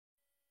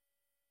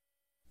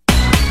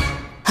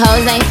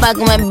Hoes ain't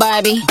fucking with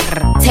Barbie.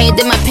 Tay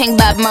did my pink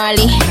Bob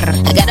Marley.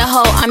 I got a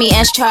whole army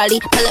as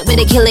Charlie. Pull up with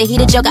a killer, he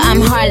the Joker,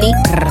 I'm Harley.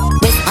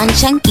 Wrist on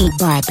chunky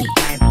Barbie.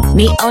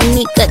 Me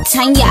Onika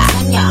Tanya.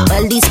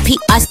 Well, these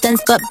PR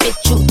stunts, but bitch,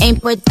 you ain't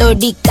Puerto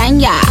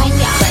Rican.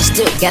 Fresh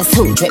too, guess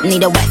who? Drip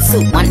need a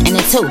wetsuit. 1 and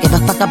a 2. Give a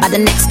fuck about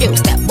the next few.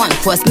 Step 1,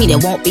 cross me, there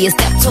won't be a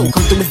step 2.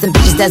 Come through with some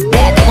bitches that's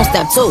bad, they gon'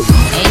 step 2.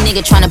 Ain't nigga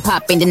tryna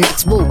pop, ain't the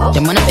next woo.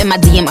 Then run up in my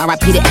DM,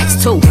 RIP the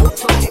X2.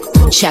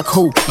 Check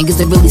who? Niggas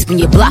that really spin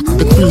your block.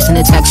 The queens in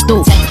the text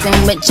too.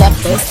 Texting with Jeff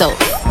Bezos.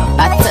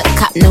 About to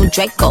cop new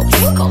Dracos.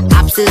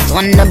 Ops is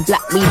on the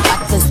block, we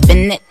bout to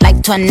spin it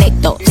like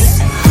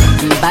tornadoes.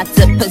 I'm about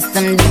to put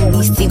some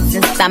Louis seats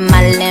inside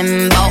my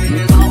limbo.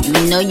 You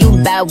know you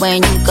bad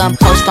when you can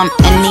post from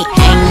any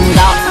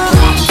angle.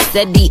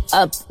 Said he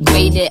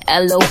upgraded,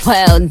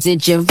 LOL,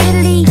 did you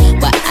really?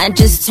 But I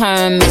just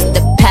turned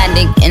Mr.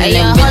 Paddock in the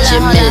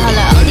Richard Mille.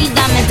 All these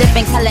diamonds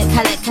different color.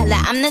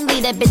 I'm the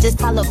leader, bitches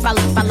follow. I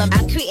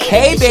created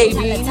hey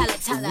baby,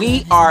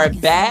 we are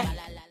back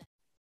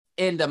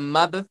in the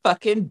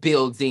motherfucking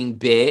building,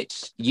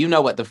 bitch. You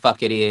know what the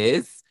fuck it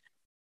is.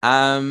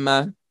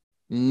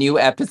 New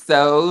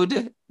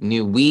episode,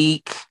 new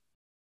week.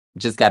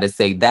 Just gotta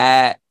say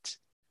that.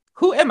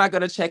 Who am I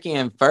gonna check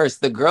in first?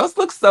 The girls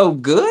look so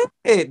good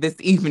this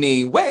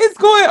evening. What is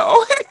going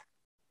on?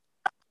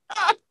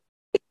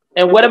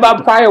 And what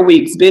about prior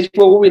weeks, bitch?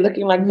 What were we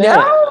looking like that?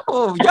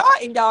 No,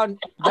 y'all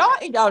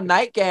in y'all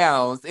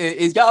nightgowns.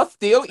 Is y'all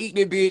still eating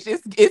it, bitch?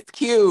 It's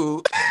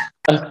cute.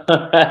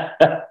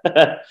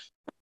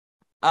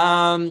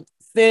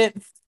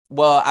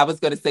 I was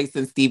gonna say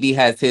since Stevie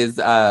has his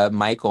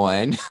mic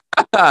on.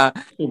 Girl.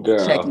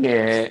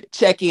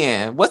 Check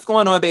in. What's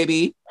going on,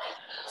 baby?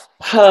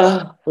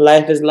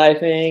 Life is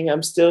lifing.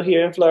 I'm still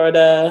here in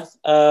Florida.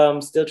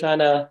 Still trying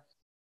to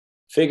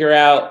figure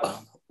out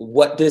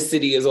what this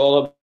city is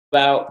all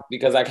about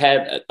because I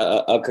had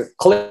a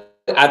clear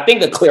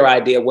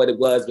idea of what it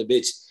was, but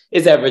bitch,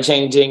 it's ever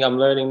changing. I'm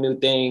learning new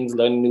things,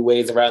 learning new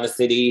ways around the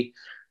city,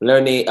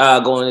 learning,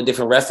 going to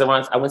different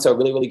restaurants. I went to a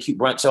really, really cute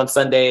brunch on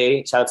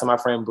Sunday. Shout out to my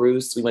friend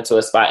Bruce. We went to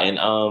a spot in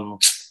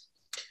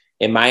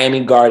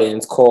Miami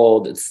Gardens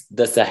called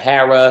the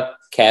Sahara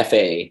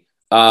Cafe.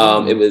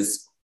 It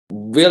was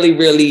really,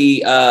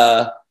 really.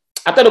 I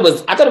thought it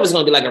was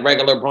going to be like a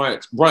regular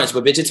brunch,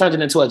 but bitch, it turned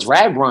it into a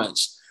drag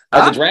brunch.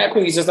 Like the drag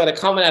queens just started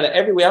coming out of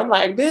everywhere. I'm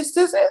like, bitch,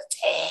 this is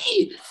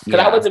tea. Because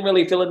I wasn't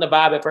really feeling the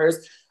vibe at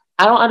first.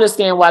 I don't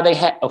understand why they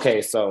had.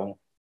 Okay, so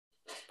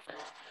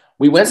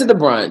we went to the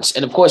brunch,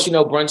 and of course, you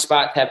know, brunch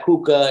spots have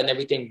hookah and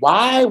everything.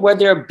 Why were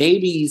there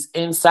babies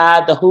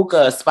inside the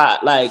hookah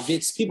spot? Like,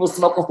 bitch, people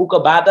smoking hookah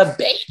by the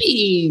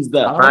babies.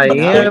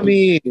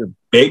 Miami.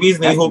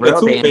 Babies need hookah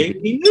too,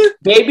 baby.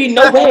 Baby,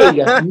 no way.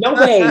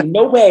 Not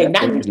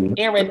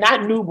Aaron, not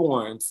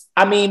newborns.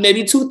 I mean,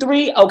 maybe 2,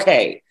 3.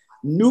 Okay.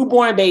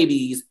 Newborn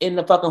babies in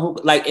the fucking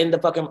hookah, like in the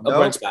fucking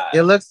brunch spot.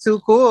 It looks too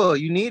cool.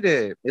 You need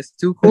it. It's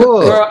too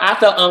cool. Girl, I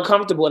felt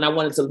uncomfortable and I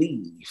wanted to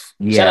leave.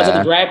 Shout out to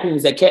the drag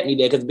queens that kept me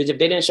there because, bitch, if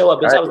they didn't show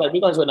up, bitch, I was like,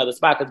 we're going to another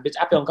spot because, bitch,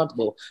 I feel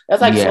uncomfortable.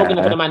 That's like smoking in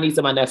front of my niece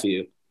and my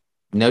nephew.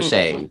 No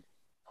shade.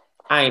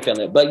 I ain't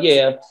feeling it. But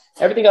yeah,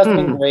 everything else has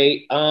been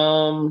great.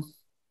 I've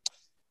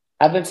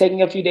been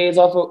taking a few days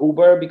off of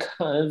Uber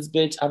because,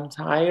 bitch, I'm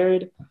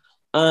tired.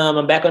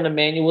 I'm back on the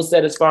manual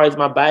set as far as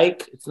my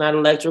bike. It's not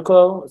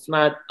electrical. It's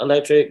not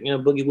electric, you know,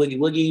 boogie, woogie,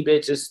 woogie,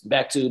 bitch. It's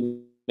back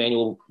to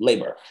manual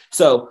labor.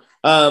 So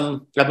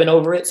I've been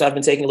over it. So I've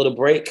been taking a little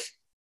break.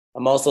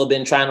 I'm also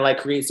been trying to like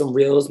create some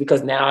reels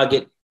because now I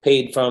get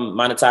paid from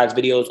monetized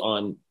videos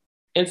on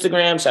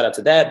Instagram. Shout out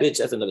to that, bitch.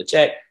 That's another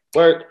check.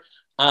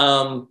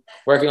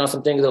 Working on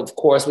some things, of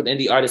course, with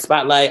Indie Artist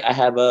Spotlight. I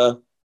have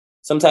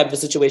some type of a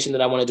situation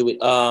that I want to do with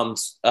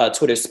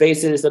Twitter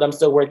Spaces that I'm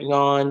still working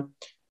on.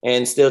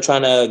 And still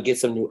trying to get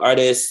some new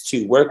artists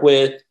to work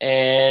with.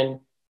 And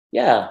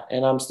yeah,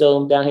 and I'm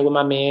still down here with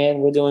my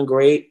man. We're doing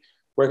great.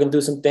 Working through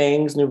some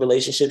things, new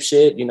relationship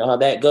shit. You know how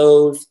that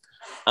goes.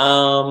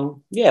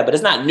 Yeah, but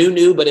it's not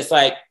new, but it's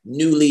like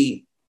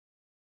newly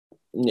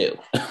new.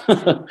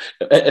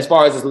 As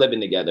far as us living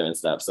together and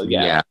stuff. So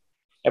yeah,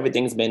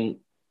 everything's been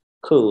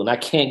cool. And I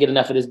can't get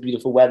enough of this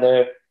beautiful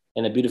weather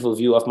and a beautiful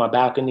view off my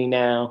balcony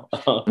now.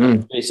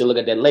 I should look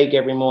at that lake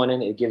every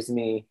morning. It gives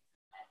me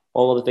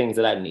all the things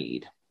that I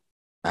need.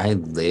 I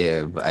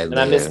live. And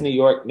I miss New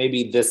York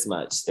maybe this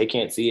much. They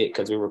can't see it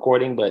because we're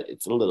recording, but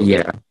it's a little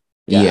bit.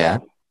 Yeah.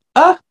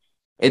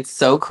 It's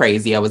so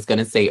crazy. I was going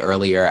to say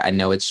earlier, I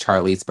know it's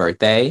Charlie's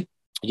birthday.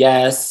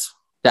 Yes.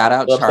 Shout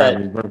out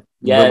Charlie.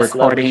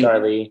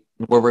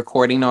 We're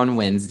recording on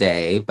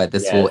Wednesday, but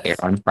this will air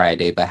on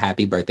Friday. But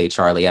happy birthday,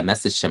 Charlie. I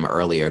messaged him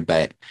earlier,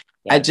 but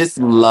I just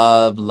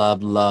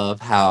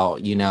love how,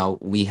 you know,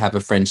 we have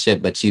a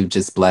friendship, but you've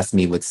just blessed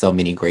me with so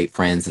many great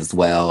friends as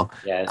well.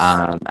 Yes.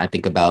 I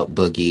think about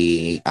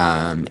Boogie,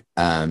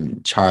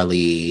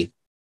 Charlie,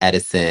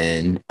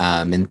 Edison,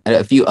 and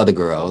a few other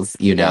girls,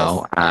 you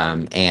know,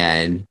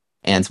 and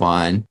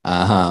Antoine.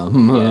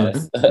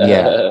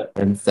 Yeah.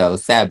 And so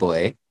Sad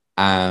Boy.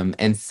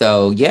 And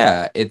so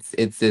yeah,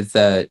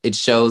 it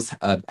shows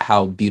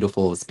how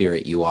beautiful a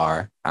spirit you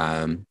are.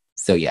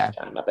 So yeah,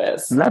 trying my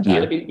best. love Trying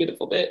you. to be the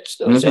beautiful bitch.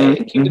 Still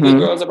shade. Keep the good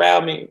girls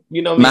around me.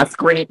 You know me.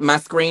 My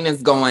screen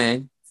is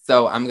going.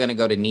 So I'm gonna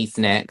go to Niece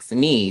next.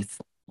 Niece,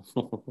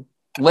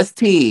 what's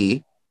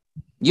tea?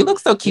 You look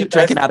so cute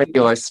drinking out of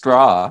your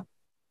straw.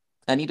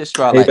 I need a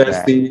straw like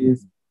besties.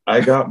 That. I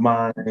got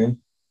my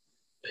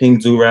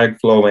pink do-rag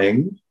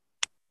flowing.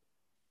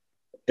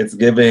 It's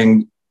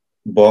giving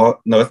no,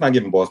 it's not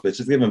giving boss bitch.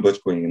 It's giving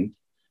butch queen.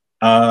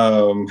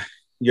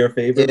 Your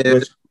favorite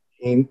butch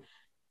queen.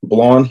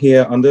 Blonde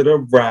hair under the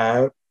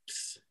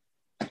wraps.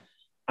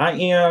 I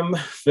am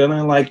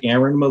feeling like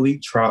Aaron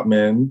Malik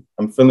Troutman.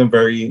 I'm feeling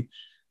very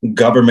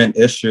government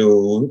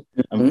issued.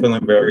 I'm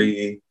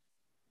feeling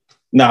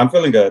I'm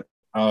feeling good.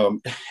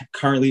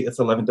 Currently it's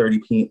 11:30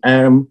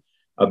 p.m.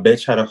 A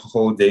bitch had a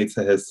whole day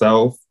to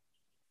herself.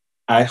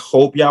 I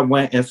hope y'all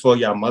went and saw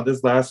your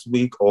mothers last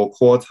week or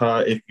called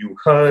her if you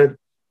could.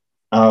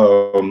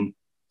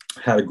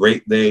 Had a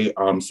great day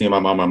seeing my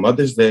mom on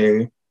Mother's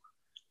Day.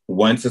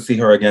 Went to see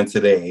her again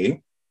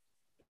today.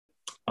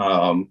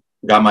 Got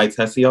my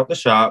Tessie out the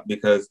shop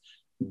because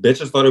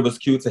bitches thought it was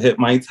cute to hit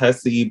my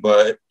Tessie,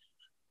 but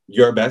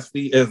your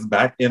bestie is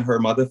back in her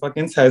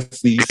motherfucking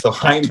Tessie, so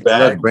I'm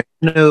back. Brand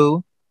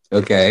new.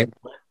 Okay.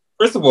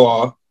 First of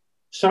all,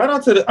 shout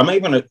out to I'm not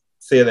even gonna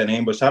say their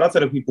name, but shout out to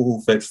the people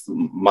who fixed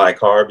my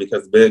car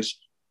because bitch,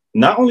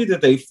 not only did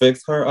they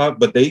fix her up,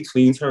 but they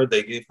cleaned her,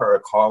 they gave her a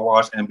car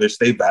wash, and bitch,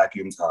 they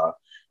vacuumed her.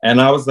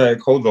 And I was like,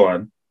 hold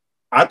on.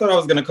 I thought I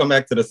was gonna come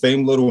back to the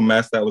same little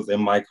mess that was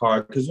in my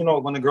car. Cause you know,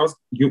 when the girls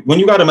when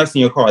you got a mess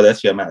in your car,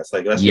 that's your mess.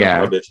 Like that's your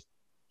car, bitch.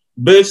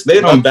 Bitch,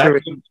 they done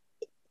vacuumed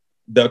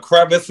the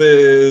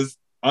crevices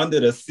under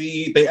the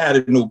seat. They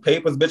added new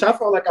papers. Bitch, I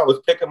felt like I was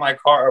picking my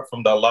car up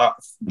from the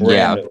lot.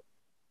 Yeah.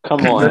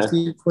 Come on.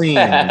 Clean.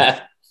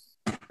 Bitch,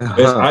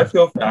 I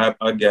feel fab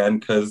again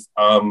because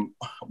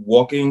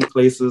walking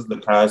places the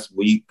past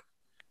week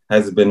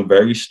has been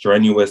very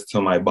strenuous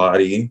to my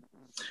body.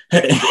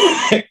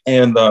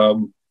 And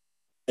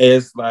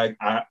it's like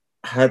I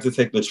had to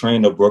take the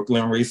train to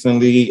Brooklyn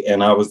recently,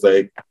 and I was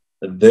like,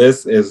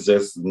 this is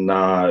just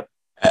not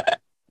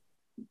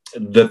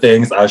the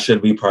things I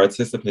should be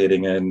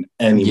participating in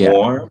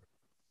anymore.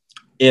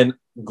 Yeah. And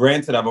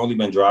granted, I've only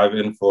been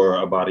driving for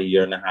about a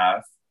year and a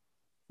half,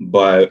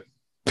 but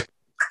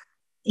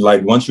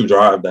like once you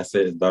drive, that's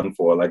it, it's done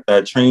for. Like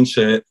that train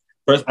shit.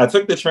 First, I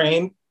took the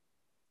train,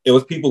 it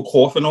was people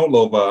coughing all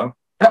over.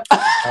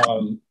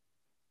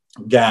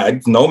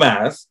 Gagged, no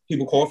mask,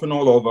 people coughing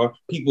all over,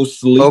 people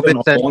sleeping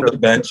on the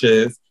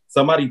benches.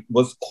 Somebody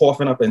was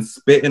coughing up and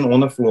spitting on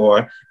the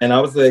floor. And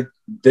I was like,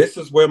 this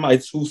is where my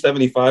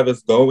 275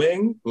 is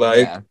going.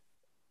 Like,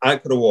 I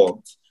could have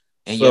walked.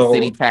 And your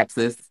city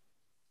taxes.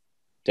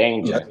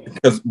 Danger.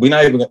 Because we're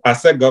not even, I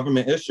said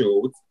government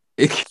issued.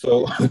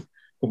 So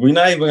we're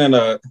not even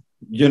gonna,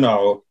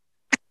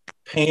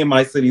 paying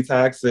my city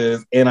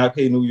taxes, and I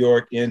pay New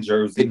York and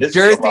Jersey. It's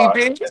Jersey,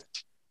 bitch?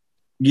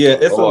 Yeah,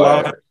 it's a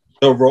lot.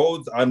 The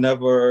roads are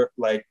never,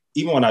 like,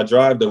 even when I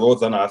drive, the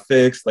roads are not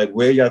fixed. Like,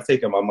 where y'all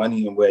taking my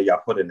money and where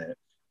y'all putting it?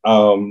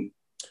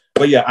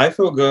 But yeah, I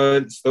feel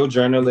good. Still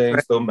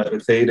journaling, still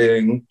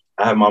meditating.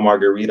 I have my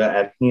margarita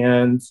at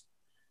hand.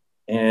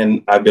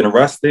 And I've been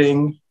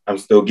resting. I'm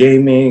still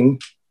gaming.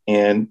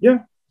 And yeah.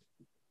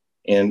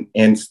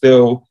 And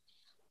still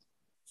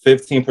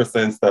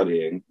 15%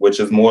 studying, which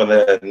is more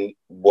than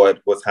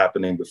what was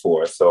happening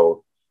before.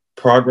 So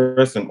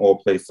progress in all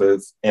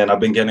places. And I've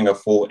been getting a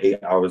full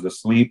 8 hours of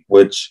sleep,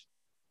 which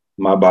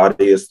my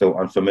body is still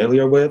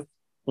unfamiliar with.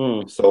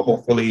 So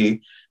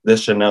hopefully the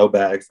Chanel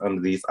bags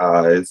under these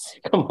eyes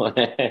come on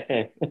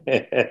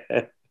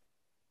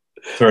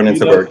turn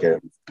into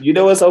Birkins. You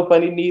know what's so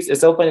funny, niece?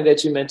 It's so funny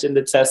that you mentioned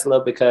the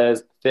Tesla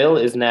because Phil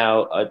is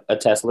now a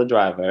Tesla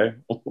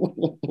driver.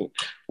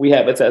 We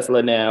have a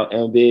Tesla now,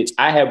 and bitch,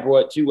 I have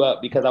brought you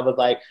up because I was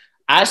like,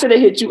 I should have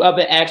hit you up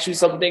and asked you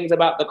some things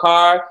about the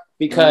car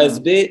because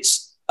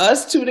bitch,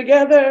 us two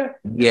together.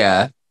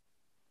 Yeah.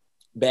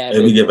 Bad.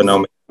 We giving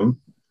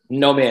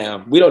no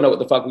ma'am. We don't know what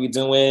the fuck we're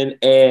doing.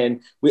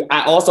 And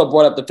I also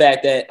brought up the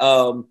fact that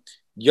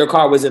your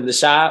car was in the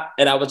shop,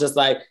 and I was just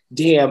like,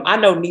 damn, I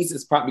know niece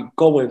is probably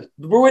going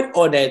through it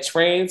on that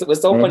train. So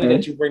it's so funny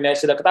that you bring that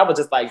shit up because I was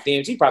just like,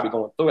 damn, she probably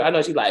going through it. I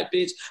know she's like,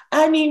 bitch,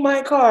 I need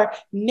my car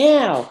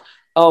now.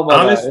 Oh my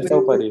God, it's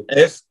so funny.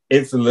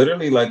 It's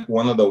literally like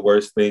one of the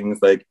worst things.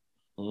 Like,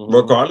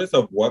 regardless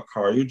of what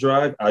car you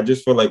drive, I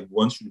just feel like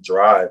once you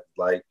drive,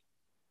 like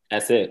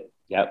that's it.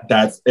 Yep.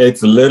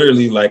 It's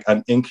literally like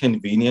an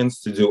inconvenience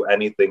to do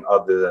anything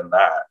other than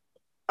that.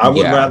 I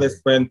would rather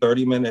spend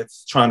 30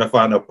 minutes trying to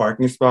find a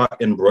parking spot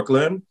in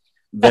Brooklyn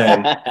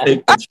than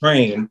take the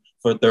train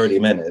for 30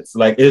 minutes.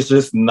 Like, it's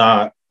just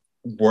not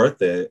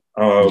worth it.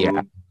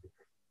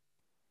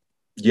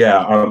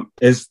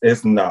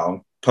 It's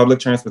no. Public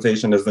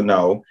transportation is a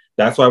no.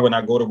 That's why when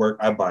I go to work,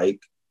 I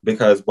bike,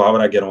 because why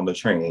would I get on the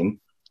train?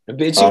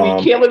 Bitch, you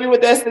be killing me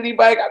with that city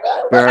bike.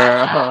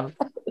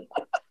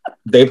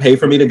 They pay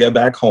for me to get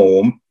back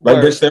home. Like,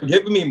 bitch, they're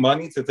giving me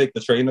money to take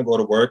the train to go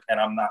to work, and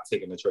I'm not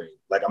taking the train.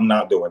 Like, I'm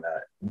not doing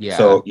that. Yeah.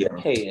 So, yeah.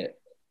 Pay it.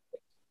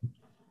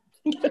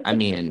 I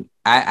mean,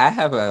 I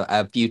have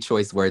a few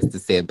choice words to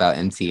say about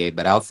MTA,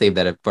 but I'll save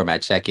that for my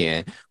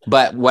check-in.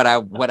 But what I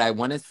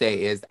want to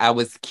say is I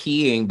was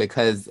keying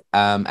because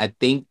I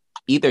think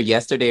either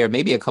yesterday or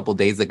maybe a couple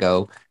days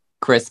ago,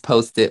 Chris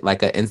posted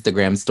like an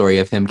Instagram story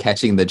of him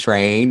catching the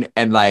train,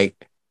 and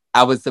like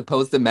I was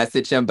supposed to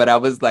message him, but I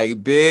was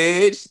like,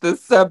 bitch, the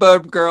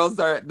suburban girls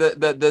are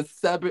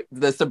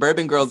the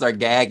suburban girls are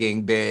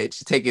gagging,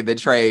 bitch, taking the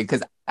train.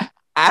 Cause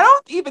I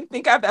don't even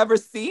think I've ever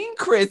seen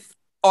Chris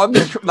on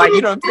the like,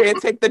 you know what I'm saying,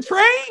 take the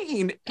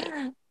train.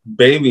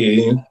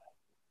 Baby,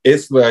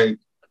 it's like,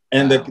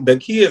 and the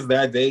key is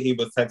that day he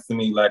was texting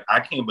me like, I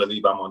can't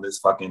believe I'm on this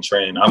fucking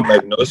train. I'm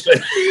like, no shit.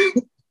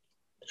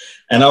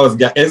 And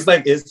it's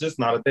like, it's just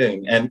not a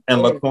thing. And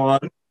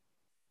Laquan,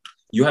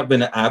 you have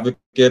been an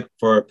advocate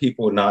for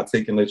people not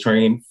taking the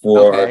train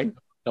for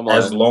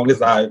as long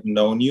as I've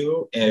known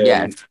you. And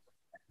yes.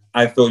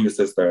 I feel you,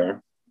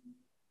 sister.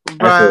 Right.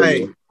 I feel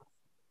you.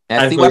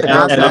 I see what the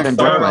girls live in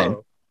Brooklyn.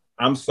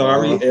 I'm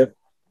sorry if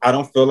I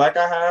don't feel like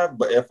I have,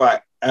 but if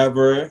I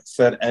ever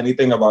said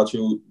anything about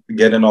you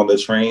getting on the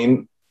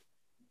train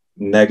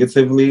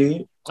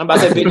negatively, I'm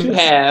about to say, bitch, you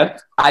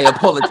have. I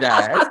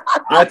apologize.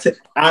 I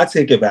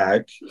take it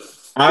back.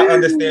 I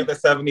understand the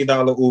 $70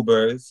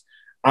 Ubers.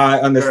 I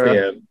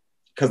understand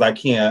because I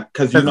can't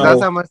because you know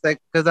that's how much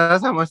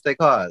they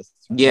cost.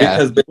 Yeah.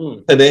 Because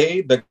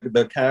today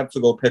the cab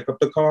to go pick up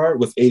the car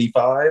was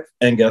 $85,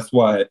 and guess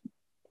what?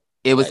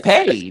 It was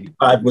paid.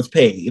 $85 was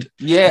paid.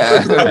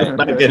 Yeah.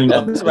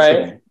 That's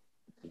right.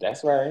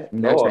 That's right.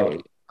 That's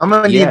right. I'm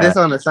gonna need this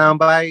on a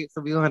soundbite,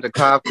 so we don't have to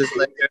crop this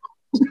later.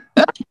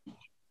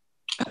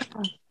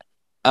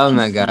 Oh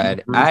my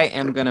God. I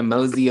am gonna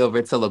mosey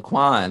over to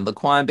Laquan.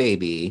 Laquan,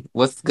 baby,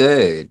 what's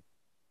good?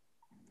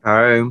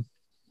 All right.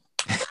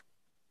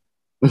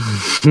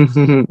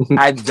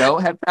 I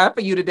don't have time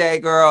for you today,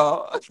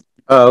 girl.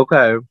 Oh,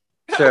 okay.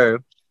 Sure.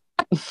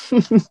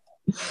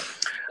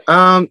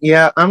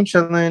 Yeah, I'm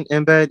chilling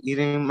in bed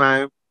eating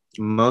my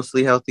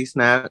mostly healthy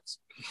snacks.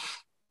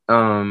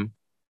 Been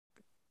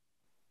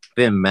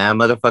mad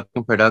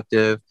motherfucking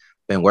productive.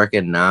 Been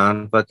working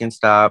non-fucking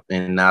stop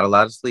and not a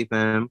lot of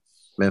sleeping.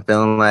 Been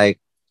feeling like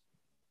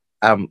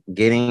I'm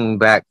getting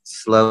back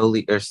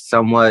slowly or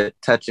somewhat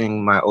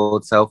touching my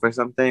old self or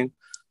something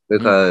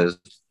because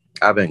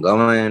I've been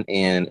going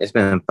and it's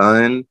been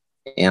fun.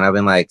 And I've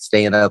been like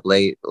staying up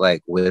late,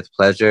 like with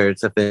pleasure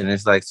to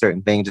finish like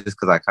certain things just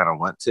because I kind of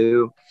want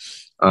to.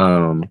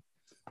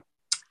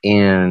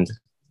 And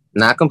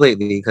not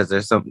completely because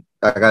I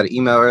got an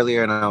email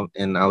earlier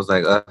and I was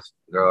like,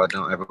 girl, I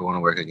don't ever want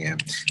to work again.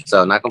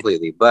 So not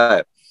completely,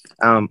 but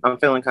I'm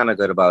feeling kind of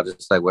good about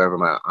just like wherever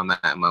I'm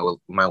at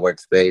my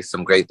workspace.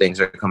 Some great things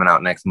are coming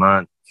out next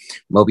month.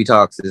 Moby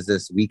Talks is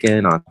this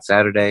weekend on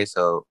Saturday,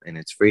 and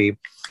it's free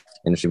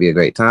and it should be a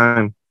great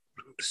time.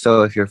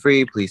 So if you're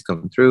free, please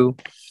come through.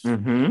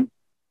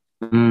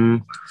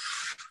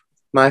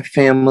 My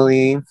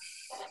family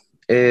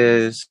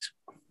is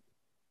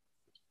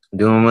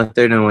doing what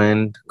they're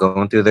doing,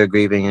 going through their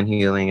grieving and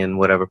healing and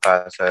whatever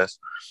process.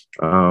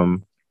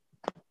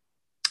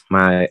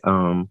 My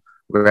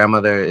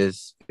grandmother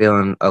is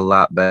feeling a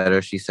lot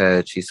better. She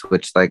said she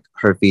switched like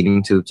her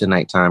feeding tube to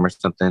nighttime or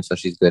something, so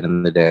she's good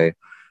in the day.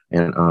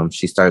 And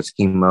she starts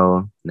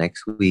chemo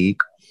next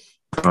week.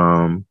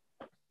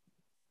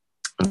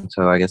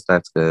 So I guess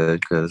that's good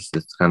because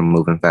it's kind of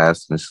moving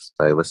fast and it's just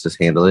like, let's just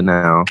handle it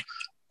now.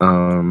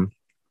 And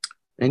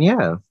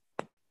yeah,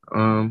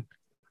 I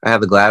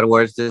had the GLAAD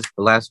Awards this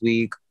last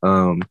week.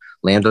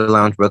 Lambda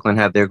Lounge Brooklyn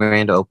had their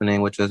grand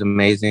opening, which was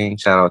amazing.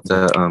 Shout out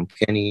to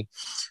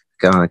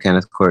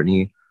Kenneth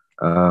Courtney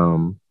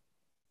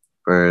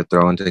for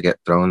throwing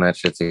that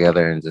shit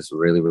together and just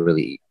really,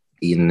 really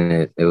eating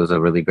it. It was a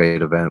really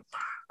great event.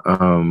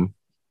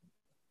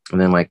 And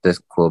then like this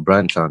cool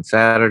brunch on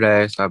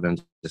Saturday. So I've been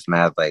just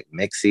mad like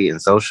mixy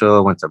and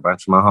social. Went to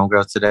brunch with my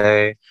homegirls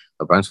today.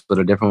 A brunch with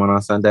a different one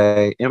on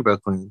Sunday in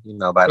Brooklyn,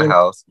 by the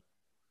house.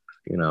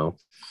 Yeah,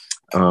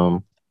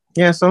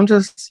 so I'm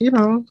just,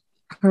 kind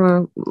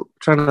of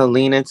trying to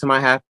lean into my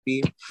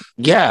happy.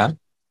 Yeah.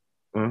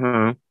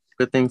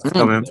 Good things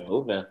coming.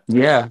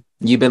 Yeah.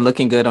 You've been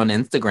looking good on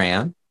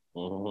Instagram.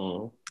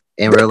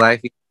 In real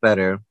life, even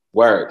better.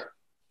 Word.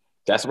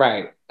 That's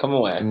right. Come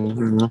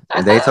on.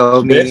 And they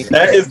told me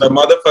that is the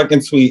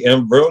motherfucking tweet.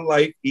 In real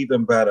life,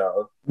 even better.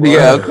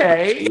 Yeah,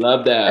 okay.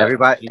 Love that.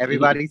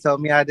 Everybody told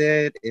me I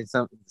did. And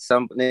some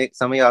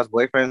of y'all's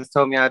boyfriends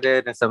told me I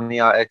did, and some of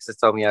y'all exes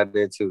told me I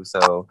did too.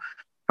 So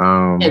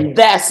and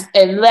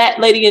that,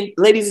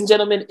 ladies and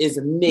gentlemen, is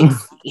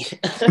Mixy.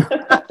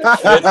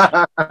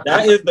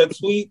 That is the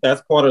tweet.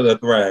 That's part of the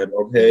thread.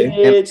 Okay.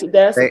 Bitch,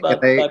 that's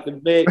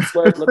fucking big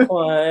Swerve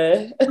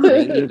Laquan.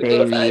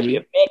 Baby.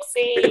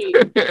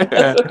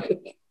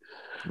 Mixy.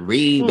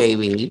 Read,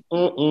 baby.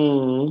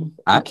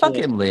 I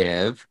fucking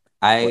live.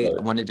 I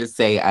wanted to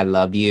say I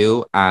love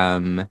you.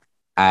 I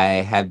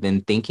I have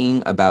been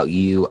thinking about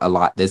you a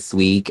lot this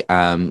week.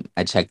 I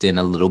checked in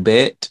a little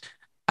bit.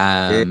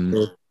 And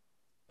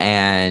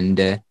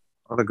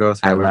all the girls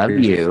I love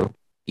you,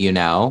 you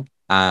know.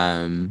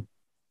 And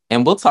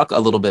we'll talk a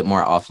little bit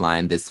more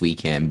offline this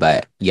weekend,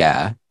 but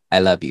yeah,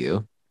 I love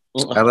you.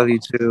 I love you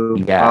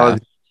too. Yeah.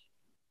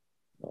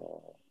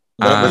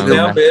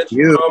 Now, bitch,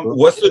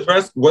 what's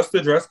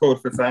the dress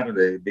code for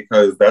Saturday?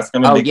 Because that's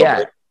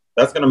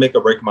gonna make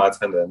or break my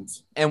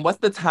attendance. And what's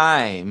the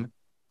time?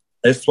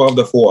 It's 12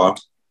 to 4.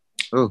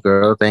 Oh,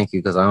 girl, thank you,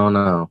 because I don't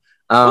know.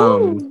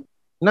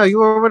 No, you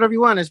wear whatever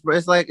you want. It's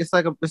supposed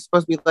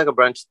to be like a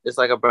brunch. It's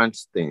like a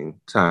brunch thing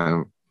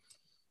time.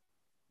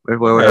 Wear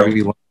whatever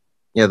you want.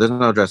 Yeah, there's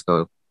no dress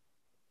code.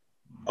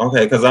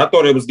 Okay, because I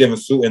thought it was giving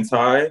suit and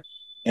tie,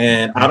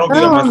 and I don't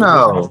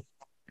know.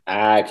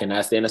 I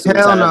cannot stand a suit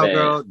and tie. Hell no,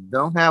 girl.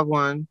 Don't have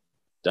one.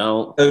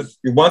 Don't.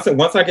 Once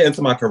I get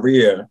into my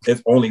career,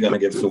 it's only gonna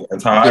give suit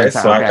and tie.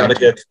 So I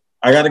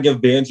gotta give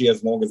Benji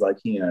as long as I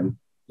can.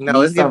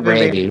 No, it's giving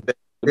Benji.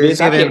 It's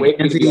giving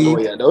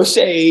Benji. No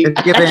shade.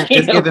 It's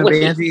giving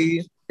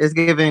Benji. It's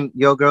giving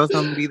your girl's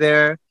gonna be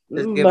there.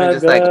 It's giving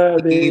just like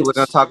we're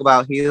gonna talk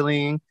about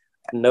healing.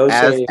 No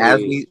shade.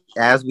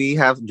 As we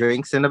have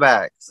drinks in the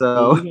back.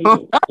 So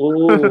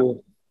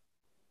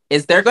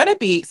is there gonna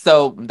be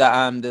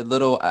the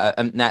little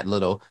not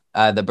little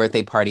the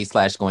birthday party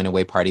 / going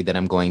away party that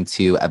I'm going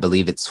to, I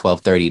believe it's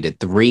 12:30 to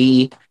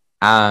 3.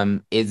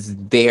 Is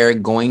there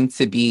going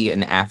to be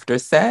an after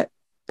set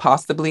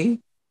possibly?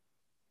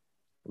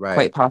 Right.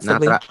 Quite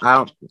possibly. Not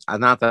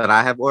that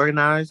I have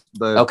organized,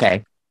 but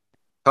okay.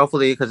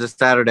 Hopefully, because it's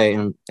Saturday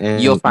and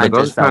you'll find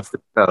yourself.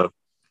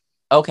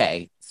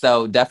 Okay,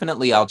 so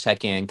definitely I'll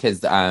check in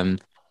because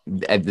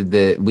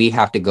we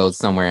have to go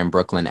somewhere in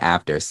Brooklyn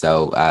after,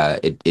 so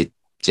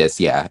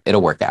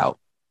it'll work out.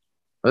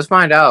 Let's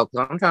find out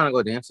because I'm trying to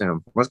go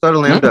dancing. Let's go to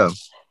Lambda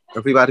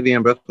if we about to be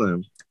in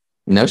Brooklyn.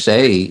 No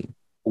shade.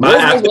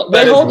 Wait,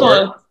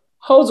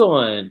 hold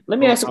on. Let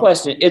me ask a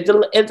question. Is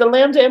the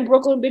Lambda in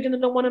Brooklyn bigger than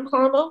the one in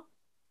Harlem?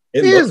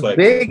 It is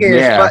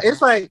bigger, but it's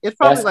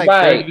probably like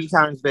 30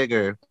 times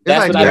bigger.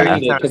 That's what I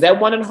needed. Because that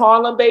one in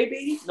Harlem,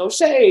 baby, no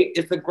shade.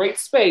 It's a great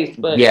space,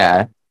 but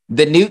yeah,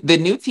 the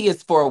new T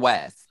is 4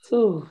 West.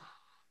 Ooh.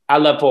 I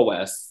love 4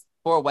 West.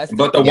 4 West,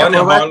 but the one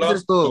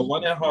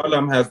in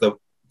Harlem has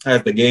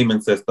the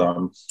gaming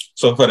system.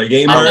 So for the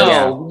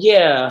gamers,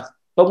 yeah.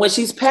 But when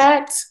she's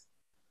packed.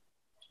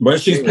 But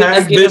she's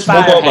packed, bitch.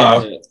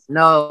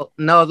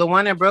 No, the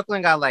one in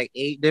Brooklyn got like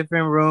 8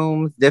 different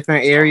rooms,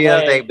 different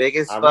areas. They big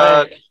as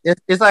fuck.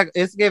 Right.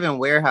 It's giving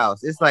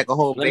warehouse. It's like a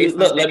whole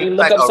basement. Let me look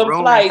like up some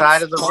room flights.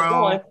 inside of the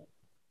room.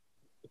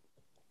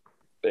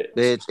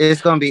 Bitch,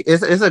 it's gonna be.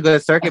 It's a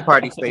good circuit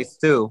party space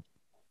too.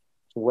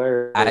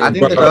 I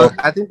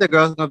think the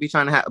girls gonna be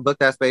trying to book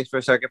that space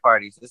for circuit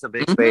parties. It's a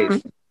big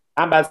space.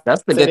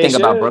 That's the good thing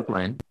about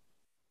Brooklyn.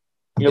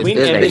 Yeah, we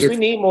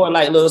need more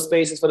like little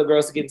spaces for the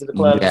girls to get into the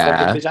club. Yeah. And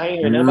stuff. Bitch, I ain't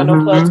hearing nothing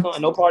about no clubs,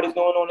 no parties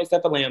going on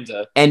except for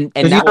Lambda. And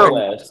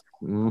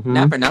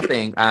not for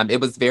nothing. It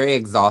was very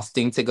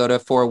exhausting to go to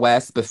 4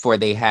 West before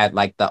they had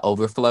like the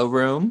overflow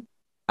room.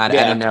 I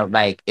don't know,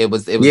 like it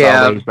was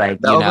always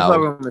like the overflow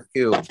room is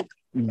cute.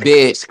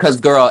 Bitch, because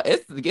girl,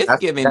 it's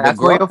giving the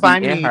girl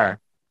find in me. her.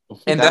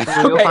 And that's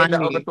where you'll find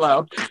the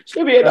overflow.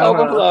 She'll be in the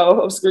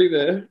overflow. I'm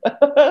screaming.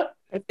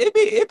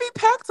 It be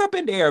packed up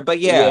in there, but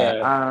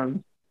yeah.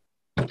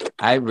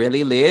 I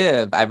really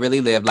live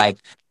like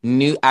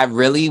I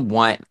really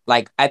want,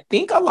 like, I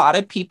think a lot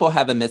of people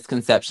have a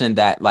misconception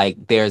that like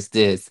there's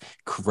this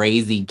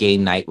crazy gay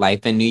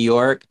nightlife in New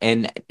York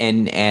and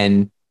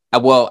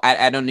well,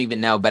 I don't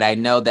even know, but I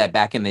know that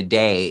back in the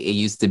day it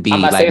used to be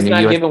like it's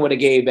not given with a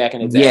gay back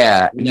in the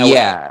day.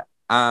 Yeah.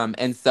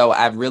 And so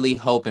I really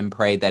hope and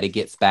pray that it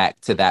gets back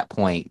to that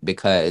point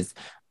because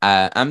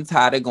I'm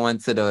tired of going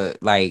to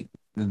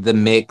the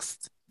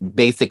mixed,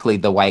 basically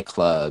the white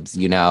clubs,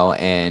 you know,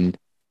 and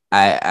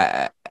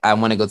I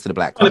want to go to the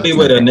black clubs. I want to be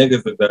where the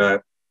niggas is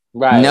at.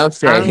 Right. No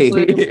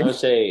shade. No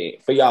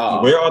shade for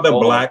y'all. Where are the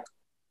black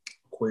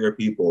queer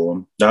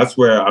people? That's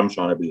where I'm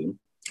trying to be.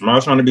 I'm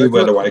not trying to be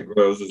where the white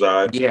girls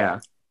reside.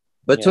 Yeah.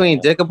 Between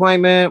Dick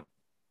Appointment,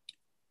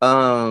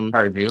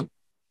 heard you.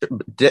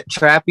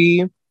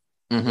 Trappy,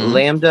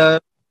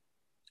 Lambda,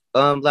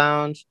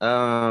 Lounge,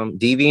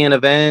 Deviant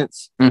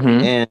Events,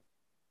 and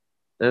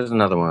there's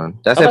another one.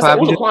 That's it. How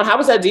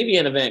was that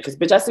Deviant event? Because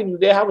bitch, I seen you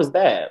there. How was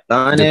that?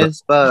 Fun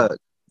as fuck.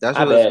 That's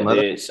what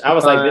bitch. I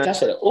was like, bitch, I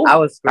should have.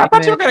 I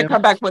thought you were gonna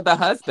come back with a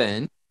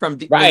husband from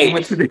right.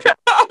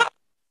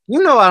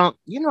 You know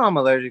I'm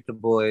allergic to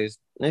boys.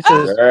 It's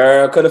just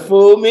girl could have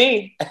fooled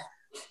me.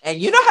 And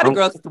you know how the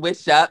girls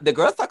switch up? The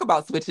girls talk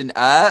about switching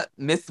up.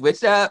 Miss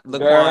Switch Up.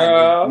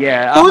 Girl.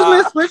 Yeah.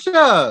 Who's Miss Switch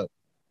Up?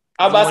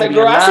 I was about to say,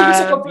 girl, I see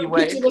you took a few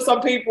pictures with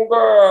some people,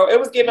 girl. It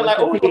was giving like,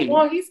 oh,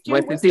 LaQuan, he's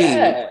cute. What's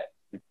that?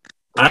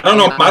 I don't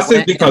know. My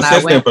sis be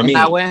consistent for me.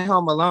 I went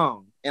home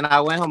alone.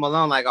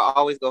 Like I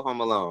always go home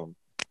alone.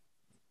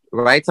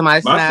 Right to my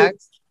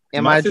snacks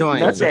and my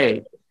joints.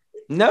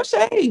 No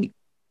shade.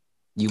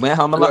 You went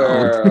home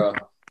alone.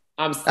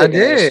 I'm sick of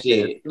that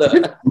shit.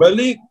 Look,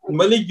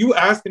 Malik, you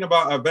asking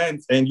about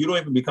events and you don't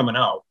even be coming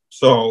out.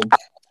 So,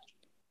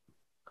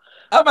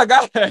 oh my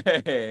god,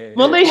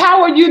 Malik,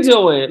 how are you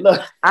doing?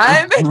 Look,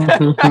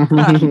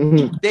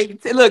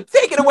 look,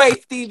 take it away,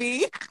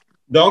 Stevie.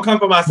 Don't come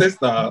for my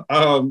sister.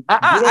 You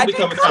don't be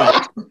coming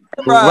out.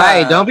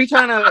 Right? Don't be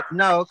trying to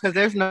because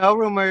there's no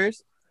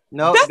rumors,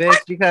 no bitch.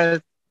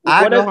 Because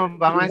I go home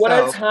by myself. What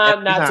a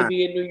time not to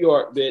be in New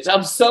York, bitch.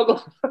 I'm so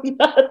glad I'm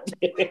not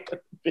there,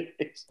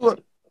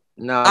 bitch.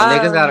 No,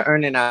 niggas gotta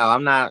earn it now.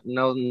 I'm not.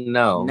 No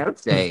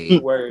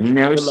shade.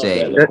 No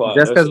shade.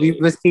 Just because we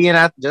was keying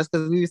out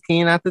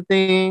the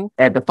thing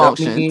at the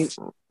function,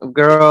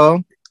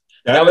 girl.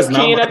 That was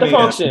keying at the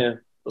function.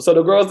 So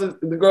the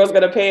girls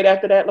gotta pay it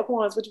after that.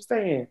 Laquan, what you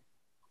saying?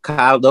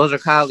 Those are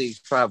colleagues,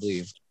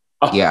 probably.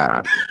 Oh.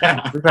 Yeah.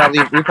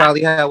 we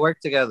probably had work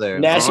together.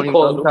 Now she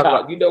called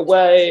them. You know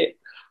what?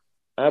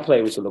 I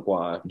play with you,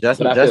 Laquan. Just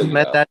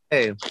met that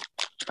day.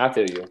 I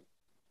feel you.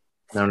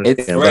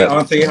 It's right,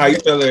 Auntie. How you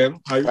feeling?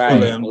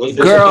 Feeling?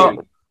 Girl,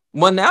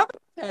 well, now that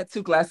I've had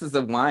 2 glasses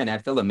of wine, I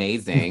feel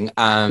amazing.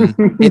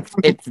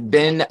 It's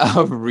been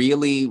a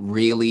really,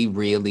 really,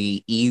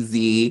 really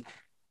easy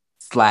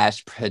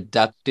 /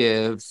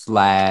 productive /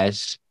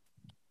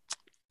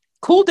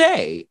 cool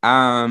day.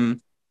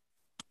 I'm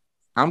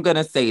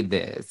gonna say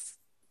this.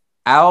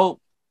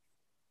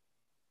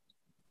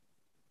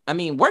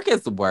 Work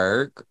is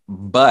work,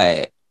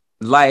 but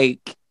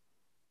like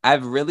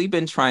I've really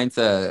been trying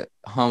to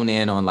hone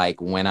in on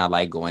like when I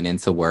like going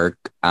into work.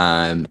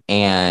 And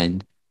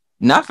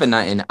not for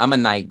nothing, I'm a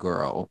night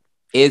girl.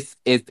 It's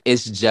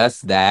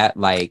just that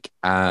like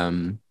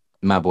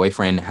my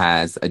boyfriend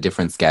has a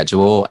different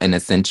schedule, and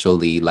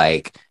essentially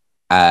like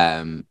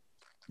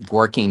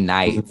working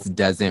nights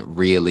doesn't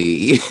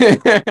really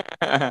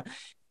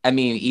either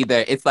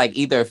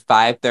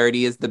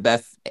 5:30 is the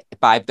best,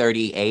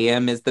 5:30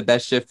 a.m. is the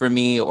best shift for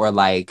me, or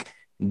like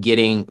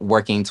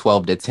working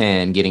 12 to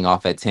 10, getting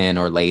off at 10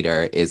 or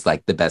later is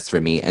like the best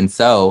for me. And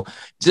so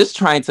just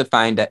trying to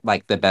find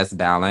like the best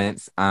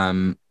balance.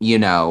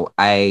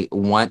 I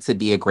want to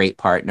be a great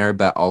partner,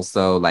 but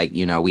also like,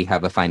 we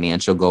have a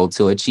financial goal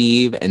to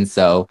achieve. And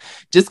so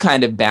just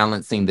kind of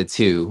balancing the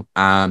two.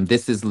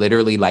 This is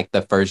literally like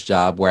the first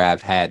job where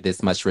I've had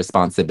this much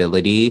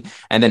responsibility.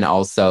 And then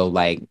also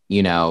like,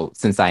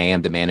 since I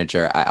am the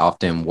manager, I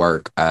often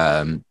work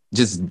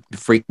just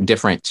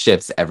different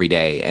shifts every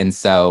day. And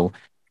so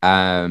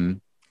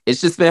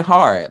it's just been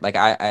hard. Like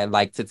I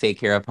like to take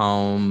care of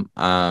home.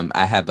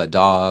 I have a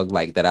dog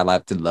like that I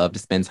love to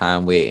spend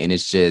time with, and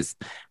it's just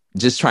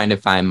trying to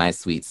find my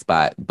sweet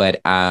spot.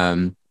 But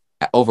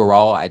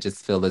overall, I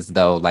just feel as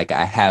though like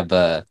I'm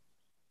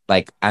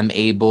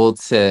able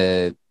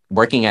to,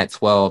 working at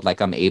 12,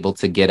 like I'm able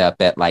to get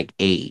up at like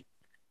 8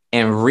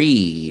 and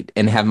read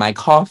and have my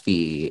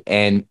coffee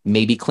and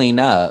maybe clean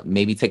up,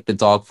 maybe take the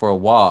dog for a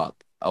walk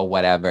or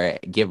whatever,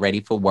 get ready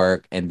for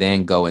work and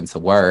then go into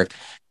work,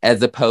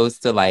 as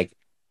opposed to like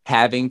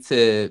having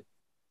to,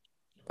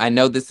 I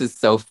know this is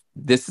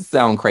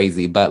sound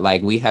crazy, but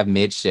like we have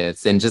mid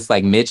shifts, and just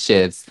like mid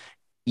shifts,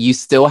 you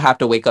still have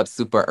to wake up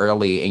super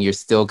early and you're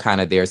still kind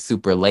of there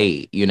super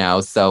late,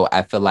 So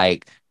I feel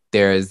like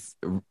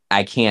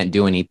I can't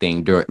do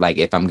anything like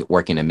if I'm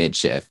working a mid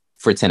shift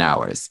for 10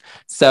 hours.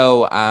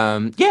 So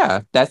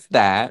yeah, that's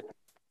that.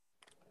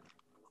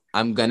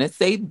 I'm going to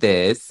say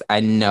this. I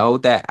know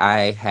that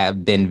I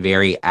have been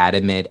very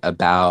adamant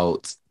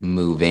about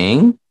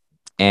moving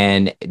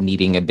and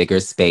needing a bigger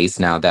space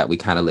now that we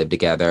kind of live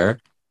together.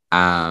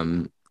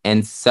 And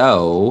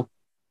so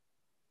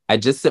I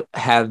just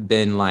have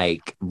been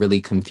like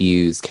really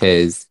confused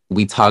because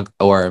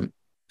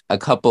a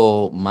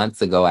couple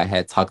months ago, I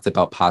had talked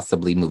about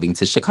possibly moving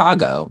to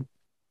Chicago.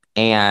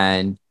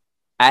 And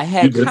I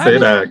had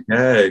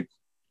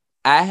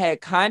I had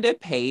kind of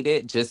paid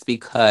it just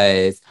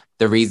because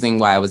the reason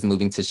why I was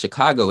moving to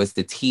Chicago is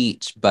to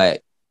teach,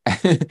 but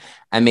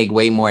I make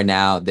way more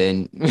now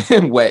than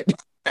what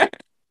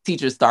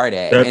teachers start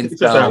at. That's and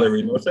so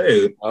salary, no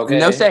shade. Okay.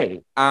 No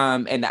shade.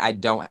 And I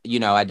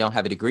don't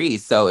have a degree,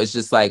 so it's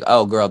just like,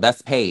 oh girl,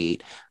 that's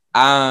paid.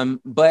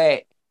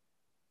 But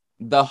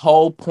the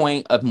whole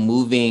point of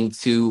moving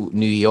to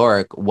New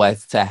York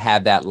was to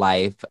have that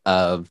life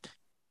of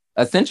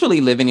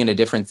essentially living in a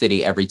different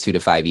city every 2 to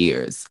 5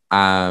 years.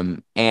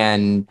 And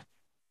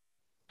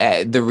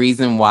the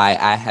reason why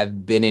I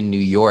have been in New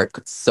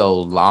York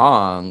so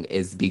long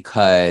is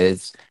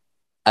because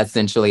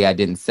essentially I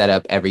didn't set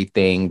up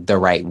everything the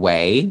right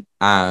way.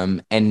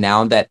 And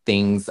now that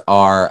things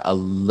are a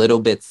little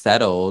bit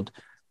settled,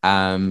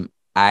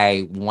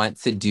 I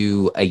want to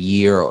do a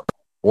year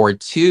or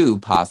 2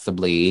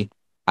 possibly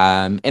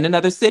in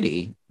another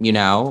city,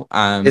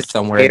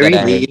 somewhere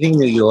that leaving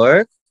New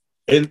York.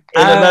 In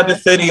another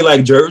city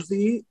like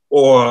Jersey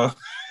or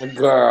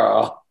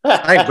girl.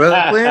 Like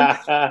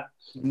Brooklyn?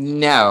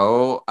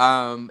 No.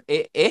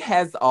 It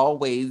has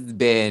always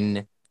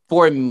been,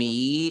 for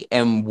me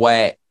and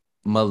what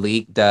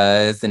Malik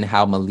does and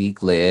how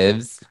Malik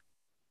lives,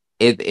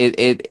 it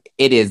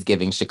is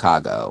giving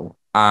Chicago.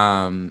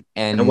 And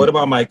what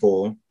about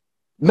Michael?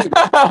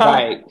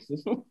 Right.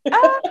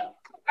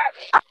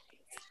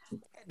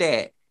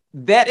 that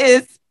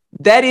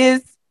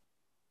is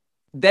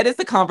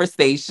a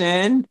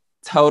conversation.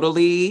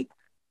 Totally.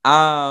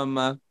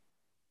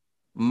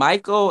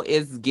 Michael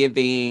is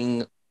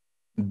giving,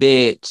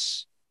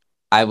 bitch,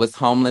 I was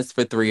homeless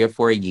for 3 to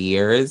 4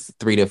 years,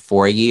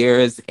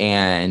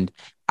 and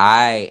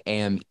I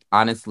am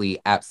honestly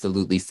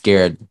absolutely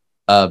scared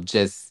of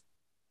just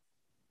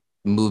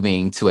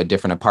moving to a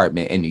different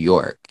apartment in New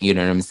York. You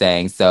know what I'm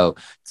saying? So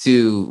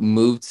to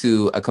move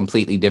to a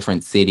completely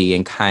different city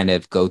and kind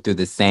of go through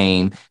the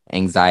same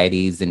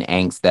anxieties and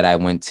angst that I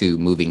went to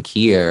moving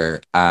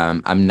here,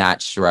 I'm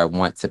not sure I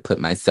want to put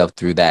myself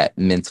through that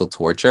mental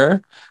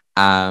torture.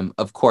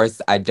 Of course,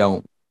 I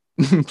don't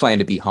plan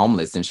to be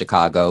homeless in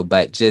Chicago,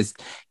 but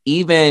just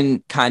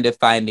even kind of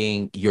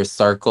finding your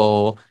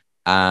circle,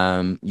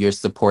 your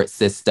support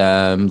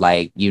system,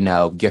 like,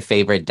 your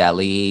favorite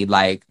deli,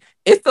 like,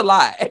 it's a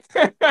lot.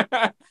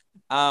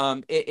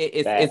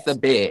 It's a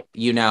bit,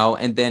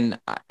 and then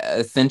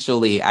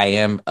essentially I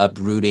am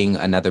uprooting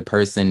another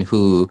person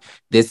who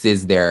this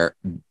is their,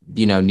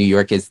 New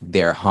York is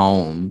their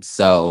home.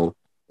 So,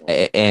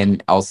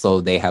 and also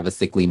they have a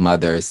sickly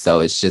mother. So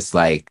it's just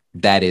like,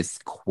 that is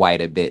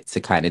quite a bit to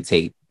kind of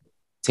take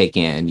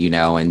in,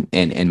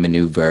 and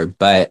maneuver.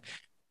 But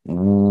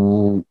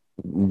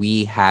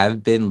we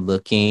have been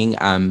looking.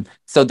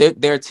 So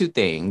there are two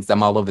things.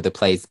 I'm all over the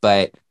place,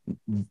 but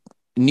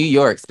New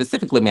York,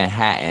 specifically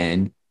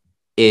Manhattan,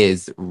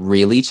 is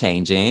really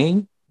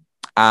changing.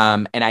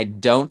 And I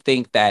don't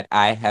think that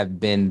I have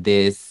been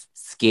this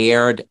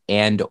scared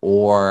and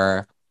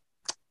or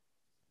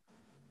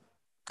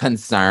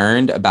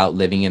concerned about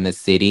living in the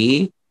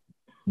city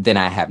than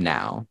I have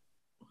now.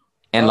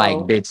 And like,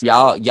 bitch,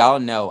 y'all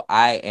know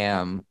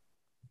I'm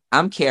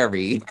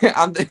Carrie.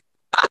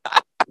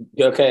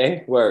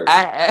 Okay, word.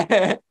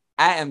 I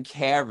am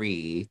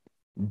Carrie,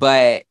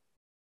 but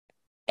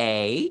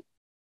I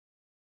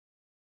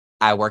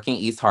work in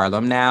East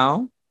Harlem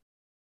now.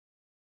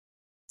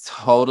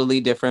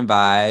 Totally different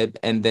vibe.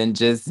 And then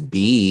just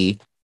B,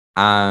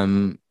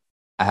 I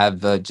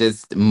have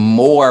just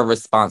more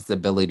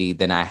responsibility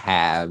than I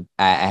had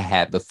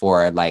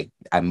before. Like,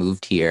 I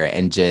moved here,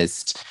 and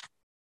just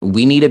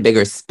we need a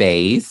bigger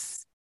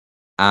space.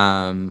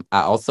 I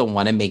also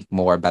want to make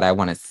more, but I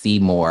want to see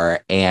more.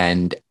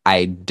 And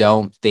I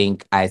don't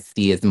think I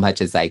see as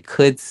much as I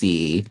could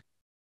see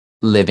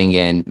living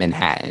in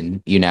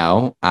Manhattan,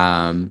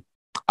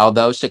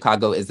 although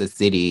Chicago is a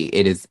city,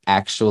 it is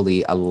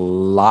actually a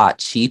lot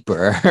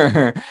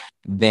cheaper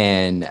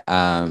than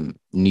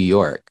New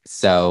York.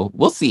 So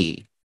we'll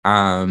see.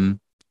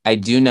 I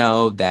do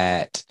know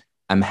that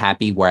I'm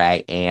happy where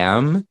I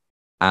am,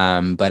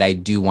 but I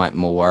do want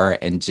more,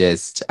 and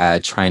just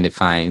trying to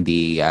find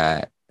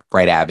the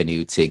right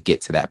avenue to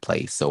get to that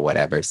place or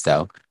whatever.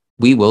 So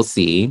we will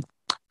see.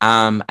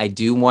 I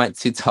do want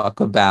to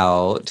talk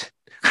about...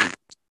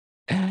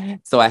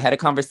 So I had a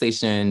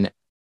conversation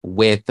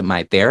with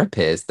my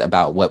therapist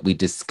about what we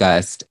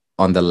discussed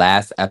on the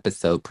last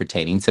episode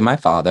pertaining to my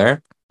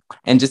father,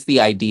 and just the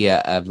idea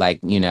of,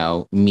 like,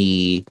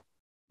 me.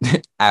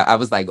 I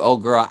was like, oh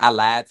girl, I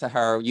lied to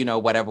her,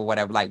 whatever.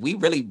 Like, we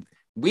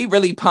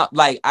really pumped,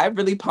 like, I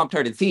really pumped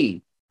her to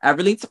tea. I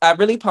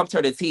really pumped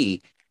her to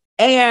tea.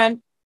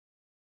 And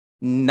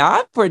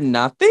not for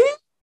nothing,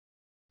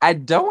 I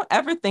don't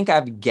ever think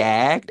I've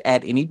gagged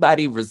at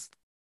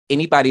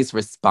anybody's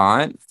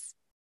response.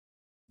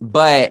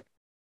 But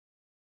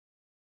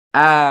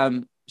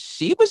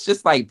she was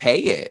just like, pay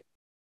it.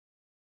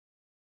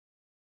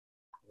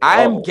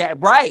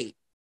 Right.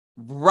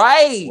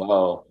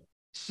 Whoa.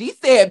 She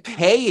said,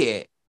 pay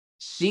it.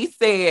 She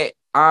said,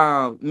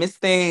 Miss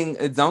Thing,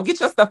 don't get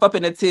your stuff up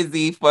in a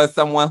tizzy for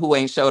someone who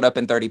ain't showed up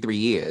in 33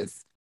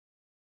 years.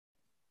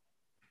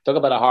 Talk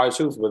about a hard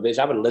truth, but bitch,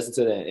 I would have listened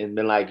to that and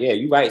been like, yeah,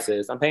 you right,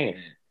 sis. I'm paying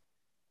it.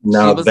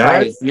 Now she was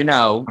that's like,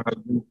 how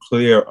you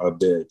clear a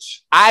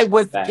bitch.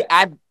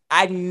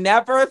 I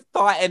never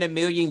thought in a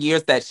million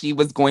years that she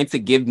was going to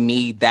give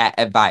me that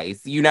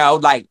advice.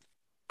 Like,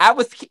 I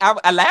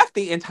laughed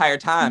the entire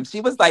time. She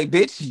was like,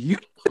 bitch, you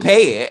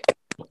pay it.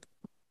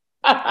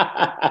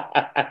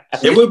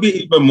 It would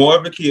be even more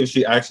of a key if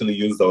she actually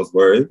used those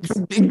words.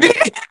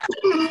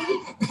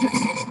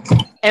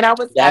 And I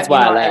was... That's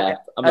why I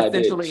laughed.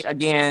 Essentially, like,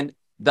 again,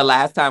 the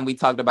last time we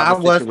talked about I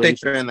was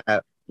picturing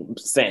that.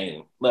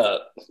 Same.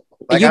 Look.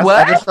 Like,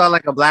 I just saw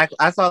like a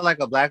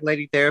black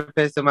lady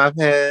therapist in my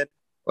head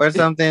or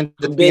something.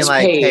 Just being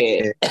like, pay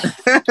it.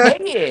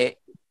 Pay it.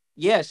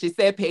 Yeah, she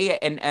said pay it.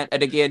 And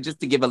again, just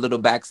to give a little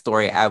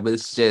backstory, I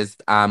was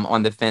just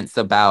on the fence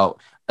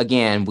about...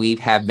 Again, we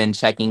have been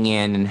checking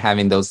in and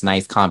having those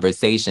nice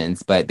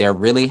conversations, but there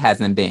really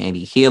hasn't been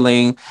any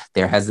healing.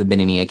 There hasn't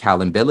been any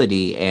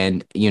accountability.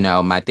 And,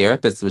 my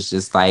therapist was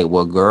just like,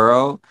 well,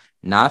 girl,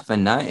 not for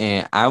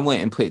nothing, I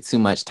went and put too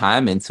much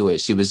time into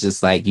it. She was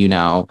just like,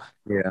 yeah,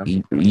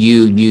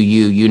 you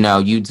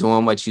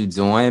doing what you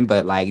doing,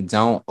 but like,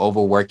 don't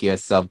overwork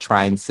yourself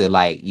trying to,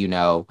 like,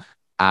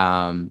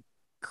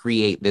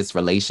 create this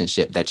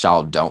relationship that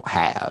y'all don't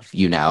have,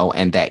 you know,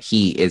 and that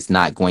he is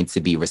not going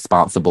to be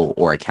responsible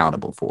or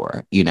accountable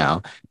for, you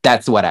know.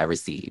 That's what I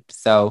received.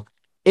 So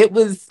it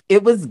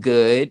was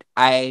good.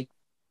 I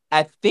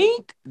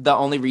think the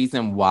only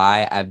reason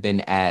why I've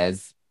been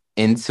as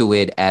into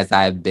it as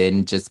I've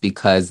been just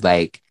because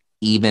like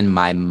even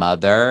my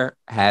mother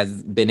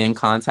has been in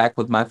contact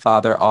with my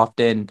father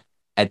often.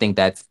 I think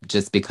that's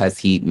just because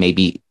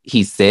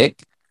he's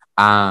sick.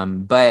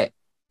 But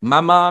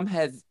my mom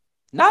has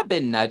not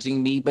been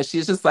nudging me, but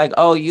she's just like,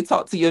 "Oh, you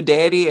talk to your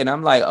daddy?" And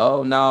I'm like,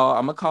 "Oh no,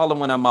 I'm gonna call him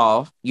when I'm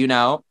off," you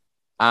know?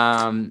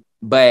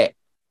 But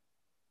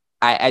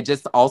I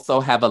just also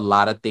have a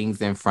lot of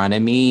things in front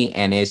of me,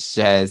 and it's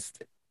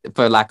just,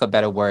 for lack of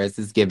better words,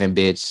 it's giving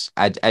bitch.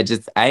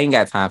 I ain't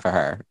got time for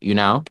her, you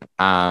know.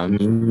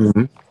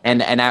 Mm-hmm.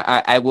 And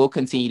I will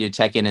continue to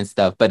check in and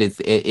stuff, but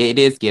it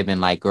is given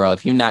like, girl,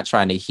 if you're not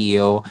trying to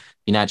heal,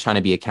 you're not trying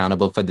to be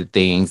accountable for the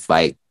things,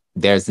 like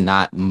there's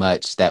not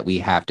much that we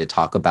have to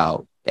talk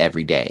about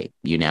every day,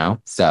 you know.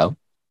 So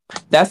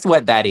that's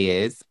what that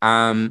is.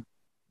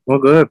 Well,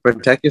 good.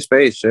 Protect your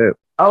space, shit.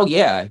 Oh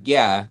yeah,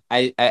 yeah.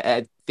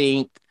 I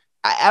think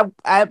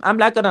I'm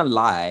not gonna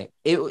lie.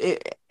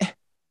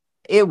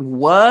 It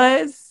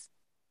was.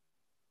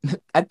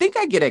 I think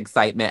I get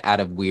excitement out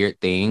of weird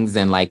things,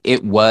 and like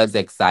it was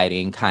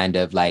exciting, kind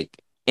of like,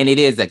 and it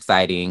is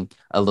exciting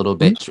a little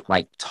bit,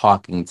 like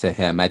talking to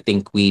him. I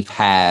think we've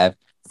had,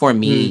 for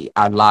me,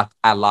 I lock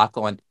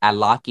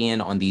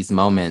in on these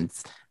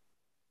moments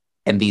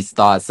and these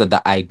thoughts of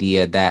the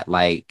idea that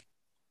like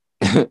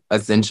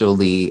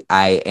essentially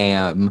I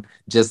am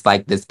just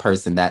like this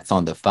person that's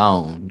on the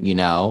phone, you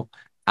know?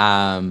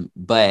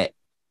 But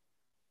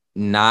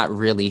not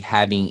really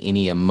having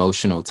any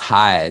emotional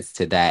ties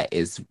to that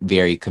is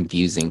very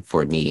confusing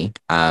for me.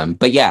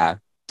 But yeah,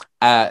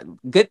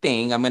 good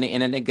thing. I'm going to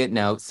end on a good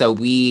note. So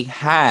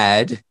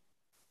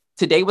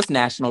today was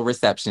National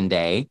Reception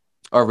Day,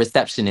 or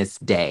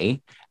Receptionist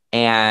Day.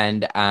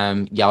 And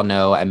y'all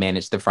know I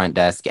manage the front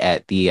desk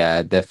at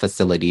the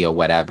facility or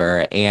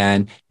whatever.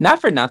 And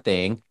not for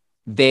nothing,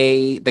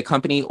 the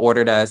company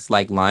ordered us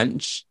like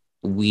lunch.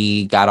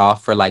 We got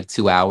off for like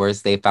 2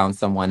 hours. They found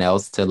someone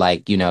else to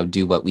like, you know,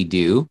 do what we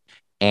do.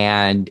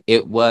 And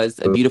it was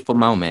a beautiful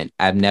moment.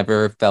 I've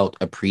never felt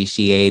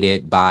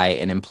appreciated by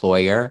an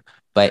employer,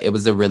 but it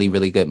was a really,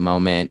 really good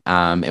moment.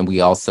 And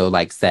we also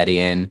like set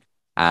in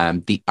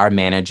our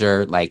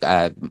manager, like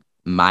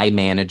my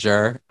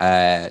manager,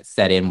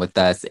 sat in with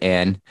us,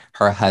 and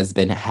her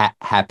husband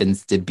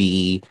happens to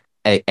be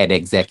an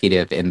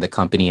executive in the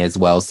company as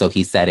well, so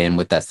he sat in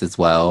with us as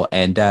well,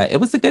 and it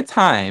was a good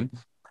time.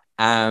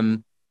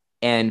 Um,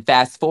 and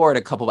fast forward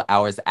a couple of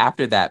hours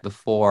after that,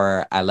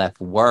 before I left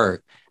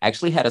work, I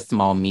actually had a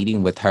small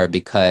meeting with her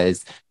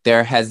because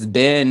there has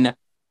been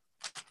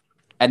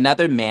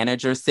another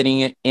manager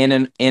sitting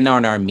in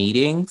on our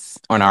meetings,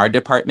 on our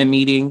department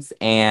meetings,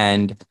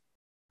 and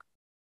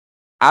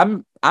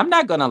I'm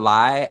not gonna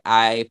lie,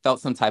 I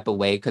felt some type of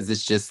way because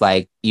it's just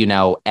like, you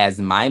know, as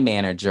my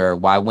manager,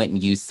 why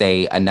wouldn't you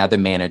say another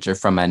manager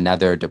from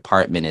another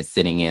department is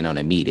sitting in on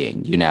a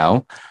meeting, you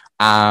know?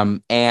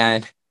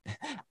 And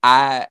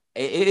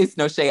it's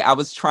no shade. I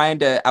was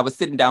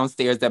sitting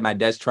downstairs at my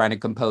desk trying to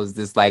compose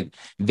this like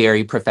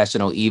very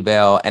professional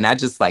email, and I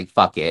just like,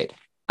 fuck it.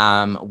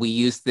 We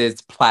use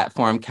this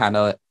platform kind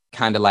of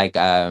like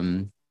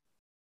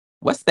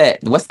what's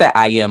that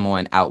I am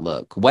on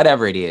Outlook,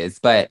 whatever it is,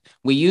 but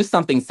we use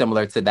something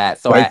similar to that.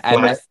 So Like I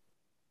Slack?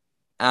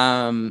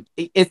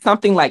 it's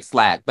something like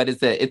Slack, but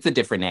it's a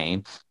different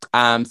name.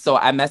 So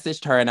I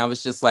messaged her and I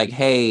was just like,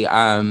 hey,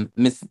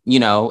 miss, you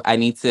know, I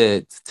need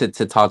to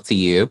talk to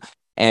you.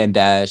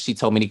 And she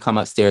told me to come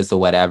upstairs or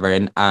whatever,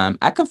 and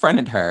I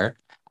confronted her.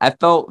 I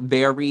felt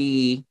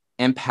very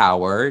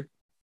empowered.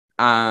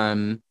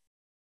 um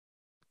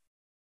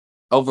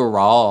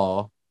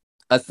Overall,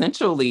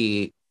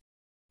 essentially,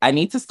 I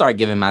need to start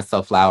giving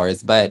myself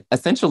flowers, but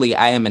essentially,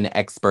 I am an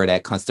expert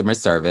at customer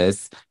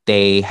service.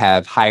 They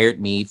have hired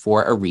me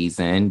for a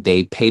reason.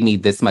 They pay me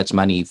this much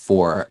money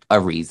for a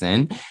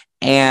reason.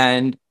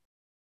 And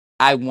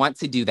I want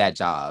to do that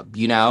job,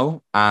 you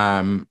know?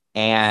 And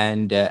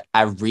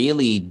I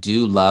really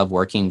do love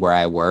working where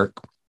I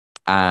work.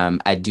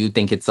 I do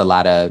think it's a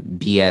lot of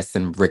BS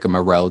and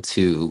rigmarole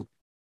to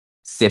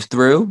sift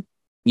through,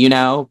 you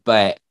know,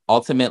 but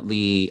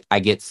ultimately I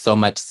get so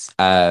much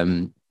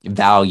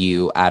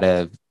value out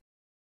of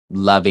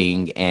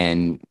loving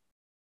and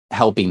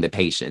helping the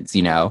patients,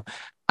 you know.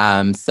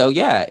 So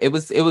yeah, it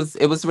was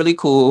really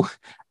cool.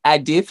 I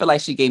did feel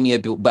like she gave me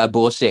a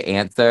bullshit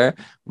answer,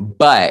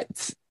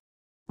 but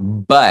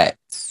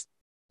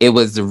it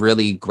was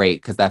really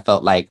great because I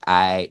felt like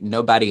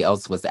nobody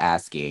else was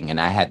asking, and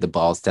I had the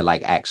balls to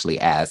like actually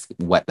ask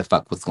what the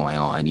fuck was going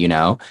on, you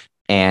know?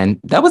 And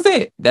that was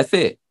it. That's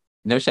it.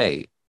 No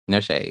shade.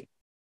 No shade.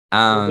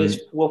 Well, bitch,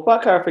 well,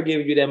 fuck her for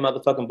giving you that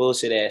motherfucking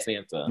bullshit ass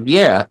answer.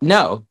 Yeah,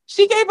 no.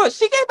 She gave an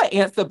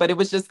answer, but it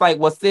was just like,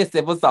 well, sis,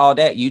 it was all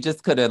that. You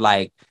just could have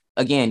like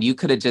again, you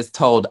could have just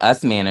told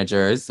us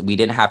managers. We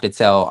didn't have to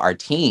tell our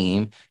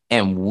team,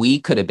 and we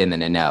could have been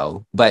in the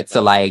know. But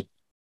to like,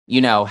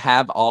 you know,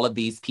 have all of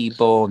these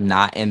people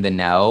not in the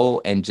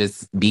know and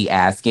just be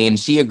asking.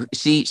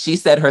 She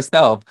said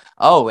herself,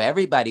 "Oh,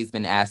 everybody's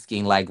been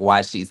asking like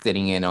why she's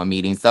sitting in on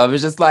meetings." So it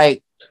was just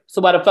like,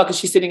 so why the fuck is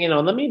she sitting in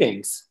on the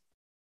meetings?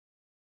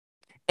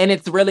 And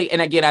it's really,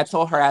 and again, I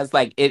told her, I was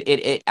like,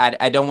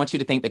 I don't want you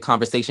to think the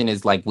conversation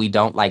is like, we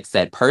don't like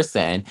said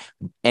person.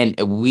 And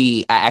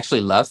I actually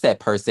love said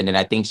person. And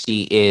I think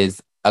she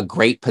is a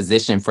great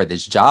position for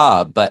this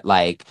job. But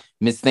like,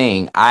 Miss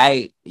Thing,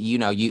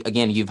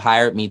 you've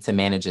hired me to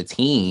manage a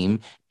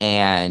team,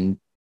 and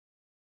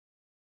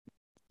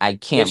I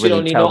can't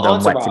really tell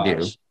them what to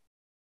do.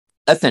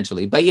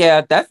 Essentially. But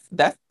yeah, that's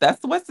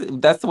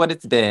what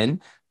it's been.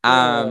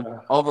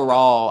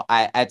 Overall,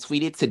 I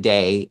tweeted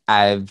today,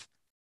 I've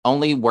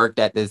only worked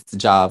at this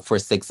job for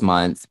 6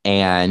 months,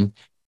 and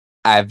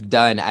I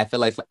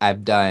feel like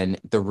I've done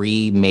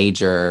 3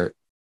 major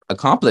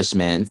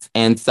accomplishments.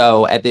 And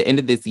so at the end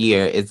of this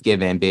year, it's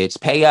given,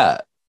 bitch, pay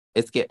up.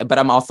 But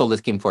I'm also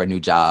looking for a new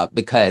job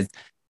because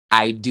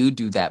I do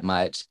that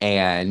much.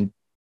 And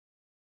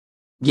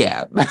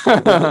yeah.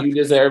 You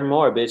deserve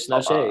more, bitch.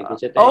 No shade.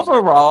 Get your thing.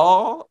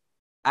 Overall,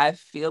 I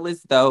feel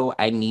as though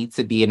I need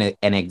to be in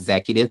an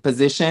executive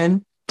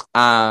position.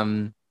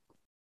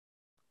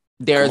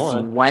 There's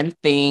one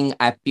thing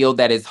I feel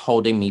that is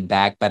holding me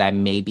back, but I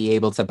may be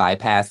able to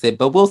bypass it,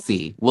 but we'll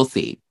see.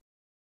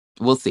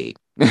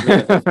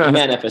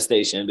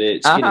 Manifestation,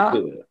 bitch. Get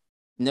into it.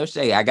 No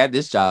shade. I got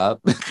this job.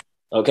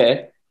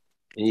 Okay.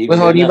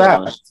 What's holding you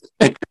back?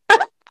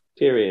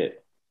 Period.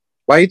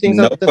 Why do you think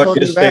no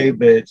fucking shade,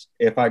 bitch?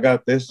 If I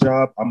got this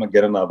job, I'm gonna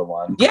get another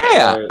one.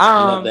 Yeah.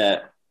 Love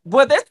that.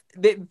 Well,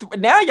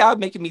 now y'all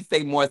making me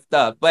say more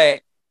stuff,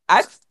 but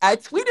I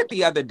tweeted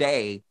the other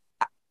day,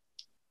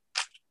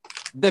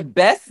 the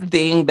best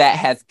thing that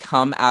has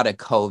come out of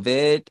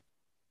COVID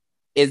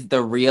is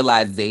the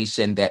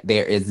realization that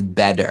there is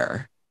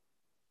better,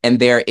 and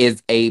there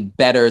is a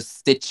better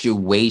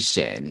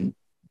situation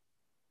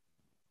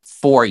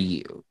for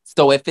you.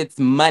 So if it's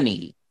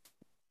money,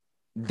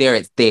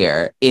 it's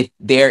there. If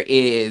there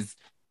is,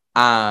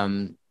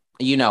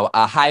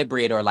 a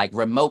hybrid or like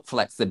remote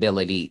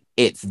flexibility,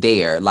 it's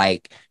there.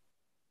 Like,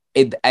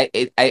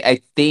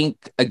 I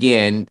think,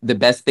 again, the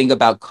best thing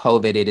about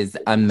COVID, it has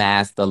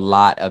unmasked a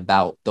lot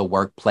about the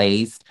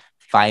workplace,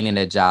 finding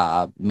a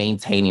job,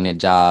 maintaining a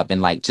job,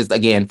 and like just,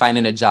 again,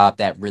 finding a job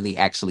that really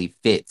actually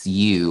fits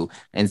you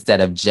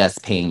instead of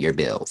just paying your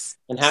bills.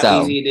 And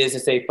how easy it is to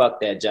say, fuck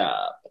that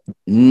job.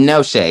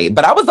 No shade.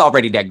 But I was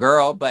already that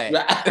girl, but...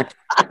 I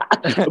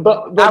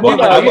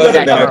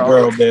wasn't that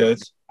girl,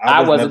 bitch.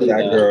 I was never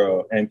that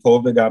girl, and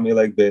COVID got me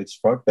like,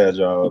 bitch, fuck that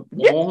job.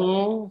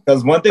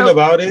 Because one thing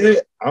about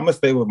it, I'm gonna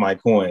stay with my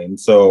coin.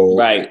 So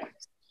right.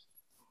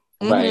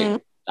 I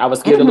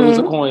was scared to lose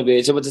a coin,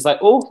 bitch. It was just like,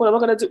 oh, what am I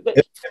gonna do?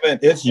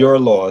 It's your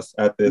loss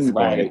at this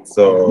point.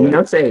 So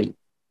no shade.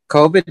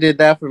 COVID did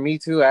that for me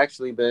too,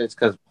 actually, bitch.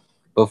 Because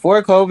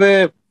before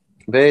COVID,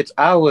 bitch,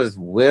 I was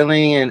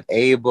willing and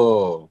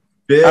able.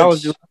 Bitch.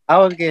 I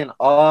was getting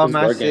all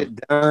my shit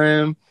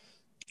done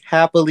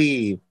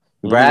happily.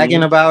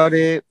 Bragging about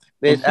it,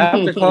 bitch.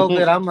 After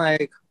COVID, I'm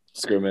like,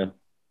 screw man.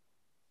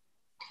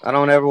 I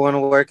don't ever want to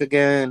work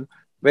again,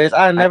 bitch.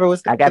 I never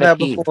was thinking that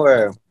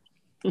before.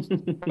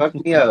 Fuck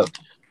me up.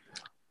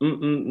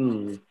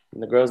 The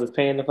girls is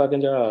paying the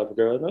fucking job,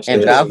 girls. No shit.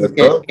 And jobs was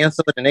getting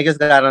canceled. The niggas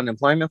got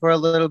unemployment for a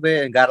little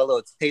bit and got a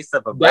little taste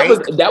of a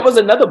break. That was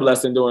another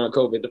blessing during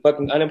COVID. The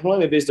fucking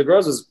unemployment, bitch. The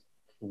girls was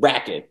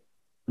racking.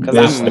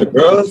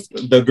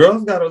 Bitch, the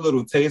girls got a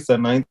little taste of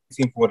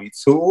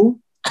 1942.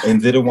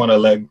 And didn't want to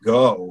let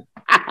go.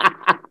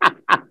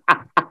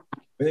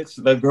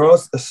 Bitch, the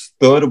girls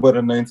stood with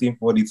a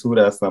 1942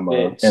 that summer.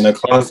 Bitch. In a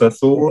class at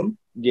school.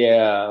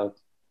 Yeah.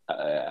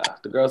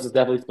 The girls was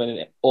definitely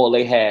spending all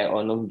they had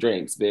on them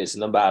drinks, bitch,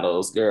 and the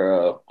bottles,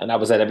 girl. And I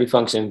was at every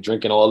function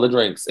drinking all the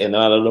drinks and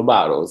all of the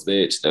bottles,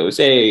 bitch. No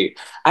shade.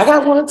 I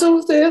got one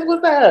too, sis.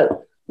 What's that?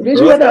 Did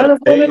you have the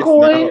unemployment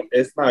coin?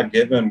 It's not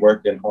given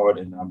working hard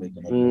and not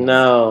making it.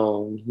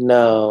 No.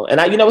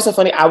 And what's so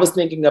funny? I was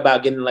thinking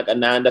about getting like a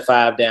 9 to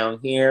 5 down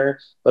here,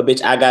 but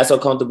bitch, I got so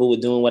comfortable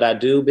with doing what I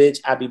do, bitch.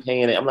 I be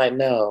paying it. I'm like,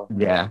 no.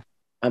 Yeah.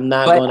 I'm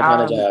not going to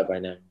find a job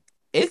right now.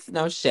 It's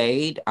no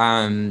shade.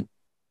 I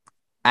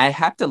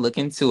have to look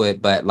into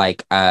it, but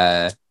like,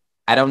 I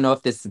don't know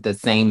if this is the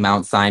same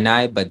Mount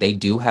Sinai, but they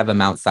do have a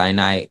Mount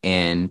Sinai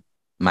in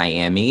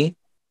Miami.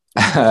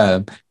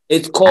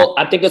 It's called,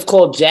 I think it's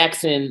called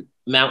Jackson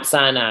Mount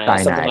Sinai or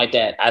something like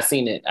that. I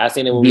seen it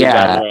when we were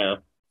driving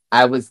around.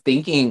 I was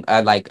thinking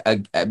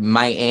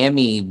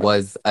Miami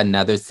was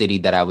another city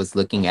that I was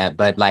looking at,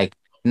 but like,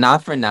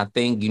 not for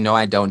nothing,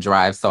 I don't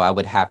drive, so I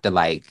would have to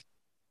like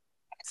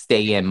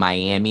stay in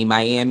Miami.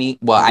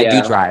 Well, I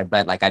do drive,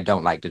 but like I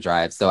don't like to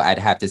drive, so I'd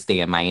have to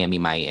stay in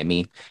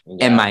Miami. Yeah.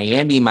 And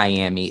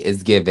Miami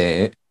is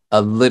given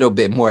a little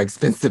bit more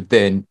expensive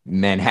than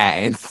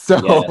Manhattan.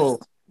 So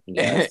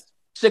yes.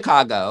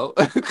 Chicago.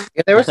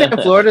 Yeah, they were saying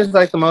Florida is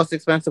like the most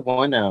expensive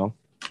one now.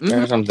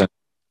 or something.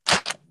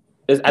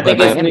 I think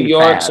it's New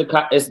York,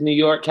 Chicago. It's New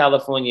York,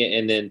 California,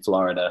 and then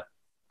Florida.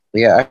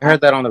 Yeah, I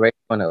heard that on the radio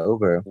on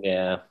Uber.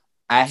 Yeah,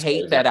 I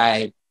hate that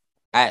I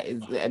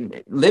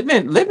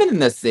living in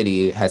the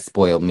city has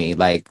spoiled me.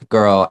 Like,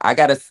 girl, I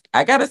gotta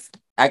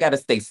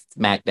stay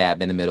smack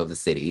dab in the middle of the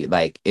city.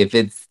 Like, if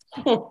it's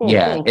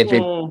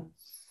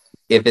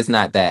if it's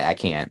not that, I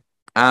can't.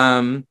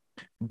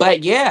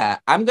 But yeah,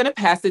 I'm gonna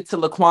pass it to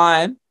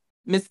Laquan.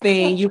 Miss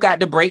Thing, you got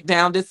the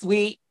breakdown this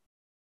week.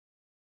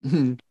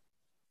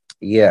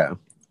 Yeah.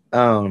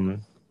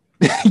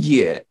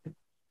 Yeah.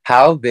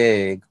 How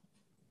big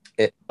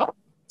it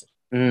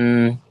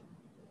no.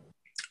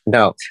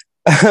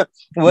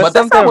 But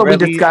that's not what we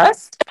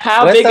discussed.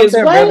 How big is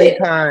what? Really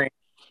kind?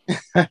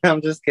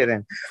 I'm just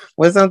kidding.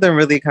 What's something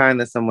really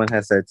kind that someone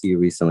has said to you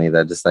recently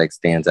that just like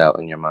stands out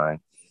in your mind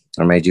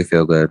or made you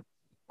feel good?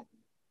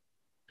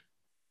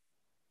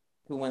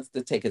 Who wants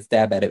to take a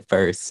stab at it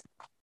first?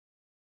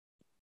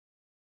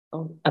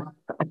 Oh.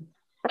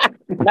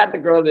 Not the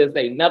girl that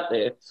say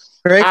nothing.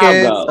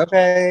 Crickets.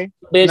 Okay.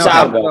 Bitch, no,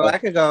 I'll go. I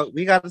could go.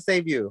 We got to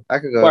save you. I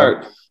could go.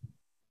 Work.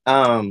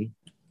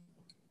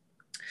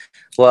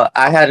 Well,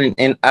 I had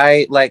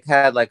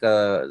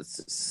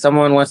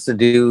someone wants to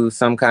do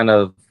some kind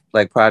of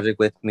like project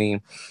with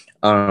me.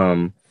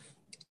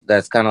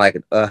 That's kind of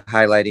like a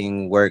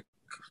highlighting work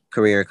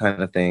career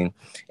kind of thing.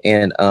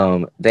 And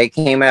they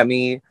came at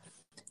me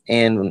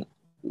and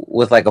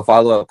with like a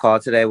follow-up call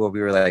today where we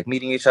were like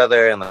meeting each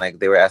other and like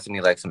they were asking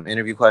me like some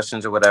interview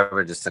questions or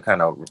whatever just to kind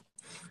of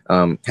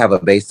have a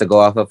base to go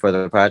off of for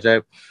the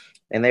project.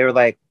 And they were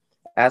like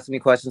asking me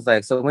questions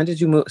like, so when did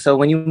you move? So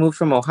when you moved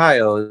from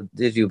Ohio,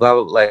 did you blah,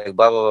 blah, blah,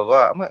 blah, blah,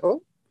 blah. I'm like,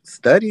 oh,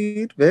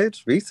 studied,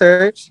 bitch,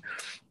 research.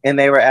 And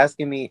they were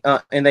asking me,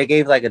 and they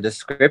gave like a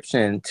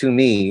description to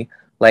me,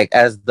 like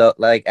as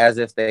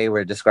if they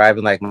were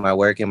describing like my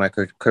work and my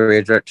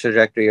career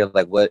trajectory or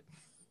like what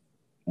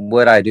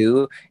I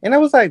do. And I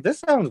was like, this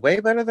sounds way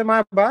better than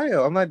my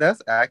bio. I'm like,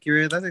 that's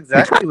accurate. That's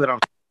exactly what I'm.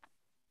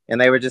 And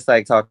they were just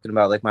like talking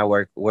about like my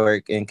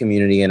work in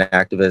community and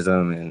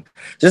activism and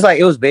just like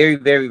it was very,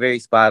 very, very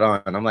spot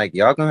on. I'm like,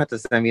 y'all gonna have to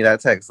send me that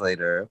text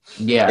later.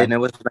 Yeah. And it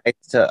was nice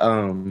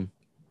to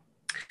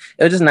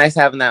it was just nice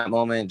having that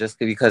moment just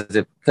because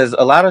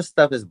a lot of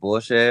stuff is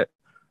bullshit.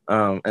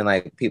 And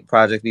like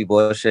projects be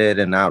bullshit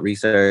and not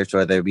research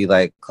or they be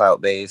like clout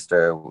based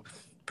or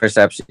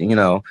perception, you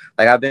know.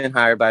 Like I've been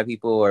hired by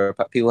people or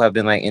people have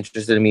been like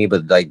interested in me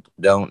but like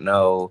don't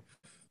know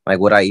like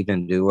what I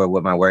even do or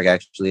what my work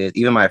actually is.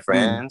 Even my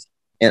friends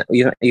and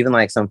even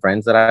like some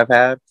friends that I've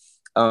had.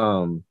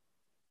 And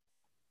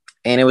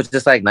it was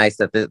just like nice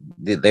that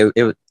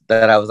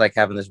that I was like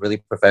having this really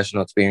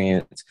professional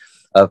experience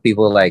of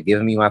people like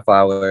giving me my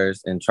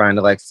flowers and trying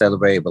to like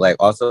celebrate, but like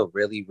also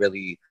really,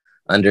 really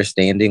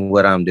understanding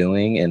what I'm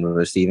doing and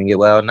receiving it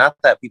well. Not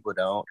that people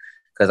don't,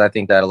 because I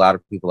think that a lot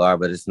of people are,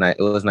 but it's nice.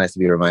 It was nice to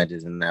be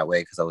reminded in that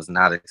way because I was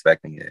not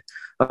expecting it.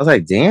 I was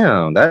like,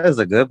 damn, that is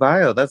a good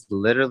bio. That's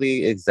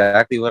literally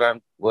exactly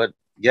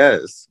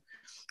yes.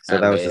 So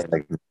that was just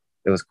like,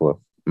 it was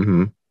cool.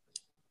 Mm-hmm.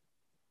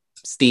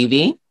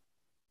 Stevie?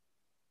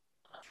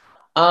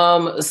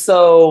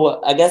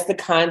 So I guess the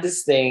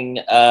kindest thing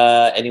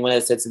anyone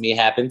has said to me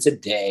happened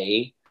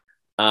today.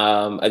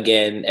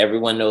 Again,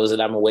 everyone knows that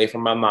I'm away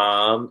from my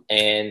mom,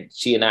 and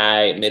she and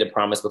I made a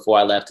promise before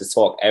I left to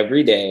talk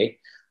every day.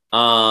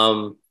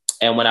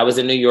 And when I was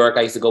in New York,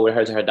 I used to go with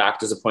her to her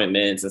doctor's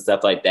appointments and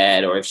stuff like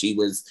that. Or if she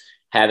was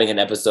having an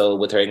episode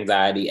with her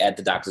anxiety at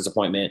the doctor's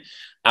appointment,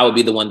 I would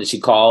be the one that she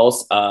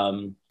calls.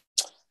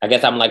 I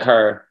guess I'm like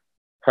her,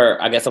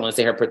 I guess I want to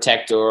say her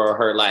protector or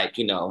her, like,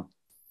 you know,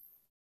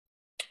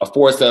 a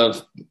force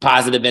of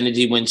positive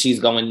energy when she's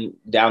going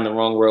down the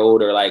wrong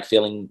road or like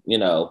feeling, you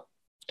know,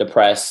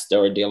 depressed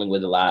or dealing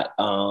with a lot.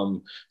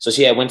 So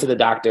she went to the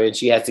doctor and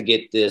she has to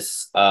get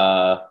this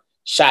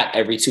shot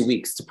every 2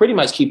 weeks to pretty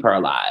much keep her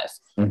alive.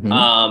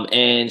 Mm-hmm.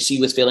 And she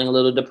was feeling a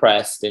little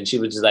depressed and she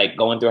was just like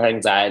going through her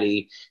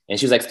anxiety. And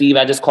she was like, Steve,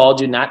 I just called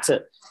you not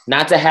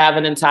to have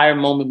an entire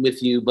moment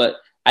with you, but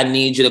I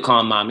need you to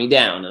calm mommy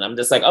down. And I'm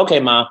just like, okay,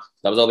 mom.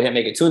 I was over here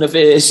making tuna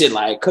fish and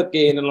like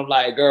cooking. And I'm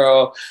like,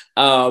 girl,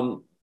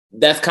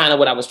 that's kind of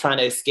what I was trying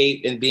to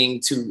escape and being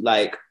too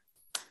like,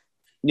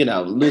 you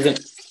know, losing.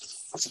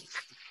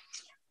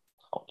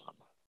 Hold on.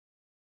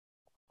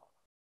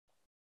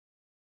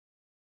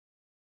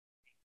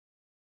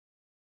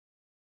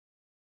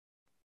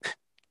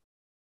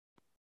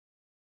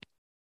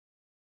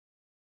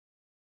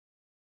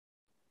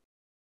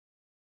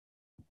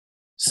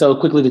 So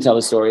quickly to tell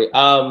the story,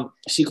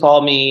 she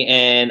called me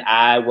and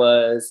I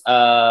was,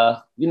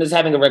 just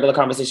having a regular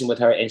conversation with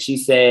her. And she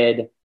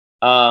said,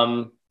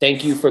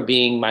 thank you for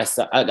being my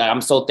son.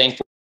 I'm so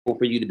thankful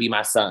for you to be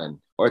my son,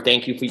 or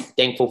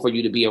thankful for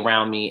you to be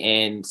around me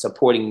and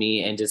supporting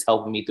me and just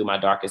helping me through my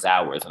darkest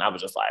hours. And I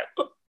was just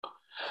like,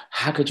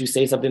 how could you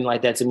say something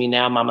like that to me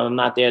now, Mama? I'm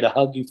not there to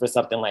hug you for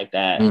something like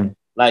that.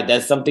 Like,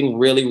 that's something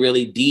really,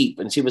 really deep.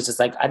 And she was just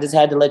like, I just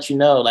had to let you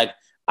know, like,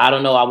 I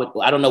don't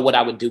know what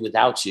I would do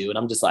without you. And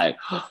I'm just like,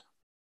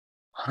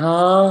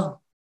 huh?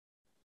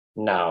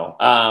 No.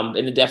 And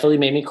it definitely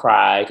made me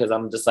cry because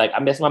I'm just like, I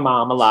miss my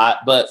mom a lot,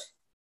 but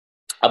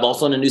I'm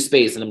also in a new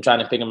space and I'm trying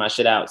to figure my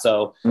shit out.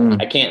 So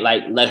I can't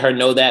like let her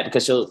know that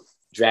because she'll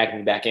drag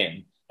me back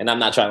in. And I'm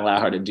not trying to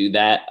allow her to do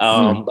that.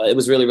 But it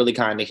was really, really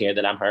kind to hear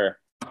that I'm her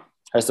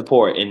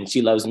support, and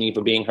she loves me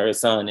for being her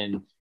son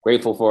and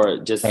grateful for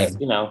just,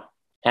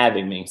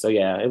 having me. So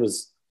yeah, it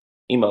was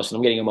emotional.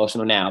 I'm getting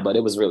emotional now, but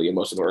it was really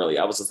emotional early.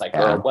 I was just like,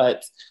 girl,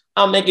 what?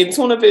 I'm making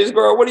tuna fish,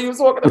 girl. What are you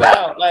talking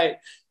about? Like,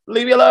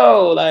 leave me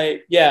alone.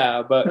 Like,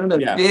 yeah, but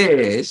tuna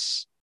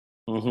fish.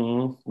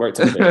 Work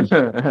tuna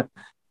fish.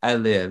 I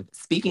live.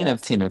 Speaking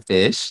of tuna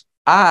fish,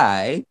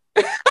 I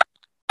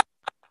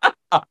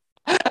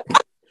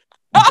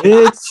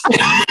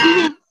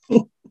bitch.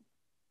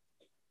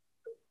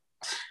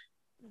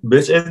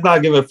 Bitch, it's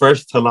not giving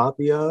fresh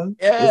tilapia.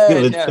 It's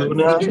giving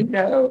tuna.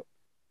 No.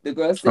 The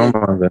girl said,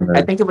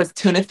 I think it was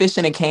tuna fish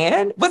in a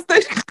can. Was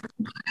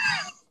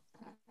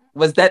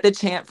that the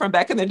chant from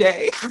back in the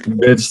day?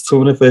 Bitch,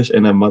 tuna fish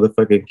in a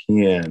motherfucking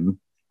can.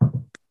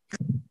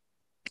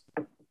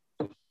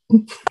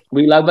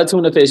 We love a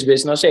tuna fish,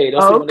 bitch. No shade.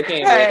 Don't sleep on the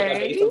can, bitch. I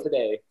made some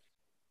today.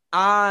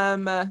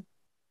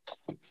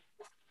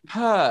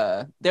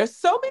 There's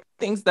so many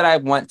things that I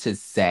want to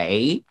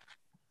say.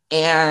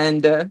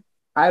 And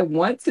I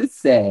want to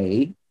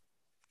say,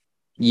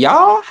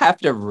 y'all have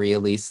to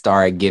really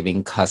start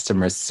giving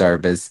customer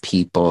service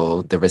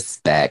people the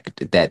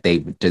respect that they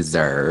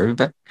deserve.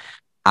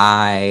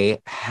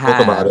 I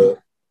have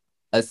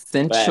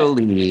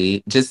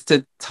essentially, just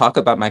to talk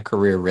about my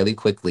career really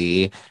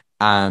quickly,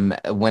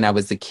 when I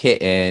was a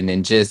kitten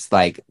and just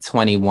like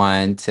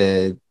 21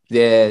 to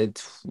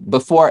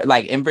before,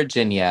 like in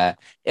Virginia,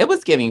 it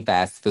was giving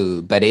fast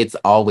food, but it's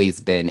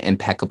always been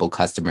impeccable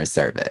customer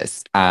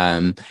service.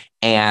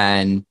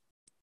 And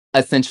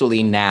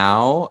essentially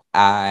now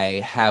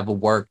I have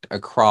worked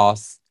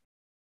across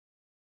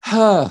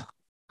a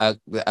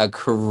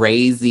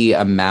crazy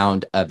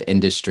amount of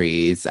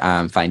industries,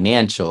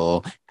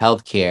 financial,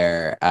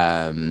 healthcare,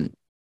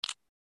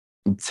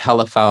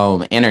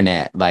 telephone,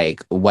 internet,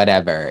 like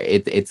whatever.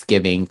 It's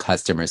giving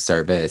customer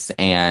service,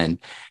 and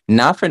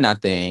not for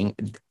nothing,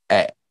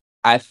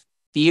 I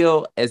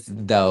feel as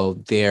though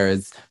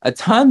there's a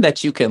ton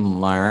that you can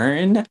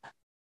learn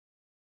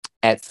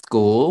at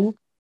school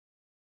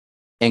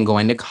and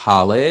going to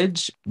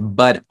college,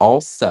 but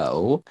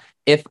also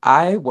if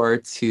I were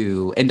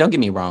to, and don't get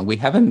me wrong, we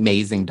have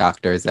amazing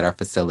doctors at our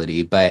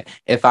facility, but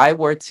if I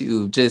were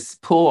to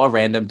just pull a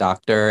random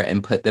doctor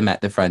and put them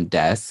at the front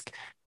desk,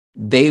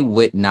 they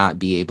would not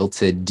be able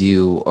to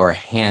do or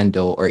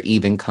handle or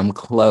even come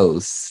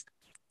close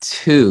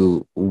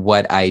to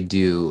what I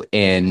do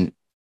in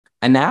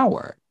an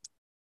hour.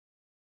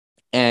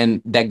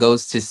 And that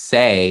goes to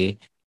say,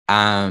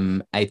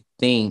 I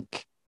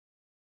think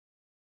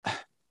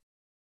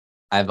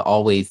I've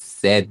always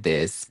said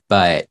this,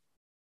 but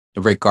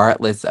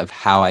regardless of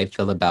how I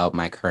feel about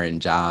my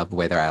current job,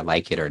 whether I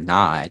like it or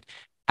not,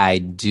 I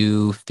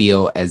do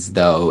feel as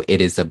though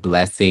it is a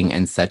blessing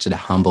and such a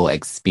humble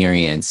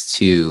experience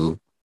to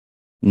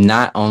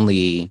not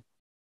only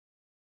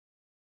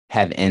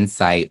have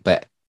insight,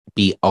 but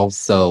be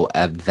also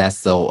a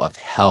vessel of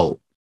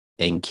help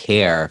and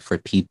care for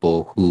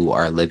people who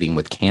are living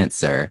with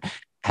cancer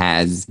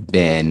has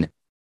been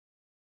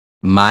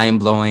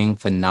mind-blowing,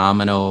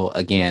 phenomenal.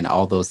 Again,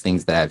 all those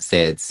things that I've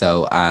said.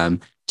 So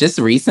just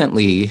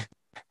recently,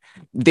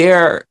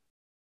 the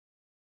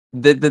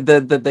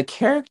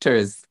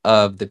characters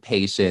of the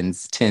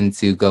patients tend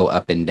to go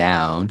up and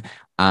down.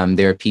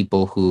 There are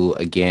people who,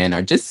 again,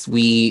 are just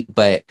sweet,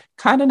 but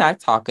kind of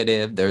not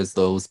talkative. There's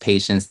those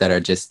patients that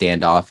are just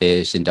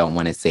standoffish and don't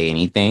want to say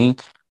anything.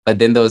 But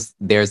then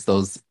there's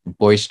those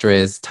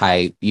boisterous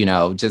type,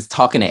 just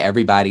talking to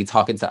everybody,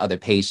 talking to other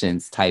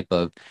patients type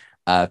of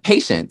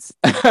patients.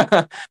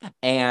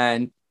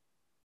 And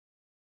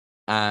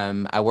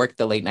I work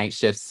the late night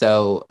shift.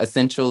 So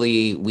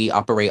essentially we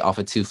operate off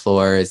of 2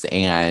 floors.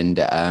 And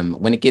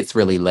when it gets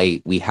really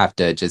late, we have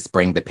to just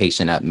bring the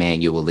patient up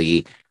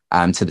manually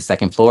to the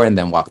 2nd floor and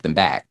then walk them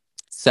back.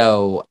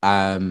 So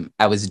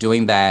I was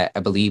doing that, I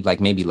believe, like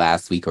maybe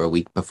last week or a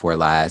week before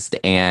last.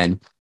 And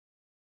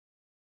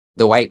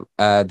the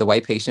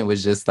white patient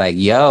was just like,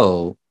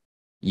 yo,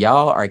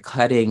 y'all are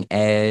cutting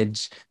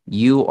edge.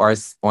 You are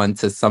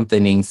onto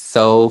something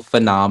so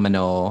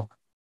phenomenal.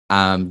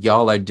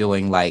 Y'all are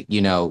doing like,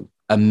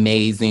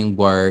 amazing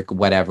work,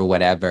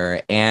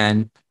 whatever.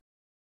 And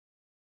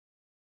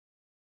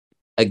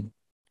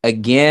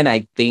again,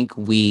 I think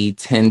we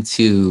tend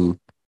to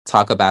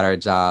talk about our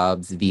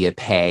jobs via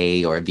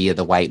pay or via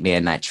the white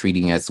man not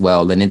treating us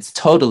well. And it's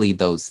totally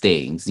those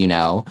things,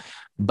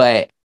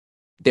 but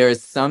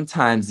there's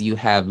sometimes you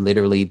have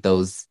literally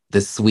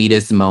the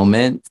sweetest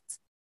moments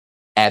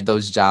at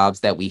those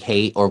jobs that we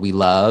hate or we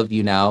love,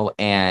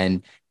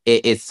 and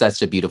it's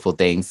such a beautiful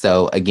thing.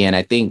 So again,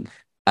 I think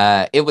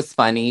it was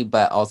funny,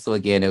 but also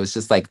again, it was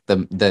just like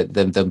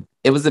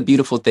it was a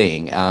beautiful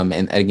thing.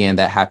 And again,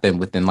 that happened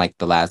within like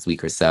the last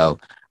week or so.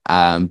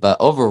 But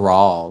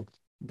overall,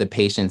 the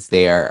patients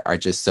there are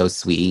just so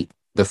sweet.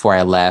 Before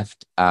I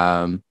left,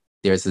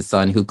 there's a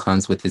son who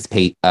comes with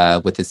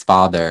his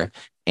father,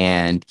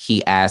 and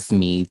he asked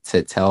me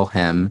to tell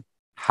him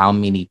how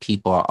many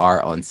people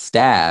are on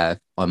staff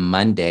on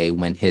Monday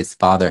when his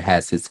father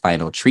has his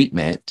final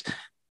treatment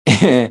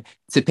to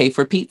pay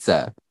for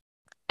pizza.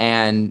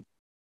 And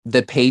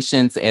the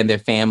patients and their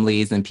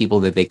families and people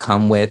that they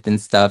come with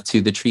and stuff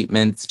to the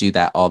treatments do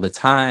that all the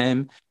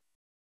time.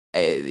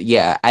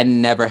 Yeah, I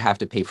never have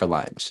to pay for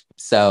lunch.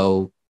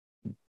 So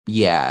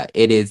yeah,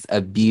 it is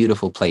a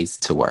beautiful place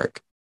to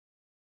work.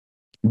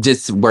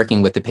 Just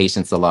working with the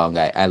patients along.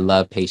 I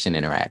love patient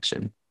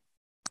interaction.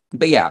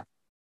 But yeah.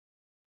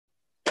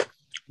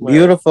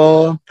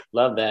 Beautiful.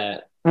 Love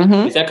that.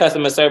 Mm-hmm. It's that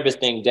customer service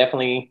thing.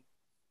 Definitely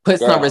put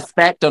some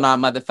respect on our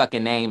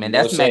motherfucking name. And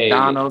that's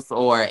McDonald's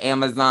or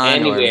Amazon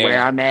anywhere. Or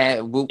where I'm at.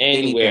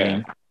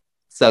 Anything.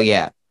 So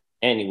yeah.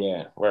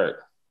 Anywhere.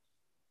 Work.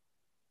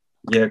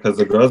 Yeah, because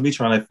the girls be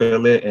trying to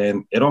fill it,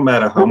 and it don't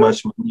matter how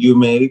much you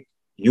make,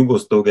 you will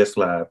still get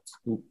slapped.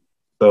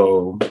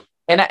 So,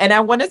 and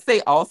I want to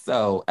say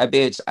also,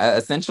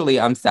 essentially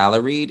I'm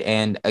salaried,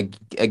 and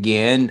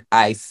again,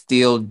 I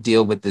still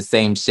deal with the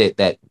same shit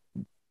that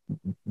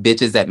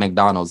bitches at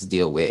McDonald's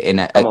deal with.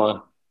 And come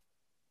on.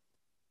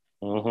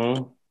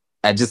 Mm-hmm.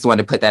 I just want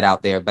to put that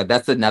out there, but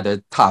that's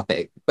another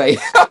topic. But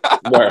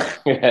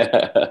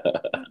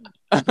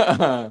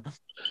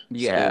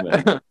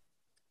yeah.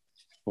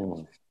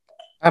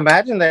 I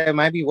imagine that it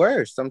might be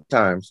worse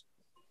sometimes.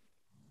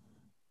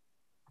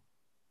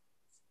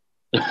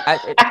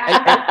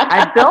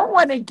 I don't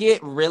want to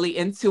get really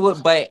into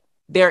it, but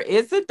there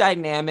is a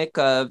dynamic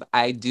of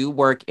I do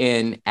work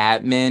in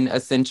admin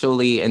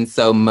essentially, and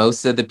so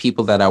most of the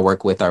people that I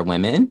work with are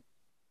women.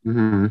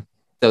 Mm-hmm.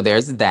 So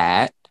there's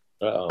that.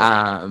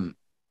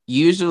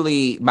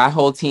 Usually my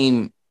whole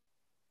team,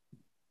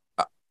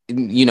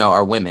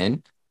 are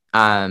women.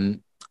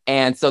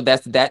 And so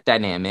that's that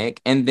dynamic.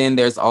 And then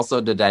there's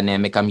also the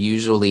dynamic, I'm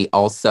usually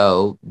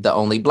also the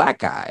only Black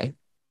guy.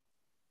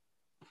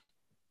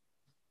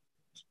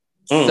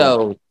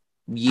 So,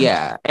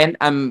 yeah. And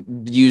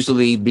I'm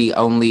usually the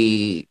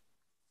only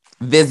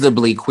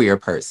visibly queer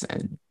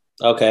person.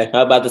 Okay.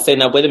 I'm about to say,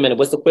 now, wait a minute.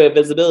 What's the queer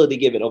visibility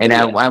given? And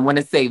I want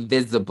to say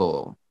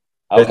visible.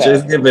 Okay. It's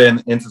just given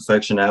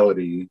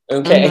intersectionality.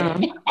 Okay.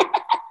 Mm-hmm.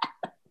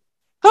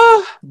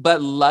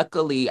 But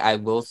luckily, I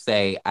will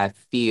say, I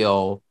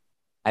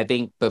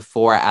think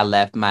before I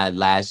left my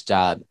last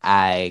job,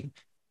 I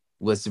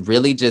was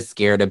really just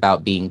scared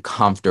about being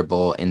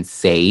comfortable and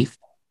safe.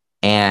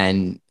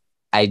 And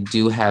I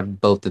do have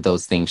both of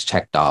those things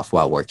checked off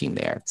while working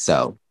there.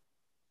 So.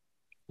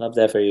 Love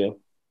that for you.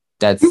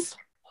 That's,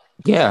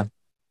 yeah.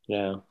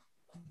 Yeah.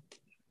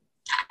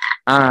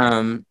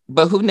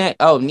 But who next?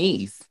 Oh,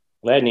 Niece.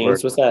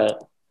 Niece, what's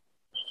up?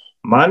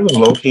 Mine was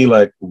low-key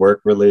like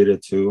work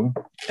related too.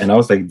 And I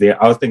was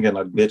thinking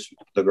like, bitch,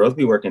 the girls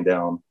be working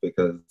down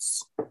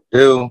because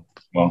big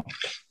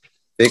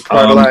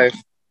part of life.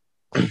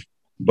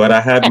 But I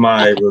had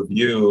my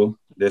review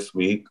this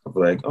week of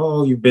like,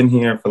 oh, you've been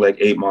here for like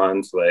 8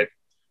 months, like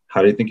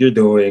how do you think you're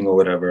doing or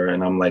whatever?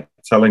 And I'm like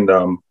telling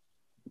them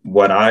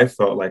what I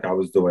felt like I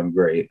was doing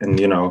great.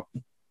 And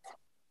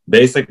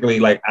basically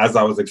like as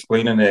I was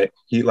explaining it,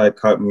 he like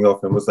cut me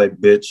off and was like,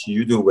 bitch,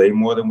 you do way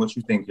more than what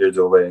you think you're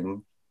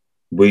doing.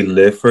 We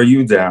live for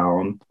you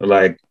down.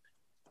 Like,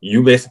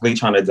 you basically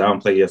trying to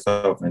downplay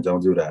yourself, and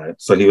don't do that.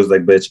 So he was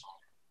like, bitch,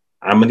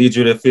 I'm going to need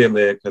you to feel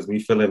it because we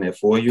feeling it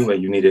for you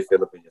and you need to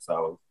feel it for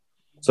yourself.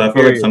 So I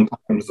feel like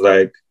sometimes,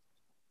 like,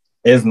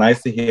 it's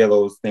nice to hear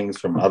those things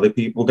from other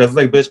people because,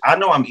 like, bitch, I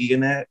know I'm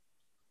eating it,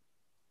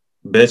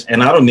 bitch,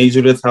 and I don't need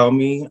you to tell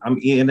me I'm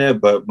eating it.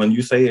 But when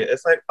you say it,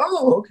 it's like,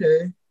 oh,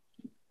 okay.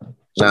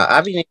 Nah,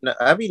 I be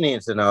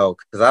needing to know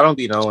because I don't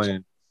be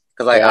knowing.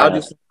 Because, like, I'll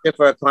do some shit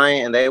for a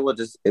client and they will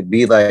just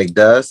be like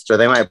dust, or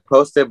they might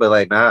post it, but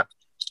like not,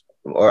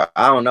 or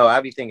I don't know. I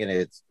be thinking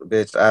it's,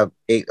 bitch, I've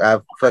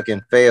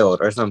fucking failed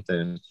or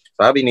something.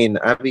 So I be needing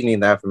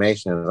the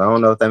information. I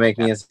don't know if that makes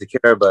me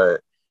insecure,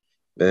 but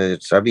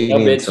bitch, I be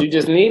needing bitch, you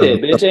just need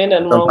it. Bitch, ain't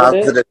nothing wrong with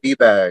it. Positive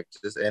feedback.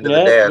 Just end of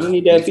the day. You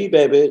need that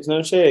feedback, bitch.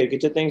 No shit.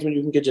 Get your things when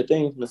you can get your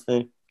things, Miss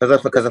Thing.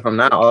 Because if I'm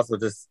not, also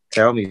just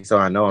tell me so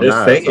I know I'm just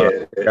not. Say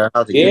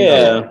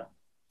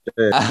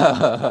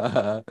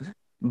it.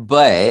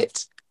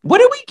 But what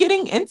are we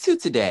getting into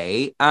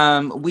today?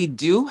 We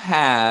do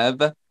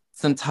have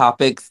some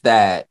topics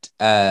that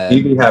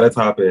Evie had a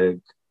topic.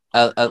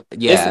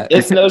 Yeah,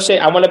 it's no shade.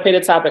 I want to pay the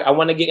topic. I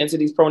want to get into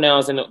these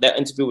pronouns in that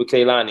interview with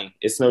Kehlani.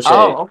 It's no shade.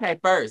 Oh, okay.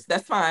 First,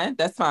 that's fine.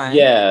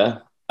 Yeah.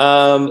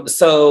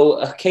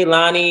 So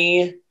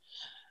Kehlani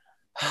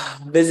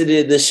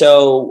visited the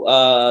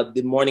show,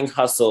 The Morning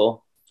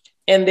Hustle,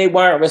 and they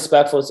weren't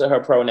respectful to her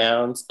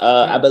pronouns.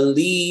 I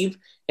believe,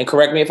 and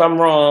correct me if I'm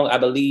wrong, I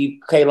believe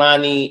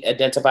Kehlani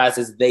identifies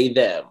as they,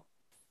 them.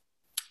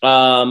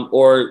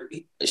 Or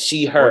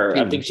she, her.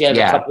 I think she has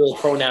a couple of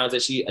pronouns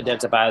that she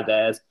identifies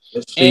as.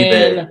 She,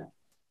 they.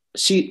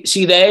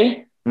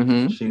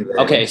 Mm-hmm. She, they.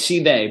 Okay,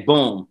 she, they.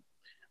 Boom.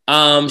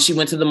 She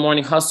went to the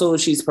Morning Hustle.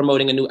 She's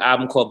promoting a new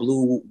album called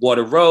Blue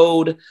Water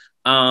Road.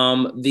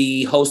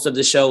 The host of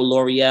the show,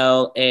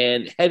 L'Oreal,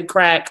 and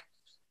Headcrack,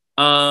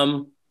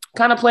 kind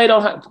of played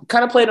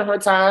on her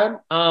time.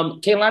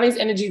 Kehlani's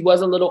energy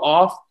was a little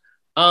off,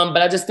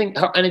 but I just think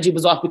her energy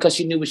was off because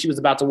she knew what she was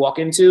about to walk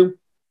into.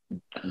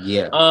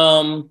 Yeah.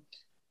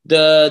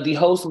 The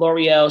host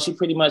L'Oreal, she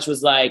pretty much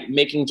was like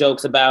making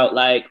jokes about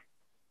like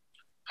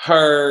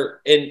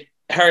her and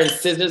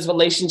SZA's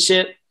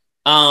relationship.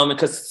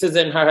 Because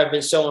SZA and her have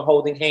been shown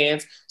holding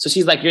hands. So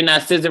she's like, you're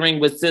not scissoring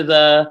with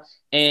SZA,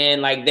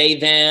 and like they,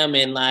 them,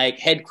 and like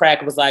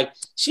Headcrack was like,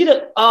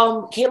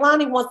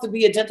 Kehlani wants to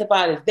be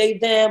identified as they,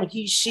 them,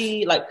 he,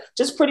 she, like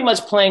just pretty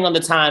much playing on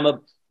the time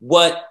of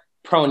what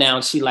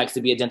pronoun she likes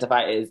to be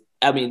identified as.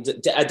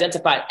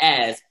 Identified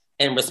as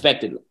and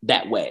respected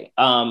that way.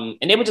 And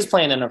they were just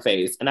playing in her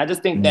face. And I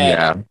just think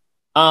that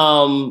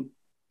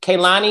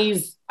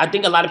Kehlani's, I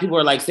think a lot of people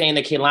are like saying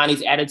that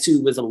Kehlani's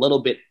attitude was a little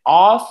bit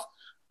off.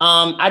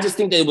 I just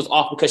think that it was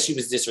off because she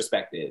was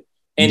disrespected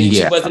and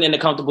she wasn't in a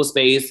comfortable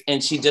space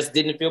and she just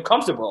didn't feel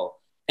comfortable.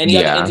 Any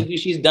other interview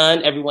she's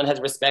done, everyone has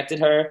respected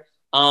her.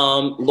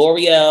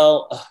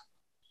 L'Oreal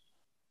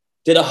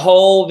did a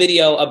whole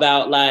video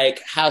about like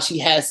how she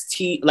has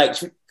tea, like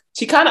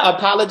she kind of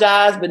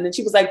apologized, but then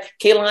she was like,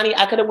 Kehlani,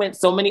 I could have went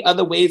so many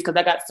other ways because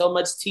I got so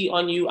much tea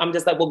on you. I'm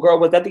just like, well, girl,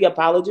 was that the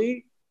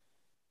apology?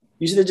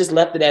 You should have just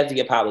left it as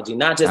the apology,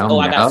 not just,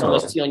 I got so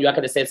much tea on you. I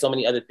could have said so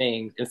many other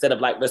things instead of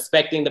like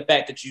respecting the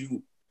fact that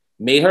you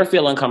made her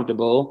feel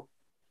uncomfortable.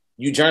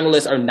 You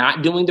journalists are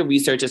not doing the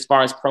research as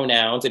far as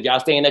pronouns. If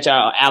y'all saying that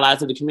y'all are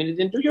allies of the community,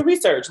 then do your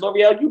research.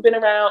 L'Oreal, you've been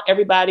around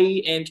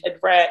everybody, and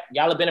Headcrack,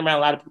 y'all have been around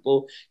a lot of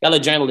people. Y'all are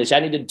journalists. Y'all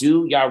need to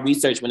do y'all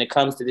research when it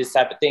comes to this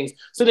type of things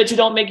so that you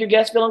don't make your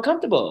guests feel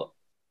uncomfortable.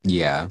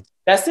 Yeah.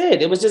 That's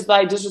it. It was just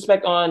like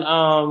disrespect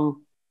on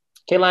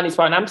Kehlani's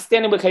part, and I'm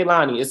standing with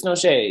Kehlani. It's no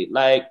shade.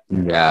 Like,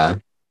 yeah,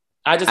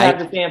 I just have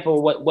to stand for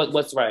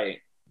what's right.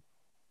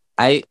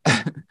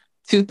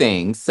 Two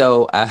things.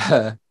 So,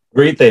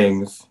 3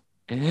 things.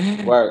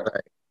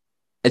 Work.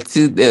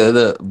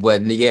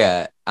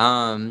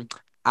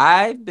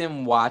 I've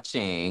been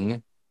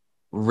watching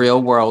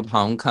Real World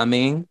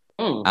Homecoming.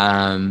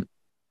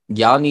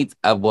 Y'all need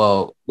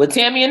with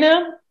Tammy and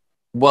them.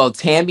 Well,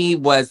 Tammy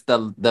was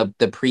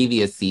the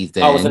previous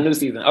season. Oh, it's a new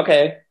season.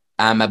 Okay.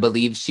 I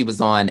believe she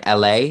was on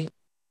LA.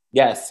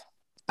 Yes.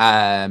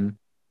 They're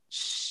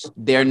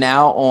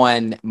now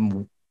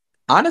on,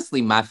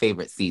 honestly, my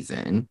favorite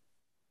season.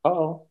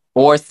 Oh.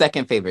 Or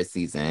second favorite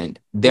season.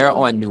 They're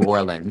on New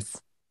Orleans.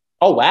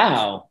 Oh,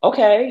 wow.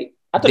 Okay.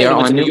 I thought they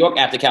went to New York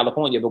after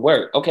California, but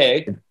work.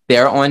 Okay.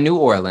 They're on New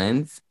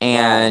Orleans.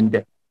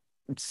 And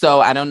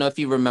so I don't know if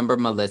you remember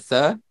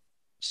Melissa.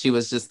 She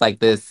was just like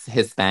this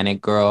Hispanic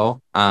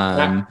girl.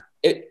 I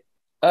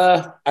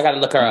gotta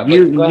look her up.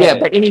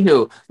 But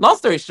anywho, long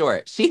story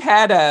short, she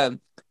had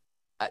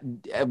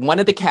one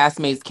of the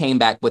castmates came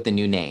back with a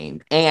new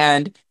name,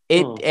 and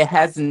it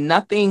has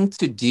nothing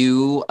to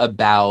do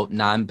about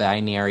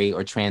non-binary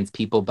or trans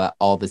people, but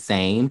all the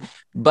same.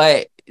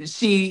 But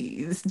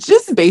she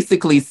just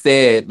basically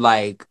said,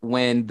 like,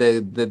 when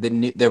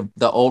the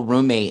old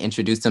roommate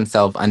introduced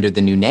himself under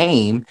the new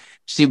name,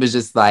 she was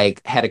just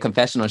like, had a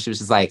confessional. She was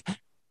just like,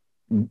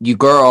 you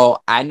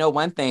girl, I know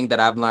one thing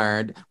that I've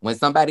learned. When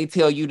somebody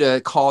tell you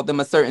to call them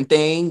a certain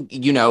thing,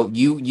 you know,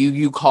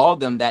 you call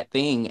them that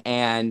thing,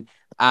 and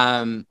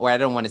or I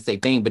don't want to say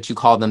thing, but you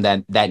call them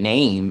that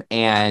name.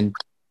 And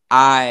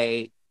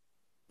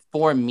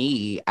for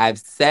me, I've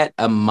sat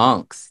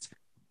amongst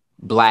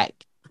Black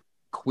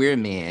queer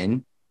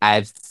men.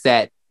 I've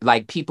sat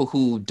like people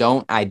who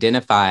don't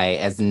identify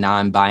as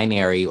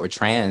non-binary or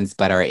trans,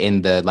 but are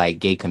in the like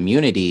gay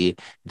community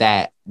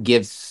that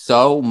give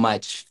so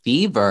much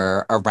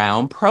fever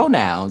around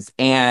pronouns.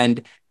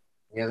 And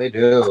yeah, they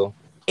do.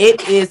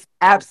 It is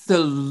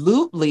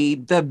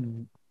absolutely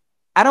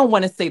I don't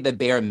want to say the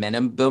bare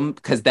minimum,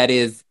 because that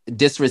is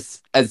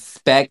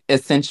disrespect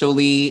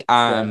essentially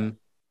to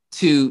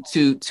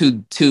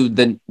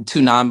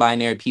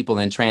non-binary people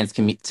and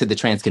to the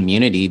trans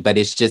community. But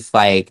it's just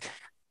like,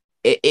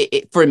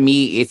 it for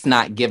me, it's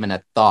not given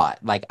a thought.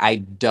 Like, I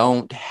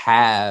don't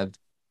have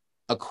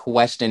a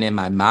question in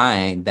my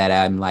mind that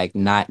I'm like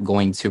not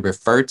going to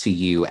refer to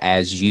you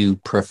as you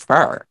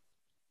prefer.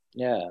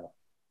 Yeah.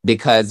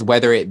 Because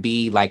whether it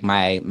be like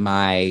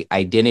my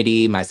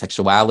identity, my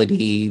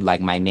sexuality,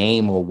 like my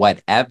name or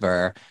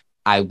whatever,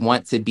 I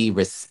want to be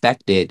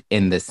respected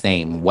in the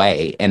same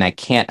way. And I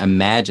can't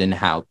imagine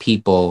how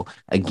people,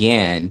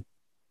 again,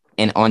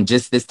 and on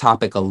just this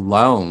topic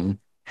alone,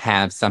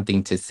 have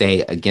something to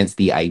say against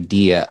the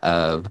idea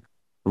of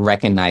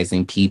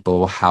recognizing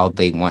people how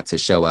they want to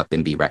show up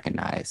and be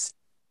recognized.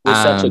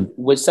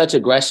 With such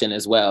aggression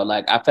as well.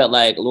 Like, I felt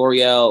like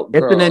L'Oreal,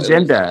 it's an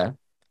agenda.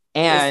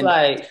 And it's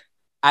like,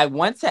 I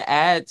want to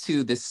add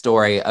to this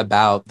story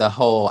about the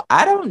whole,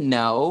 I don't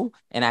know,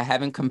 and I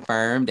haven't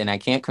confirmed, and I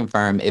can't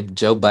confirm if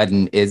Joe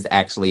Budden is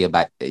actually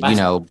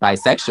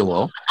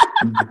bisexual,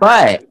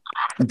 but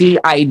the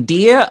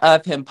idea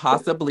of him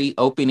possibly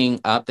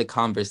opening up the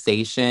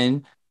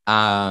conversation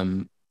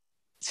to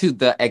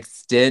the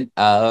extent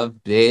of,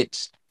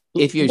 bitch,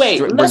 if you're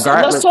wait,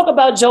 let's talk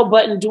about Joe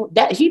Budden doing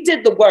that. He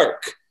did the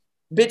work.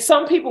 But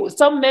some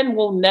men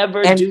will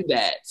never do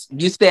that.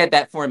 You said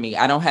that for me.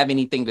 I don't have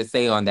anything to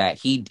say on that.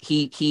 He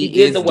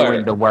is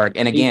doing the work.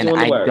 And again,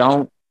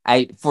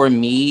 for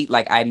me,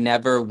 like I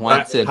never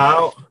want to.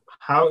 How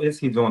is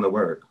he doing the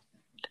work?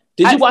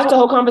 Did you watch the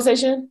whole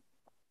conversation?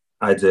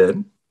 I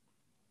did.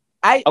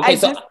 Again,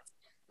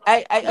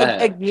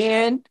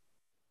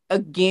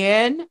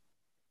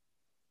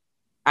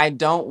 I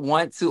don't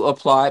want to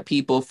applaud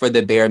people for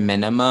the bare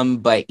minimum,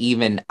 but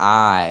even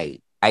I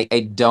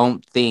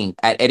don't think,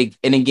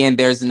 and again,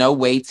 there's no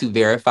way to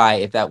verify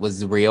if that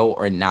was real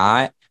or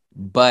not.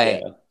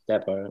 But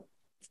that part.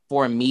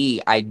 For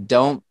me, I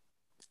don't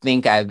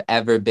think I've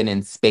ever been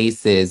in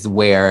spaces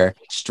where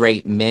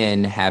straight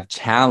men have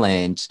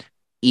challenged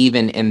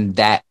even in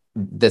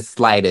the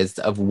slightest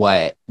of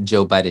what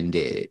Joe Budden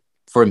did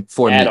for me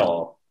at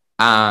all.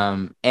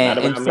 And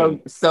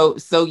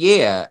so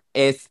yeah,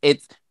 it's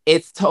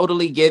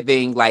totally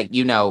giving, like,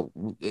 you know,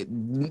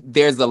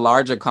 there's a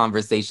larger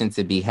conversation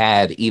to be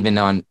had even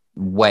on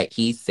what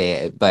he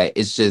said, but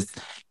it's just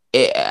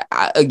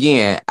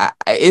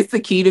it's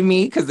the key to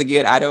me because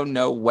again, I don't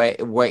know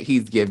what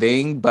he's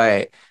giving,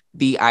 but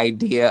the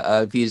idea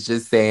of he's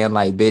just saying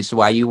like, bitch,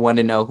 why you want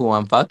to know who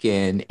I'm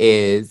fucking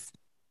is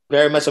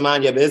very much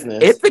mind your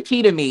business. It's the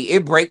key to me.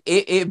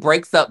 It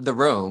breaks up the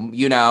room,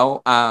 you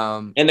know.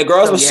 And the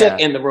girls were shit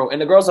in the room, and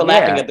the girls are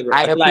laughing at the girls.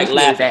 I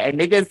appreciate that. And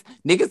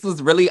niggas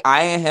was really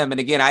eyeing him. And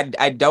again,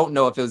 I don't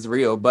know if it was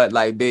real, but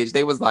like, bitch,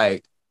 they was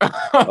like,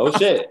 oh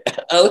shit,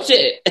 oh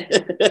shit.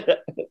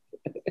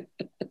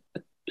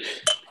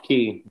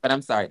 Key. But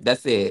I'm sorry.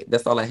 That's it.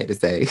 That's all I had to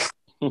say.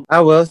 I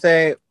will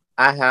say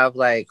I have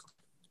I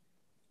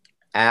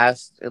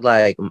asked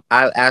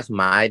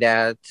my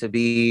dad to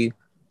be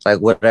like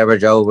whatever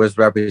Joe was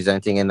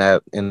representing in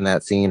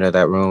that scene or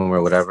that room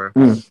or whatever.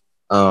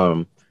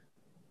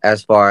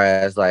 As far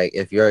as like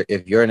if your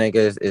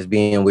niggas is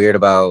being weird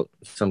about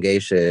some gay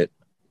shit,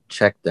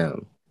 check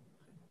them.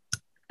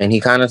 And he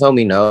kind of told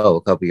me no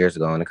a couple years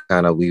ago, and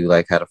we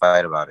like had a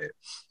fight about it.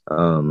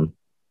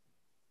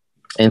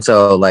 And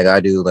so like I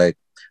do, like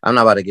I'm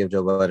not about to give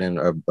Joe Budden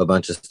a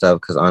bunch of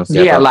stuff because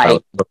honestly, I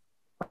thought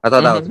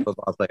that was a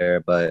football player,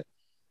 but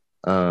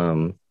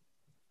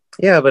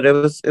yeah, but it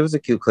was a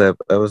cute clip.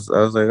 I was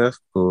like, that's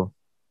cool.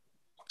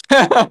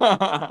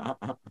 I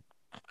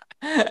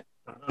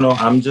don't know.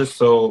 I'm just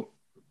so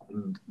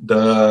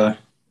the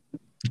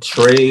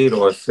trade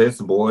or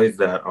cis boys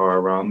that are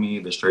around me,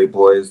 the straight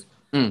boys,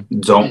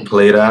 don't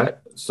play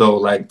that. So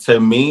like to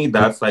me,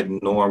 that's like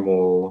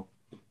normal.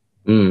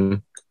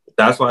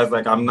 That's why it's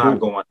like I'm not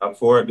going up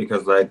for it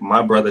because like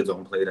my brother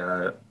don't play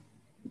that,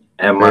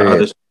 and my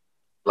other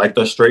like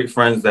the straight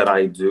friends that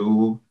I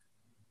do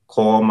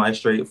call my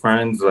straight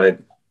friends, like,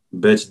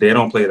 bitch, they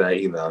don't play that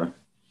either.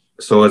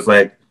 So it's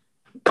like,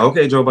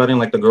 okay, Joe Budden,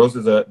 like the girls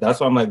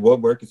that's why I'm like,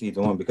 what work is he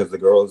doing? Because the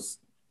girls,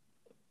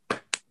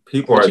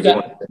 people are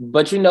doing it.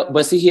 But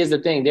see, here's the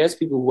thing. There's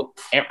people who,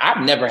 and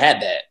I've never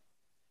had that.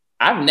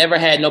 I've never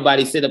had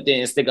nobody sit up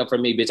there and stick up for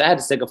me, bitch. I had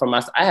to stick up for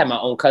myself. I had my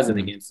own cousin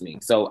against me.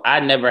 So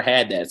I never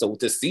had that. So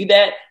to see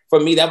that, for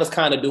me, that was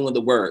kind of doing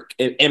the work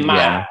in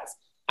my eyes.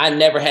 I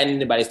never had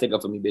anybody stick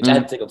up for me, bitch. I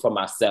had to stick up for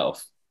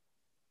myself.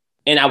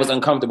 And I was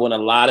uncomfortable in a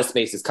lot of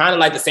spaces. Kind of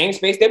like the same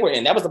space they were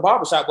in. That was the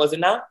barbershop, was it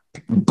not?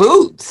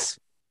 Boots.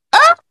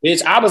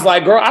 Bitch, I was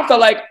like, girl, I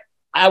felt like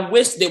I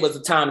wish there was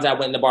the times I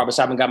went in the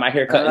barbershop and got my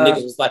hair cut and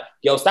niggas was like,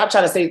 yo, stop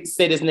trying to say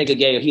this nigga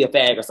gay or he a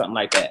fag or something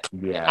like that.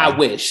 Yeah. I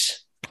wish.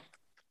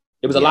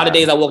 There was a lot of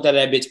days I walked out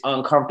of that bitch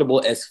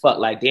uncomfortable as fuck.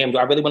 Like, damn, do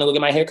I really want to go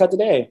get my hair cut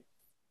today?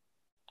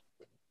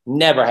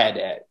 Never had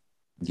that.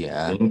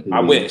 Yeah. I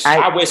wish.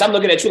 I'm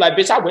looking at you like,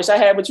 bitch, I wish I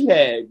had what you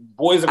had.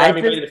 Boys around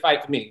me ready to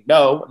fight for me.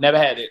 No, never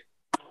had it.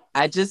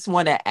 I just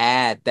want to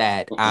add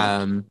that,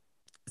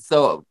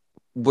 so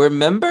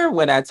remember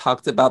when I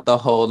talked about the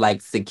whole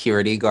like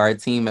security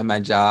guard team at my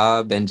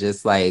job and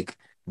just like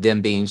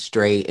them being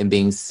straight and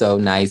being so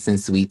nice and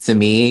sweet to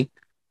me?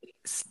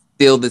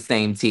 Still the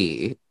same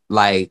tea.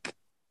 Like,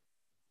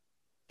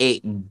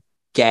 it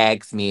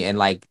gags me, and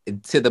like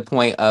to the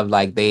point of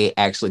like they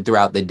actually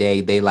throughout the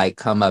day they like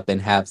come up and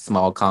have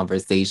small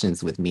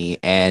conversations with me.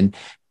 And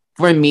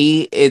for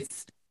me,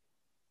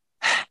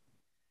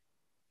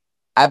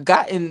 I've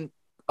gotten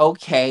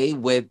okay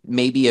with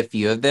maybe a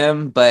few of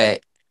them,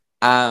 but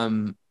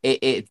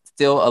it's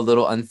still a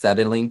little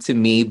unsettling to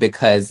me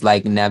because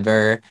like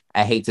never,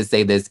 I hate to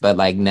say this, but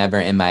like never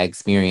in my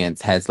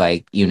experience has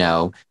like, you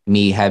know,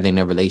 me having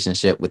a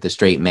relationship with a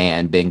straight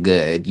man been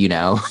good, you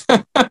know?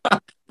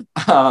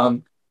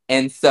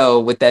 And so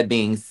with that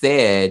being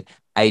said,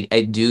 I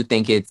do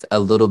think it's a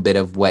little bit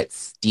of what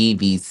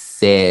Stevie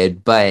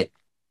said, but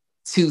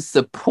to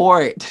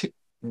support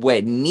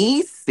what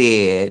Nee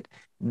said,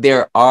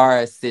 there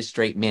are cis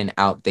straight men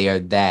out there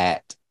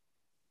that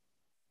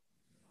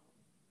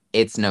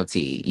it's no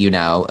tea, you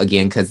know,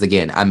 because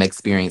I'm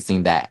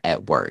experiencing that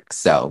at work.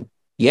 So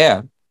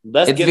yeah,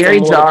 let's get very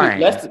jarring.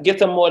 Let's get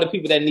some more of the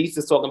people that Neese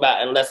is talking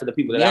about and less of the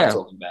people that I'm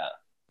talking about.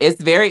 It's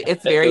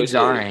very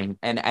jarring.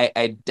 And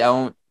I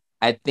don't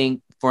I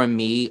think for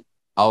me,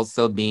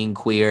 also being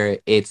queer,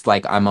 it's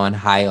like I'm on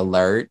high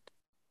alert.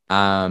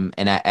 And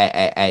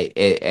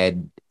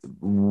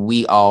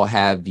we all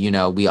have,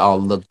 we all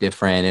look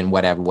different and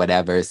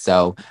whatever.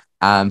 So,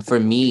 for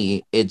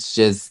me, it's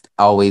just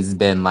always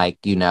been like,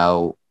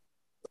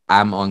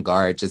 I'm on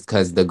guard just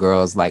because the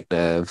girls like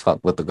to fuck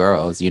with the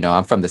girls.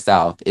 I'm from the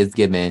South. It's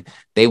given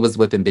they was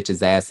whipping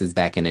bitches' asses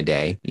back in the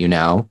day.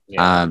 Yeah.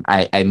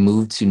 I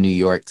moved to New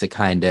York to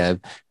kind of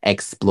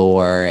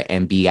explore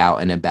and be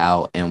out and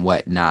about and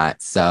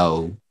whatnot.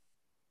 So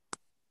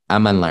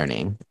I'm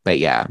unlearning, but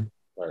yeah.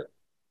 Right.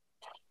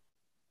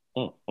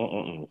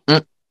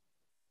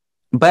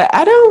 But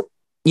I don't,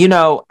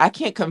 I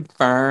can't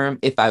confirm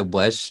if I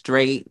was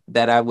straight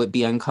that I would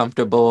be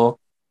uncomfortable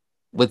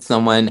with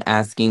someone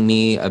asking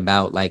me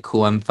about like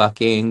who I'm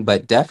fucking,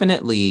 but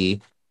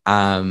definitely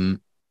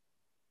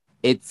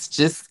it's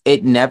just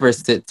it never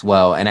sits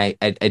well. And I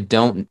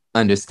don't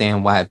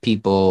understand why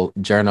people,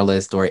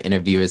 journalists or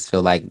interviewers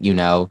feel like,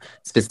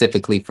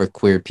 specifically for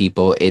queer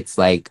people, it's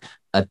like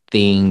a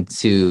thing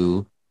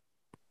to,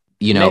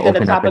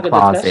 open up the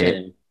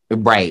closet.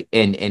 Right.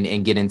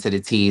 And get into the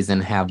teas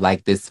and have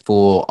like this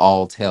full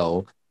all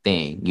tell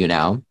thing,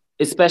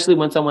 Especially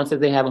when someone says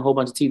they have a whole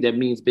bunch of tea, that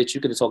means, bitch, you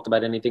could have talked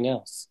about anything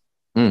else.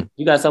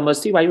 You got so much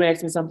tea, why you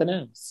asking me something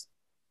else?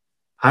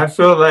 I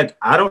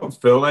don't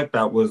feel like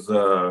that was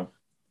a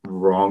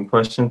wrong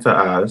question to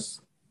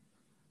ask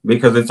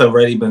because it's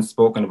already been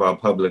spoken about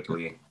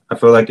publicly. I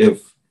feel like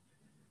if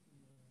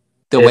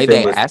the way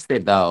they asked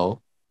it,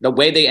 though. The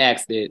way they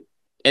asked it,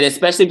 and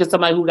especially for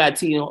somebody who got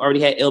tea and already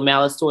had ill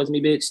malice towards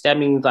me, bitch, that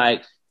means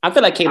like, I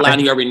feel like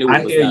Kehlani already knew.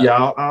 I hear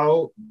y'all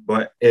out,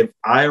 but if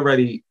I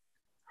already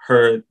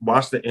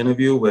watched the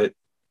interview with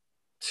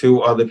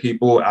two other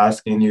people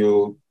asking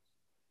you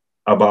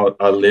about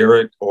a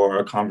lyric or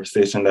a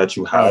conversation that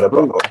you had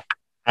about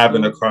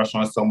having a crush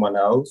on someone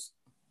else,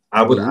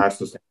 I would ask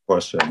the same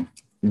question.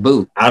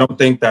 I don't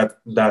think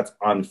that's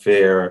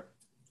unfair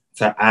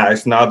to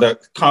ask. Now, the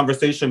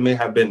conversation may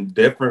have been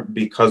different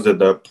because of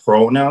the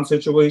pronoun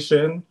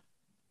situation,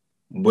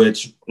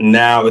 which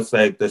now it's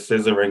like the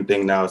scissoring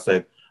thing. Now it's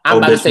like, I'm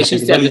about to say she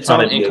said the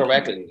tone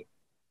incorrectly.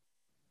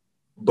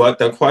 But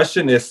the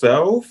question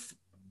itself,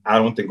 I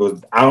don't think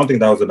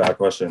that was a bad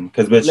question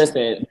because bitch,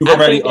 listen, you've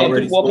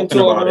already walk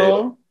into a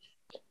room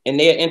and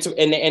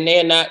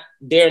they're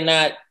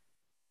not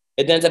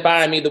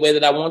identifying me the way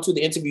that I want to.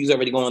 The interview's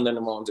already going in the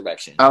wrong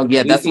direction. Oh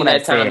yeah, that's what I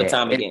said. Time and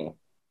time again.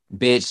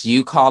 Bitch,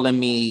 you calling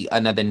me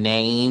another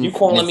name? You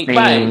calling me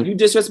fine? You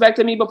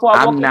disrespected me before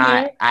I walked in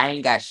here? I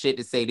ain't got shit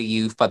to say to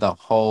you for the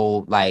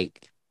whole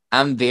like.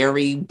 I'm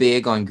very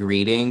big on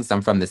greetings.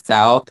 I'm from the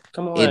South.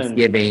 Come on. It's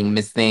giving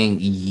Miss Thing.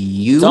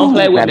 You don't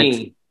play with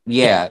me.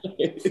 Yeah.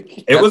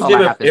 It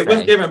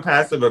was given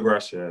passive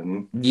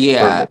aggression.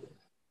 Yeah.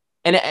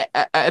 And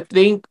I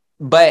think,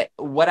 but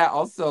what I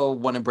also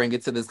want to bring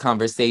into this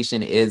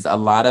conversation is a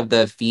lot of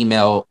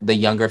the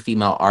younger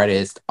female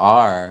artists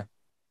are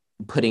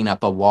putting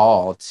up a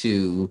wall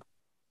to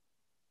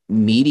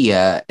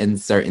media and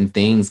certain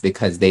things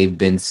because they've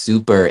been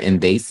super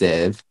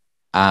invasive.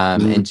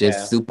 And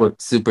just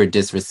super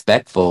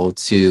disrespectful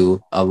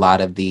to a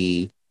lot of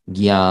the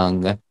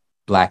young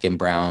Black and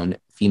brown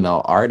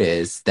female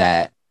artists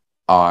that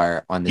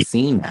are on the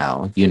scene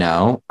now,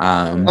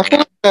 I feel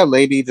like that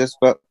lady just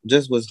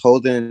was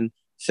holding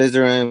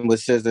scissoring with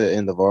scissor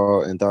in the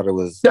vault and thought it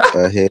was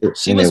a hit.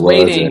 She was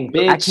waiting,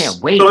 bitch. I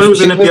can't wait. So it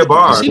was in a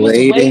bar. She was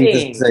waiting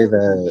to say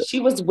that. She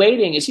was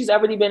waiting, and she's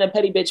already been a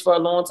petty bitch for a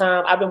long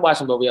time. I've been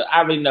watching L'Oreal. I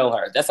already know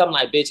her. That's something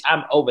like, bitch,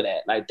 I'm over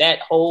that. Like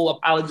that whole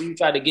apology you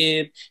try to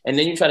give, and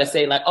then you try to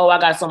say like, oh, I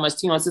got so much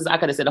tea on scissor. I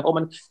could have said a whole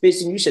bunch,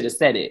 bitch, and you should have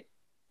said it.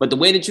 But the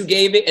way that you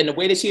gave it and the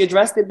way that she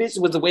addressed it, bitch,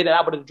 was the way that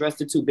I would have addressed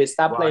it too, bitch.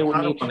 Stop playing with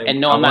me,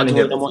 and no, I'm not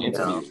doing no more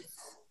interviews.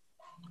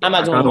 I'm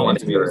not doing no more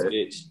interviews,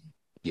 bitch.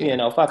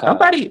 Fuck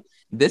her.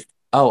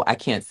 I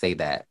can't say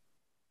that.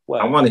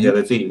 What? I want to hear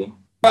the tea.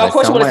 Well, of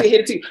course you want to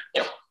hear the tea.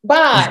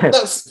 Bye.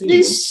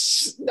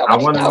 I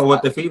want to know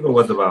what the fever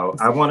was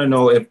about. I want to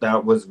know if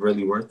that was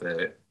really worth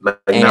it. Now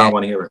I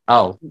want to hear it.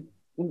 Oh,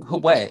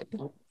 what?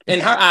 In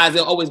her eyes,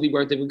 it'll always be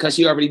worth it because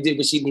she already did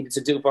what she needed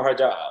to do for her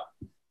job.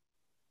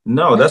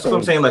 No, that's what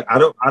I'm saying. Like, I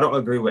don't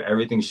agree with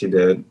everything she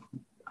did.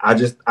 I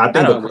think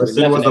the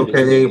question was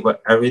okay,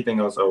 but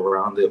everything else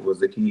around it was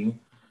the key.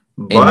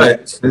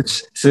 But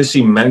since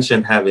she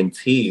mentioned having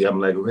tea, I'm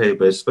like, hey,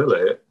 bitch, spill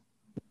it.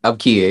 I'm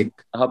kidding.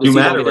 I hope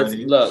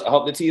I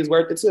hope the tea is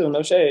worth it too.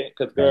 No shade,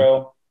 because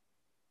girl.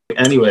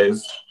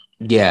 Anyways.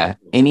 Yeah.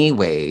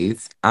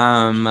 Anyways.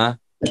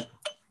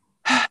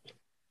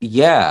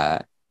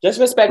 Yeah. Just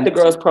respect the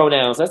girl's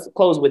pronouns. Let's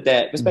close with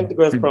that. Respect the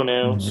girl's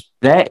pronouns.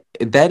 That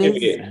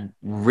is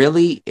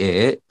really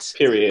it.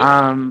 Period.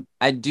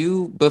 I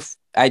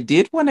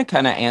did want to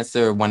kind of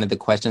answer one of the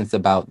questions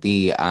about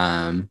the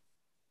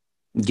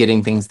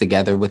getting things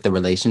together with the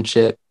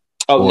relationship.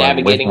 Oh,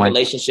 navigating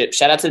relationships.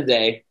 Shout out to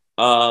today.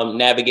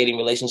 Navigating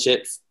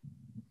relationships.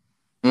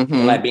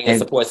 Mm-hmm. Like being a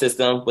support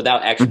system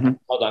without action. Mm-hmm.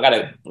 Hold on,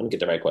 let me get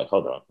the right quote.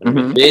 Hold on.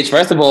 Bitch,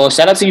 first of all,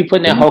 shout out to you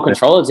putting that whole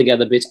controller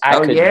together, bitch. I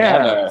could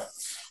never.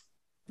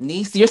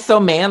 Niece, you're so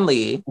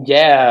manly.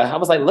 Yeah, I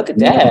was like, look at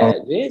that,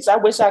 bitch. I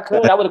wish I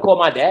could. I would have called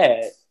my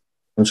dad.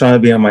 I'm trying to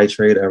be on my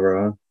trade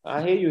era.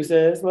 I hear you,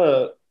 sis.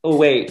 Look. Oh,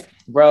 wait,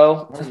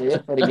 bro.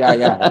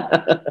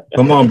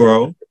 Come on,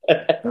 bro.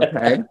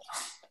 Okay.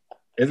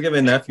 It's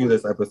giving nephew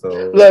this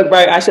episode. Look,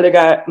 right. I should have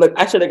got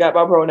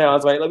my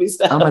pronouns right. Let me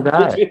stop. Oh my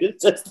God.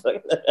 Just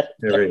like that.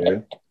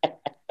 Period.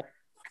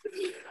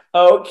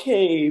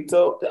 Okay.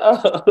 So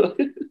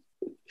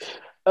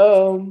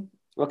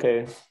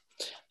okay.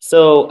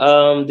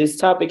 So this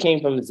topic came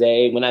from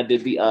Zay when I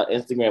did the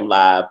Instagram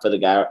live for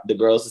the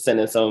girls to send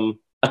in some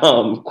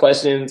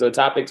questions or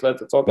topics for us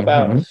to talk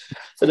about.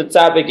 So the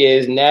topic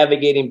is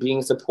navigating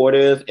being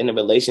supportive in a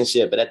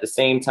relationship, but at the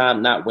same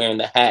time not wearing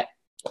the hat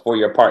for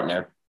your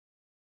partner.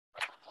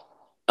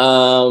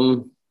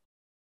 What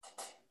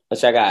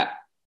I got?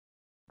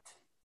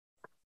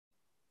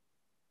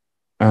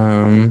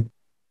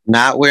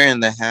 Not wearing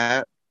the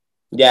hat.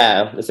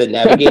 Yeah, it said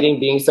navigating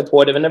being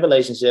supportive in a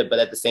relationship, but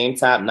at the same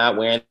time not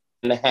wearing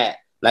the hat.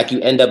 Like you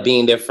end up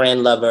being their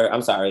friend, lover.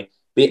 I'm sorry,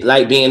 being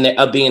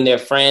their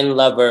friend,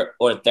 lover,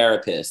 or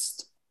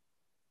therapist.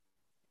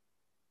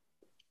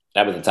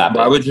 That was the topic.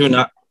 Why would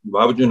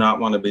you not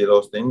want to be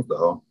those things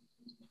though?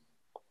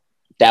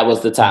 That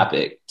was the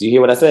topic. Do you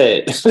hear what I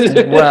said?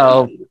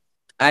 Well,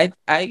 let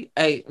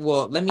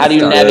me. How do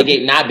you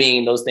navigate not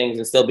being those things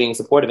and still being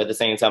supportive at the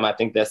same time? I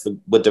think that's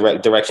what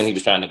direction he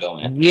was trying to go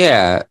in.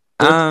 Yeah.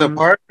 With the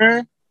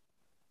partner?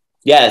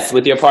 Yes,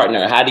 with your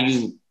partner. How do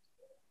you,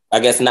 I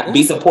guess, not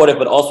be supportive,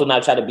 but also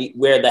not try to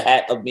wear the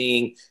hat of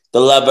being the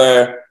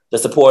lover, the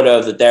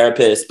supporter, the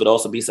therapist, but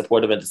also be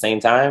supportive at the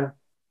same time?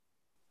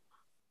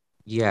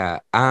 Yeah.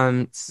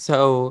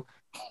 So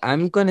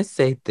I'm gonna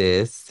say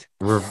this,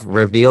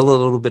 reveal a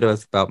little bit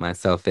about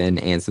myself and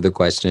answer the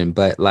question,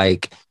 but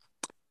like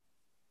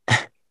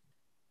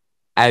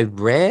I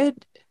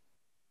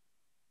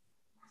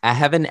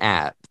have an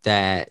app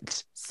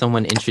that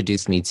someone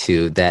introduced me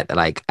to that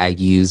like I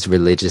use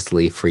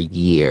religiously for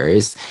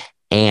years.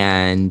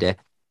 And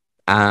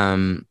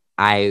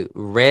I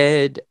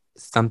read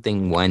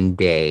something one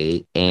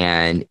day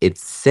and it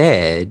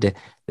said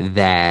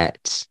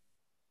that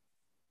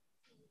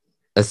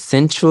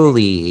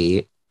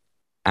essentially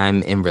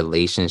I'm in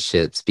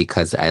relationships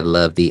because I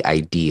love the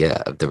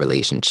idea of the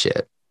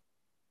relationship.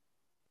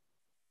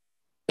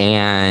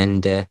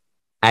 And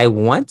I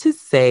want to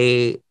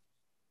say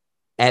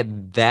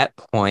at that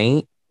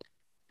point,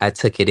 I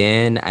took it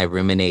in, I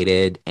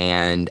ruminated,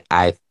 and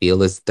I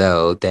feel as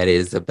though that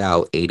is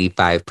about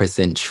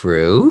 85%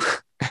 true.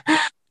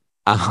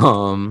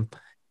 And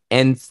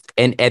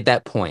at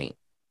that point,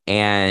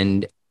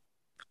 and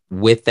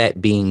with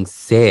that being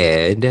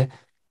said,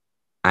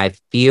 I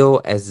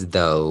feel as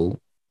though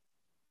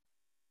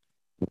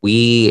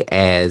we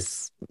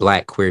as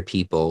Black queer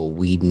people,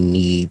 we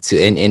need to,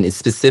 and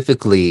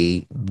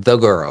specifically the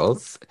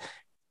girls,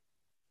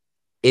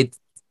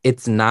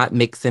 it's not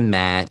mix and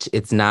match.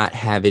 It's not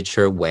have it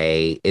your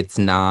way. It's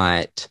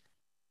not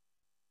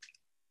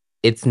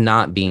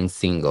being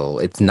single.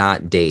 It's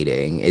not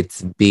dating.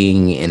 It's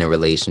being in a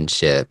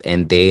relationship.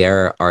 And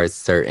there are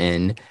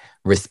certain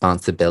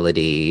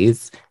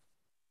responsibilities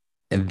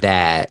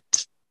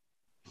that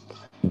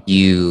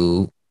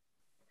you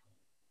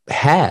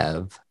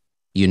have,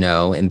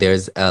 and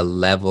there's a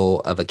level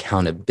of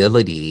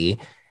accountability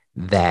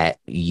that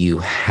you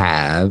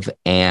have.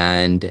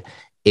 And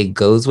it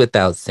goes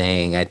without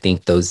saying, I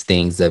think those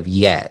things of,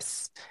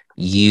 yes,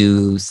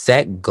 you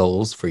set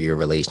goals for your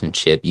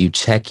relationship, you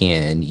check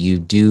in, you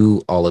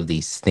do all of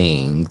these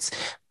things,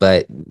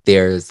 but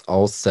there's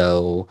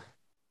also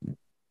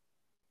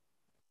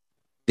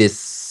this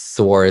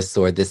source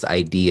or this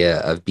idea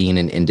of being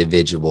an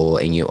individual,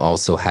 and you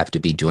also have to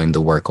be doing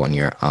the work on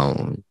your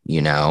own,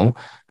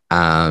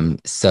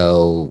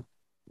 So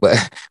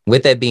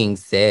with that being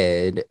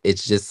said,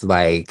 it's just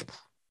like,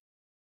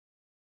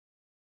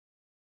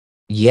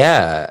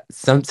 yeah,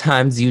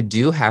 sometimes you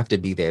do have to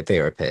be their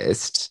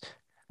therapist,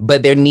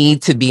 but there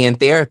need to be in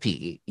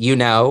therapy,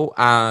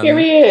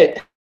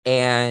 Period.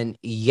 And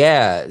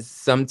yeah,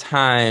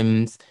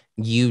 sometimes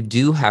you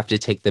do have to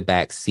take the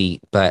back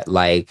seat, but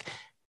like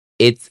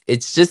it's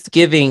just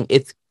giving.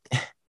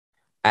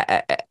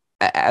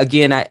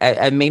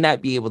 I may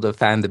not be able to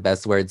find the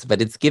best words,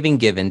 but it's giving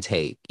give and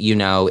take.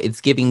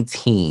 It's giving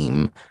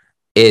team.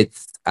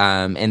 It's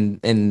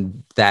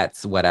and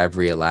that's what I've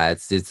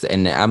realized.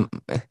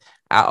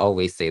 I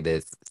always say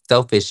this,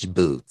 selfish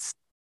boots,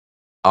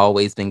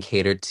 always been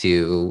catered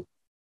to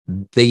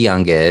the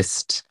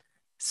youngest,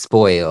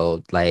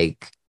 spoiled.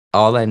 Like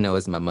all I know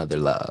is my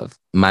mother's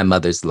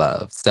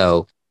love.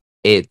 So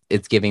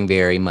it's giving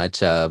very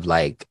much of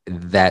like,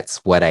 that's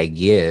what I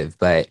give.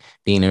 But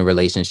being in a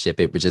relationship,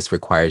 it just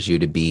requires you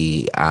to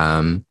be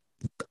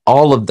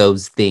all of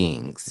those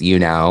things,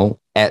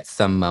 at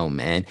some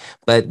moment.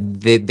 But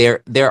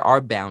there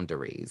are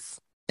boundaries.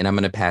 And I'm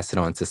going to pass it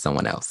on to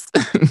someone else.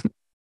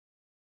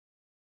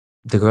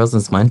 The girls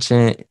is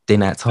munching. They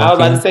not talking. I was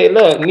about to say,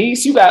 look,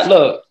 niece,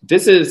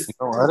 this is.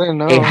 Oh, I didn't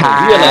know. They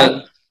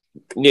high.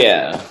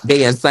 Yeah.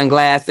 They in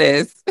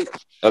sunglasses.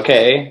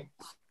 Okay.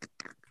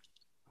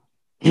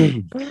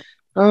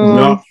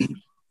 No.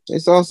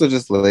 It's also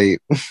just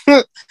late.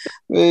 Yeah,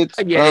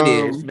 it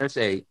is. No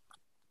shade.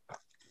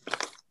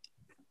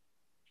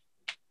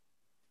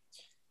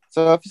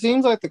 So it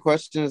seems like the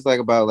question is like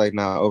about like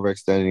not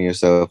overextending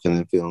yourself and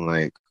then feeling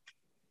like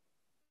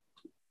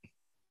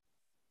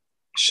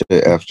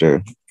shit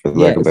after, for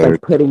Yeah, lack of it's better.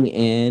 like putting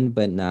in,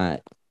 but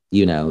not,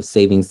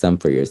 saving some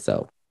for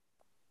yourself.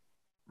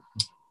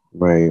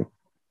 Right.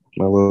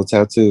 My little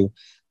tattoo.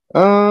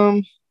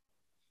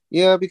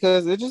 Yeah,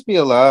 because it just be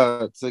a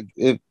lot to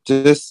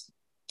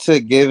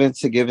give and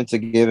to give and to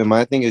give. And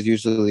my thing is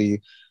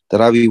usually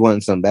that I'll be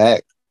wanting some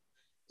back.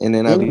 And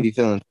then I'll be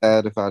feeling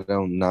sad if I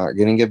don't not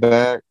getting it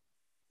back.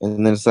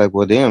 And then it's like,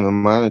 well,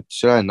 damn,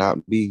 should I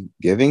not be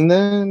giving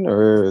then?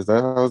 Or is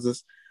that how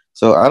this?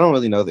 So I don't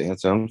really know the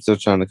answer. I'm still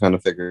trying to kind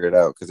of figure it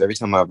out. Because every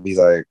time I'll be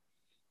like,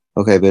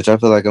 okay, bitch, I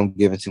feel like I'm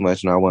giving too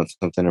much and I want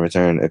something in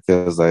return. It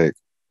feels like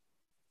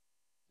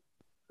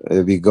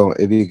it'd be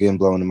getting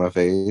blown in my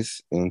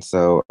face. And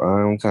so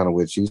I'm kind of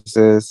with you,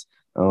 sis.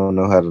 I don't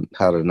know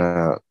how to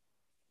not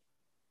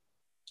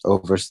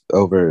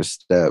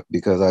overstep,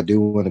 because I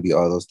do want to be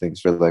all those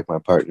things for like my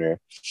partner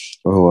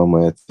or who I'm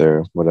with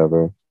or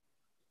whatever.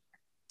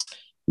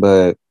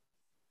 But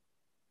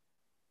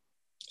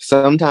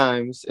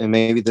sometimes, and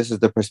maybe this is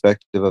the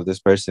perspective of this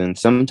person,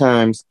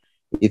 sometimes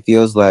it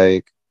feels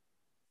like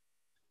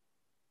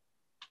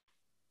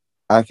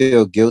I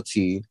feel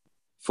guilty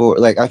for,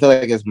 like, I feel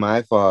like it's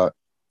my fault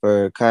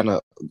for kind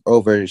of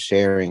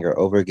oversharing or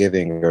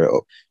overgiving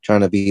or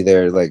trying to be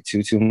there like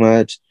too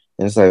much.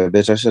 And it's like,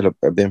 bitch, I should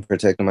have been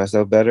protecting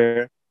myself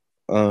better,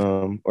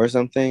 or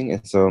something.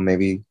 And so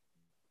maybe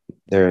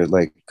they're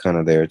like kind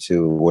of there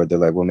too, where they're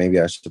like, well,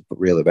 maybe I should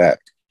reel it back.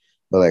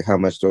 But like, how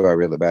much do I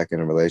reel it back in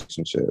a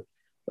relationship?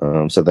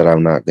 So that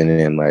I'm not getting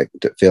in like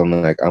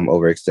feeling like I'm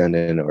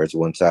overextending or it's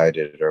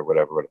one-sided or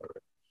whatever.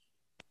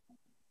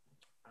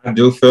 I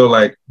do feel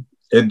like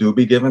it do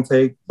be give and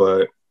take,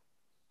 but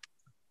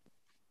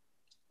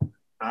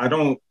I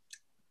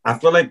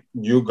feel like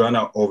you're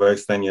gonna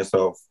overextend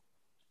yourself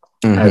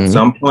at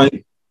some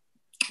point,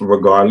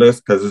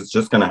 regardless, because it's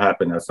just gonna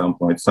happen at some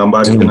point.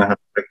 Somebody's gonna have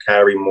to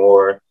carry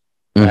more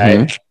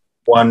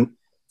one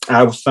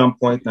at some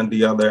point than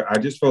the other. I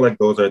just feel like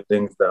those are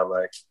things that,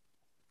 like,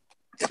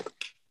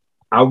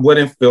 I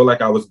wouldn't feel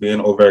like I was being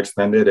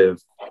overextended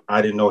if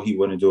I didn't know he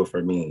wouldn't do it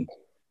for me.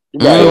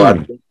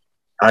 So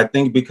I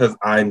think because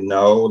I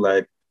know,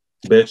 like,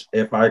 bitch,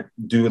 if I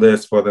do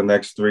this for the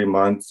next 3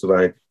 months,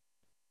 like,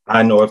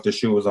 I know if the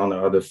shoe was on the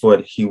other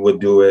foot, he would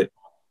do it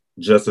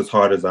just as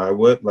hard as I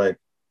would. Like,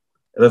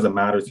 it doesn't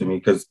matter to me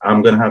because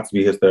I'm going to have to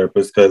be his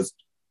therapist, because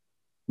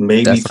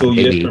maybe 2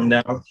 years from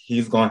now,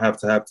 he's going to have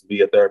to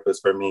be a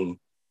therapist for me.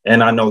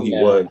 And I know he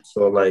would.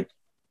 So, like,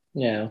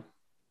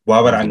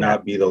 why would I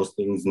not be those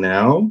things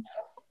now?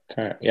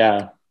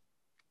 Yeah.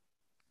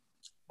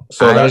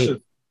 So that's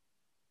just,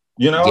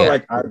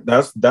 like, that's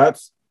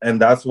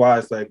why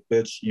it's like,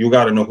 bitch, you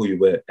got to know who you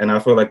with. And I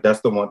feel like that's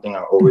the one thing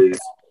I always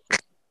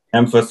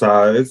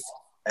emphasize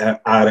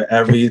out of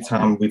every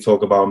time we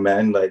talk about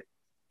men. Like,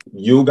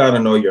 you got to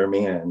know your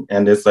man.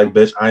 And it's like,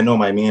 bitch, I know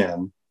my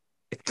man.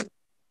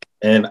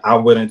 And I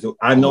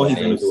know he's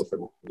going to do it for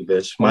me,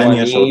 bitch. My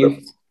man showed up.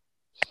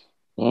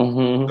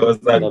 So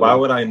it's like, why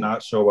would I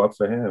not show up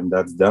for him?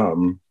 That's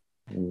dumb.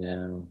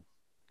 Yeah.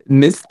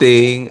 Miss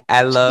Thing,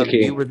 I love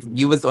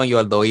you was on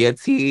your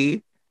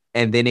loyalty,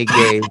 and then it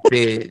gave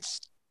bitch.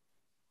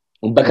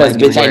 Because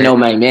bitch, I know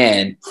my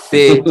man.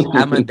 Bitch,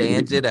 I'ma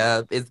band it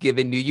up. It's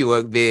giving New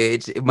York,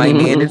 bitch. My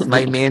man is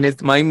my man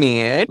is my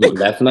man.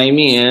 That's my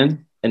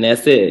man. And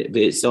that's it,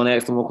 bitch. Don't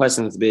ask no more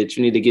questions, bitch.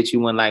 You need to get you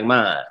one like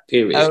mine.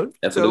 Period. Oh,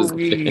 that's so what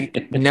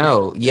it's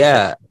No,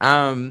 yeah.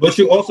 But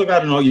you also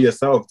got to know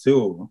yourself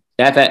too.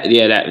 That part.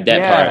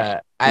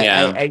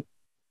 I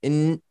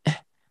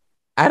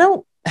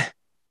don't.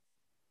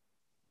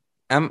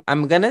 I'm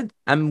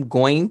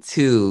going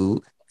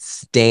to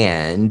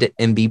stand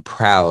and be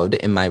proud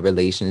in my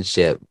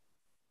relationship.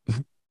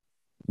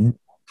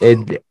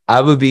 And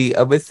I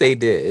would say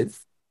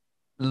this.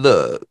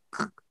 Look,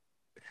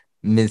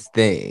 Miss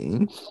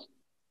Thing.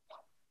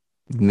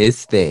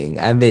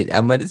 I'm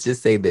gonna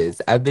just say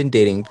this. I've been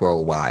dating for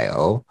a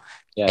while,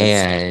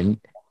 and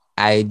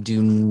I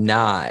do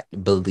not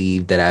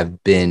believe that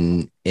I've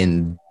been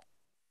in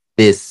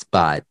this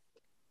spot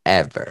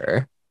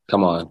ever.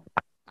 Come on.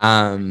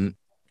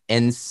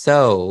 And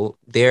so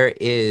there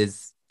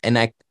is, and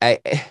I'm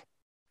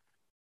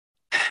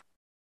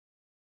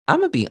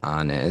gonna be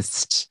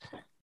honest,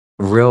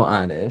 real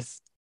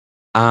honest.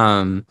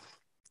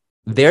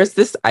 There's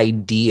this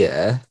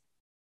idea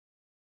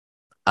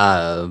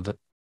of,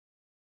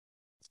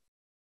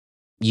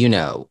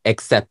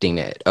 accepting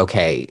it.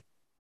 Okay,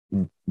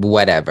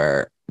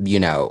 whatever.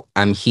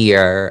 I'm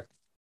here.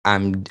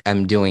 I'm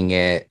doing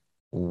it.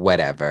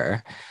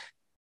 Whatever.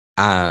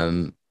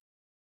 But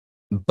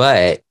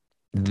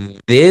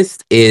this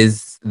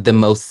is the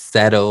most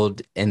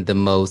settled and the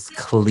most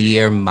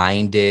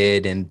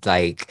clear-minded and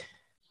like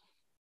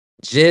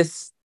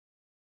just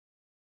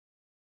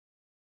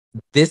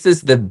this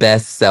is the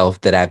best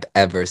self that I've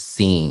ever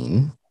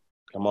seen.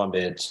 Come on,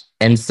 bitch.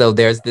 And so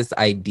there's this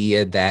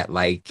idea that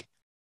like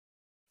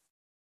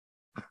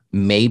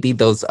maybe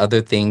those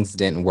other things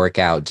didn't work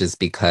out just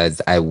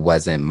because I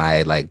wasn't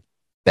my like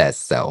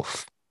best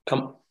self.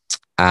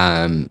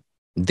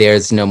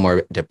 There's no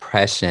more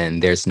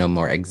depression, there's no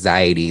more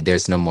anxiety,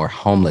 there's no more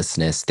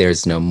homelessness,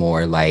 there's no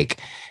more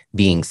like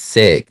being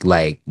sick,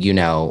 like, you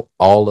know,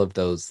 all of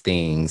those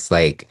things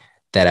like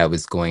that I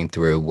was going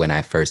through when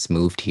I first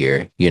moved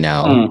here, you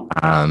know.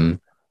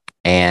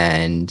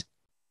 And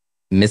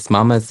Miss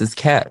Mama's is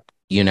kept,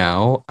 you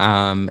know.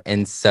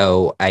 And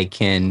so I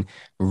can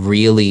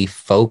really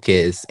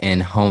focus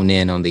and hone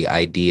in on the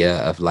idea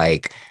of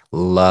like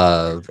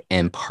love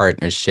and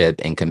partnership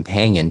and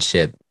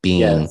companionship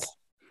being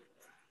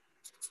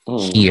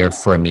here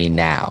for me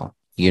now,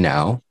 you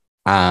know.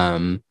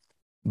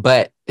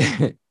 But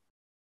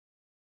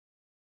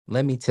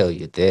let me tell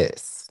you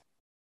this.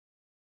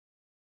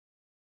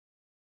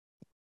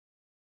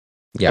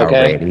 Y'all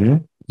ready?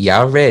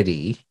 Y'all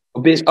ready?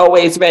 Bitch,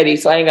 always ready,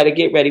 so I ain't gotta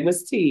get ready.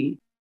 What's tea?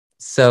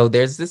 So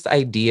there's this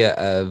idea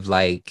of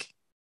like,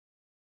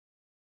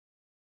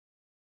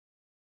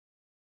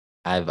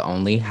 I've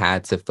only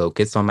had to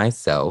focus on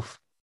myself.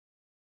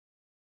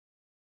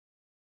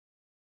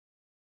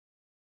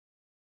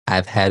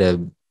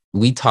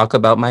 We talk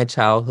about my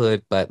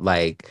childhood, but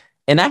like,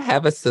 and I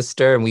have a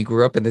sister and we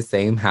grew up in the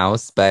same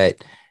house,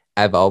 but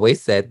I've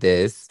always said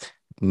this,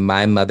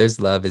 my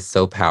mother's love is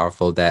so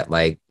powerful that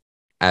like,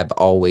 I've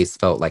always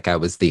felt like I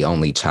was the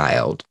only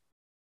child.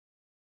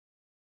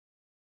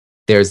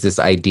 There's this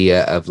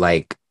idea of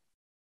like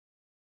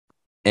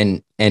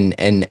an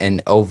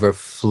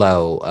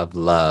overflow of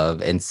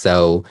love. And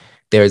so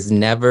there's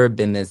never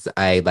been this,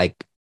 I'm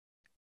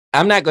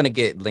not going to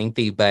get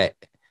lengthy, but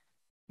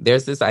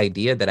there's this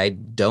idea that I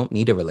don't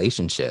need a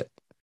relationship.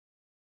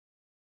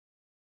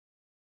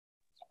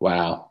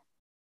 Wow.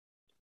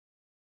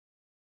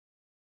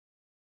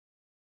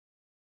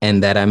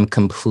 And that I'm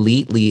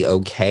completely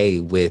okay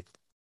with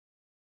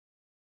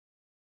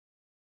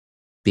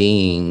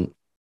being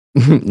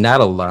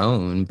not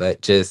alone,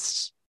 but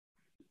just,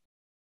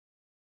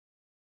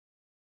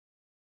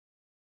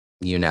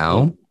 you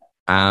know,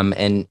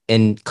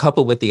 and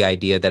coupled with the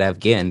idea that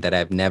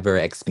I've never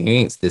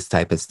experienced this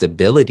type of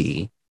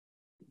stability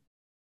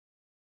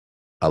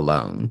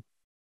alone.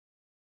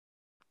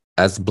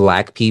 As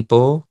Black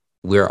people,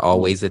 we're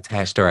always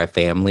attached to our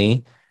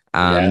family.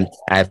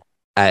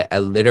 I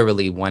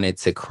literally wanted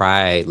to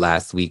cry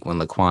last week when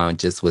Laquan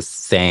just was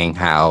saying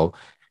how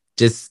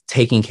just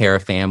taking care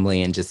of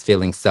family and just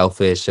feeling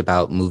selfish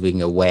about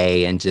moving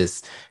away and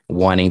just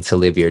wanting to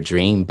live your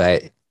dream.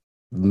 But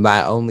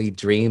my only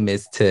dream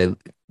is to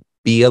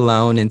be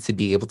alone and to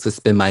be able to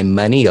spend my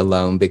money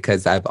alone,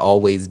 because I've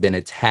always been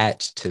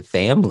attached to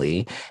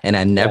family and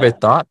I never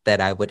thought that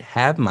I would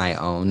have my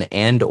own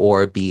and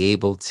or be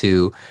able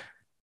to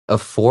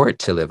afford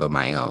to live on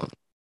my own.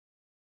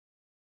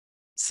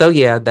 So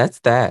yeah, that's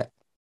that.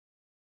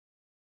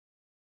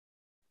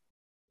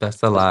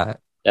 That's a lot.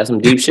 That's some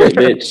deep shit,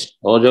 bitch.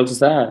 All jokes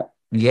aside.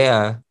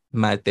 Yeah,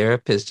 my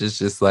therapist is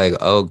just like,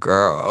 oh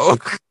girl.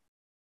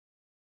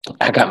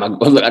 I got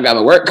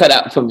my work cut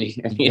out for me.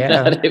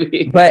 Yeah,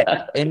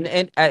 but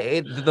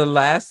the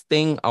last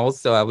thing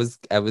also, I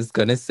was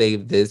gonna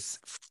save this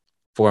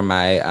for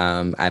my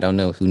I don't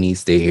know who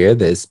needs to hear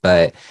this,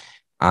 but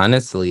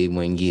honestly,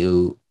 when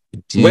you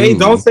do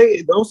don't say it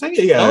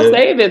yet. Don't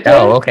save it.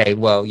 Oh, okay.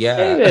 Well, yeah.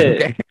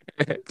 Okay.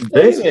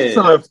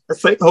 Hold on,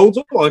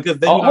 because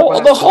then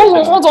hold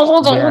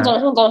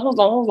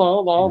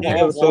on. You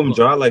gotta film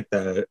dry like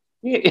that.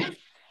 You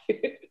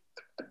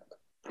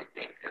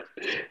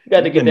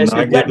got to get that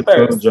shit wet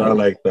first. Dry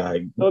like that.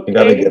 Okay. You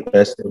gotta get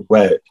that shit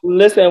wet.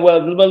 Listen, well,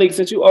 Malik,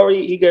 since you already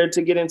eager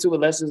to get into it,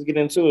 let's just get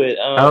into it.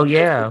 Oh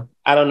yeah.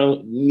 I don't know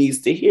who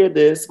needs to hear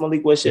this.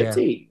 Malik, what's your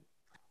tea?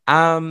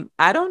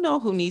 I don't know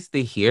who needs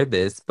to hear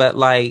this, but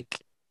like,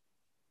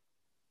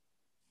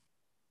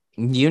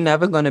 you're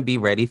never gonna be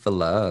ready for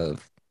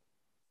love.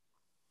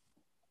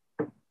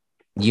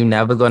 You're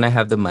never gonna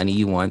have the money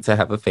you want to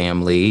have a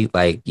family.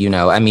 Like, you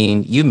know, I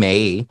mean, you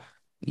may.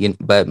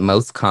 But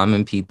most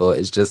common people,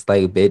 it's just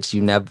like, bitch,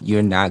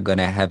 you're not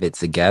gonna have it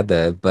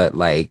together. But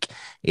like,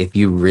 if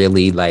you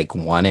really like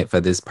want it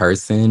for this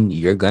person,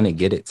 you're gonna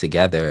get it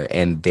together,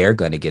 and they're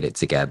gonna get it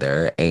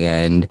together,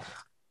 and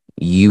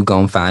you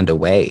gonna find a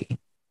way.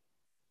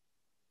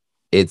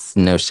 It's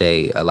no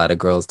shade. A lot of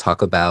girls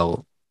talk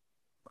about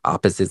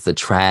opposites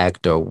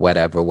attract or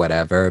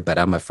whatever, but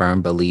I'm a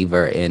firm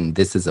believer in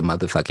this is a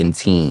motherfucking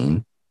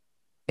team.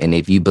 And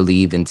if you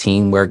believe in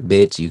teamwork,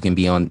 bitch, you can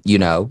be on, you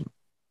know,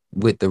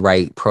 with the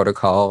right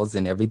protocols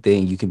and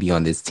everything, you can be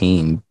on this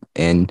team,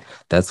 and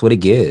that's what it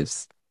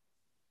gives.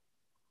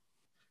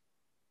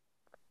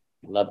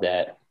 Love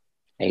that.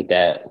 Hate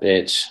that,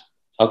 bitch.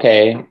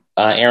 Okay,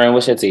 Aaron,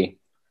 what's your tea?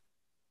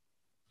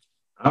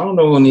 I don't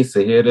know who needs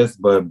to hear this,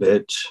 but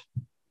bitch,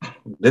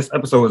 this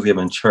episode was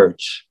given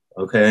church,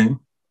 okay?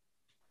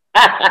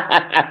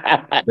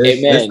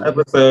 This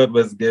episode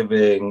was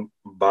giving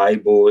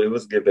Bible, it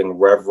was giving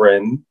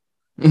Reverend,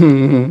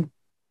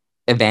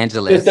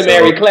 Evangelist. Mr.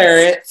 Mary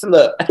Clarence,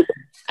 look.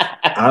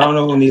 I don't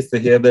know who needs to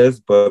hear this,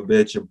 but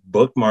bitch,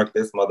 bookmark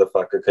this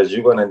motherfucker because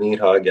you're gonna need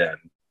her again.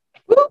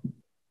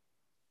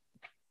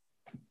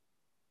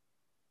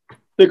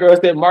 The girl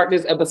said, "Mark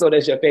this episode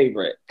as your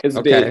favorite." Because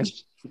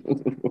bitch,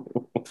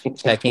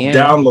 check in.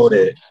 Download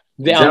it.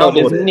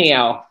 Download this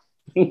now.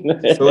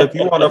 So if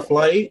you want a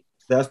flight,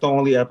 that's the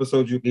only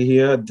episode you can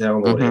hear.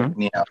 Download it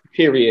now.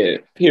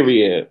 Period.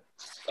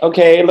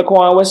 Okay,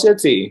 Laquan, what's your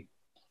tea?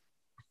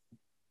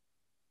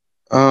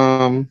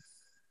 I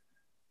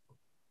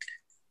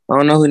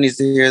don't know who needs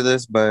to hear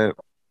this, but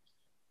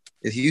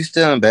if you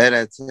still in bed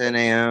at 10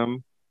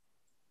 a.m.,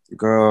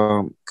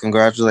 girl,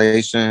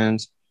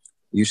 congratulations.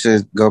 You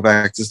should go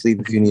back to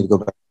sleep if you need to go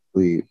back to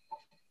sleep.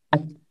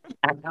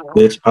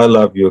 Bitch, I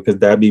love you because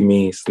that'd be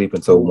me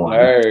sleeping till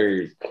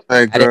 1.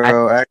 Like,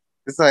 girl,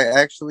 it's like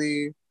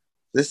actually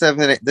this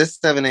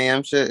 7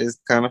 a.m. shit is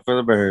kind of for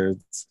the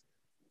birds.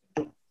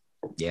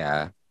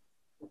 Yeah.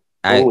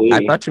 I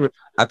thought you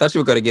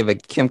were gonna give a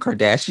Kim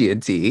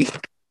Kardashian tea.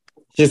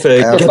 She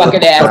said, "Get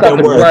fucking ass up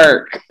and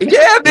work."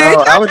 Yeah, man.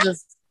 No,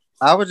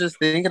 I was just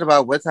thinking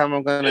about what time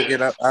I'm gonna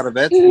get up out of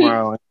bed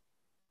tomorrow.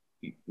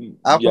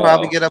 I'll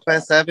probably get up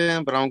at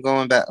 7, but I'm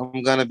gonna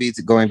be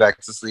going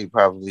back to sleep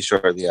probably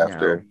shortly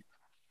after.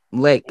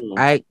 Like,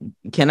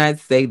 can I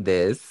say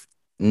this?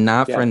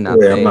 Not for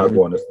nothing. Yeah, I'm not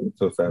going to sleep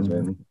till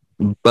 7.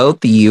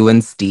 Both you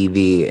and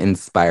Stevie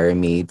inspire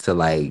me to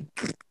like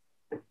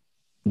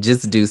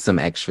just do some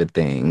extra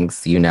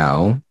things, you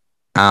know.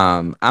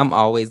 I'm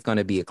always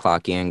gonna be a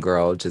clock in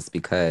girl just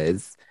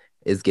because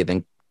it's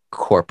giving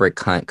corporate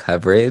cunt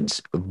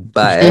coverage,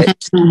 but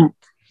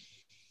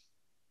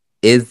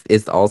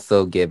it's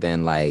also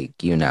given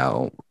like, you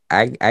know,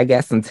 I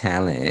got some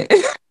talent.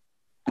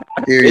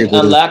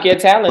 Unlock your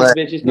talents,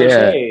 bitch. It's no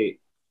shade.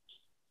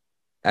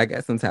 I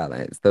got some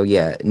talent. So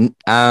yeah.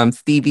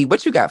 Stevie,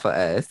 what you got for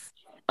us?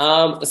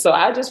 So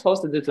I just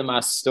posted this in my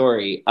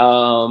story.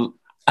 I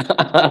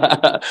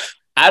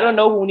don't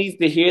know who needs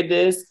to hear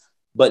this,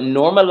 but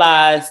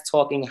normalize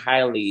talking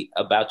highly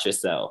about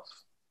yourself.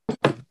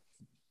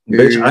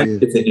 Bitch, I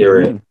needed to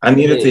hear it. I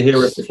needed to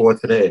hear it before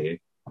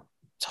today.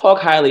 Talk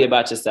highly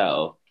about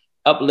yourself.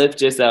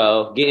 Uplift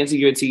yourself. Get into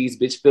your teas,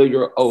 bitch. Fill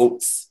your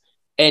oats.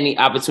 Any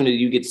opportunity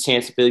you get the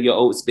chance to fill your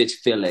oats, bitch,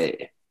 fill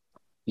it.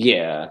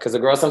 Yeah, because the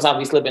girls sometimes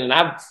be slipping, and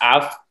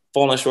I've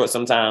fallen short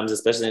sometimes,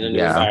 especially in the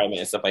new environment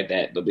and stuff like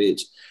that. But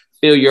bitch,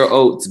 fill your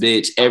oats,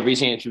 bitch. Every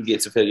chance you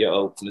get to fill your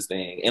oats, Miss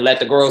Thing, and let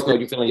the girls know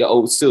you're filling your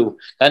oats too.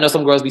 I know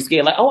some girls be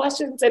scared, like, oh, I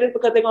shouldn't say this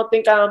because they're gonna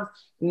think I'm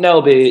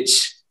no,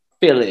 bitch.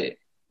 Fill it.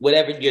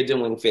 Whatever you're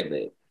doing, fill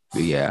it.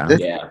 Yeah.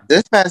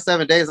 This past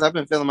 7 days, I've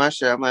been feeling my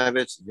shit. I'm like,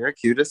 bitch, you're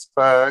cute as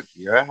fuck.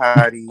 You're a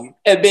hottie.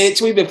 And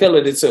bitch, we've been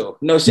feeling it too.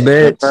 No shit.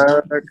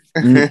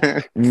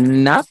 Bitch,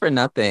 not for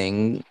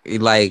nothing.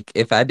 Like,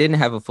 if I didn't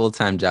have a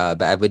full-time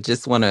job, I would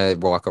just want to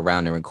walk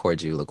around and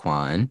record you,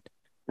 Laquan.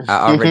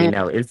 I already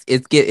know.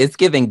 It's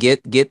giving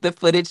get the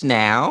footage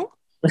now.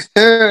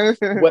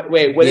 What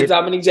did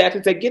Dominique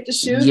Jackson say? Get the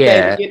shoes,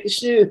 baby, get the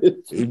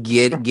shoes.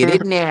 Get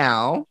it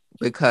now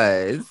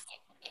because,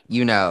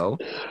 you know,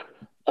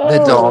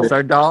 the dolls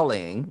are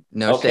dolling.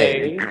 No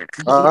shade.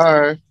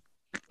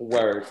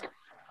 Work.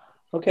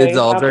 Okay. The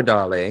dolls are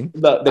darling.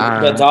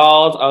 The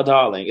dolls are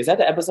darling. Is that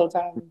the episode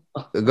title?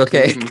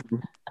 Okay.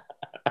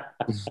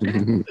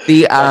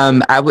 See,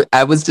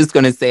 I was just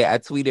gonna say I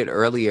tweeted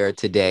earlier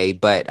today,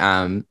 but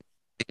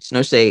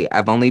no shade.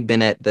 I've only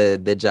been at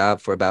the job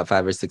for about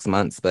 5 or 6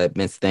 months, but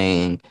Miss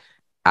Thing,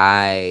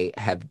 I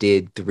have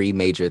did 3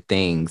 major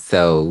things.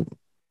 So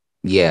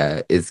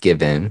yeah, it's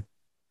given.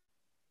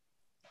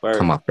 Word.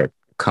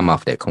 Come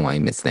off that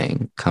coin, Miss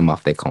Thing. Come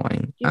off that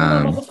coin. You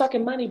want my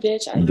motherfucking money,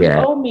 bitch. You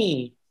owe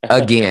me.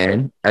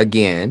 Again.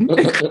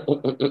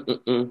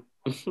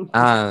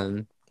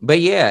 But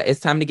yeah,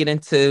 it's time to get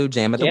into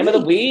Jam of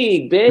the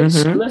Week,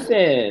 bitch. Mm-hmm.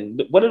 Listen,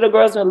 what are the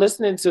girls been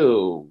listening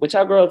to? Which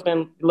our girls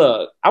been,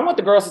 look, I want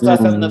the girls to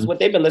start telling us what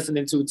they've been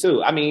listening to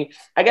too. I mean,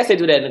 I guess they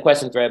do that in the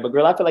question thread, but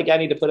girl, I feel like y'all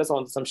need to put us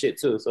on some shit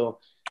too. So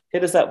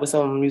hit us up with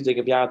some music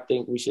if y'all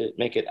think we should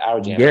make it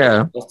our jam.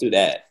 Yeah. Let's do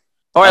that.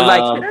 Or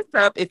like hit us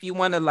up if you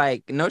want to,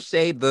 like, no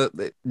shade.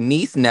 The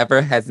niece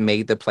never has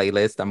made the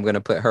playlist. I'm gonna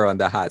put her on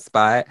the hot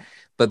spot.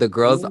 But the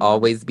girls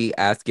always be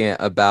asking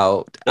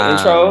about their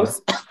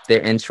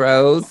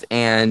intros.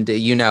 And,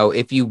 you know,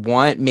 if you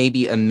want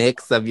maybe a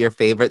mix of your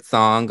favorite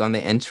song on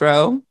the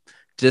intro,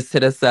 just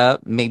hit us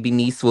up. Maybe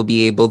niece will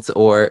be able to,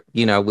 or,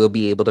 you know, we'll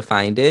be able to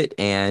find it.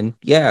 And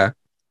yeah.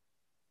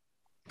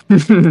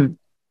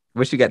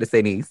 What you got to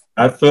say, niece?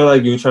 I feel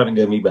like you were trying to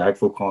get me back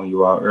for calling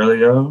you out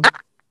earlier.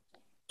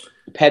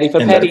 Petty for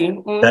petty.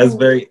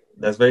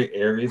 That's very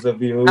Aries of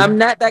you. I'm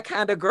not that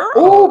kind of girl.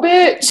 Oh,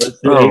 bitch.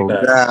 Oh,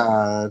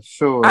 God.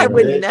 Sure. I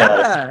would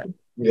never.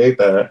 You hate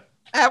that.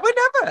 I would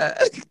never.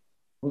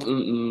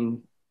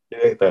 You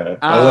hate that.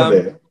 I love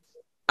it.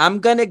 I'm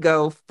going to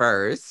go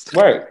first.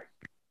 Work.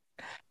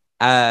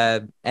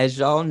 As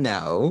y'all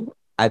know,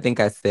 I think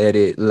I said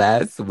it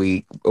last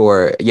week,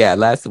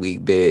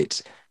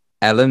 bitch.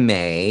 Ella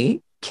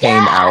Mai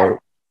came out.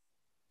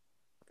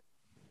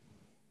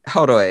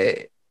 Hold on.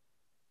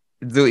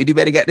 Do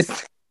anybody got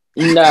this?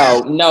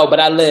 No, but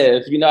I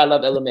live. You know I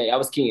love Ella Mai. I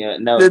was Kia.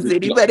 No. Does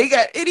anybody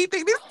got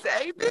anything to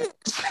say,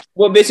 bitch?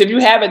 Well, bitch, if you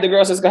have it, the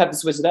girl's just gonna have to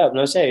switch it up.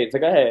 No shade. So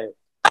go ahead.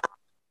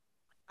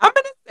 I'm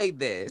gonna say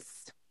this.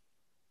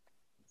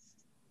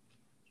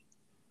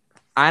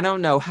 I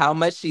don't know how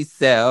much she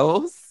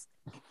sells.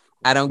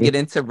 I don't get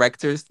into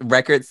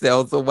record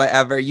sales or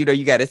whatever. You know,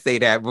 you got to say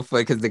that before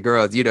because the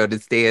girls, you know, the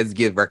stands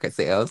give record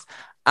sales.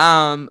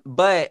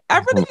 But I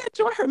really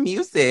enjoy her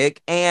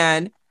music,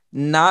 and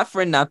not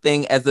for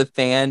nothing, as a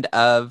fan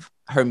of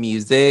her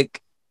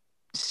music,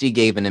 she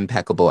gave an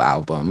impeccable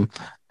album.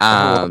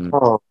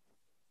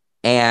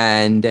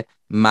 And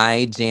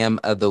my jam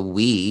of the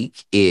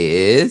week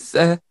is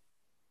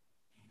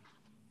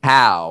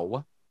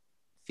How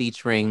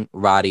featuring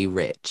Roddy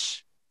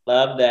Ricch.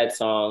 Love that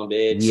song,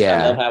 bitch.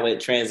 Yeah. I love how it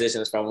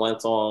transitions from one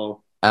song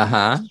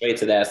straight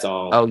to that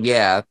song. Oh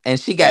yeah. And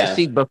she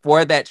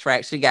before that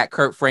track, she got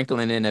Kirk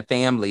Franklin and the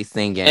Family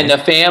singing. And the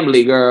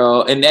Family,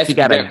 girl. And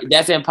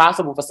that's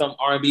impossible for some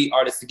R&B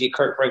artists to get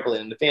Kirk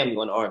Franklin and the Family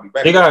on the R&B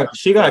record.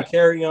 She got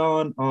Carry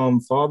On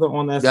Father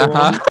on that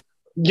song.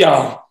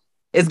 Yo.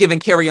 It's giving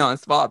Carry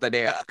On's father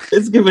there.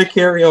 It's giving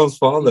Carry On's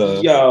father.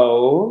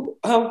 Yo,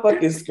 I'm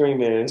fucking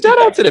screaming.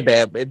 Shout out to the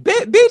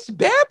bitch,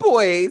 Bad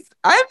Boys.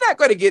 I'm not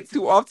going to get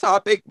too off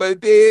topic, but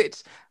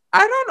bitch,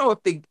 I don't know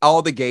if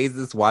all the gays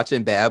is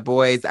watching Bad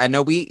Boys. I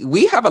know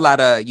we have a lot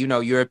of, you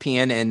know,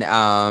 European and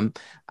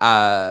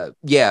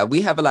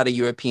we have a lot of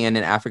European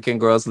and African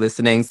girls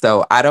listening.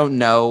 So I don't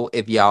know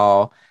if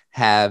y'all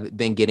have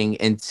been getting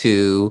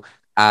into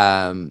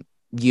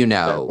you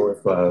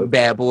know,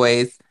 Bad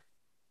Boys.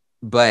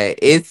 But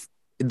it's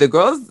the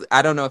girls.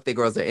 I don't know if the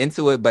girls are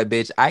into it, but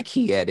bitch, I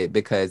key at it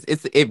because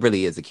it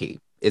really is a key.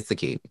 It's a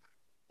key.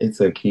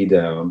 It's a key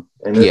down,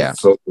 and it's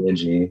so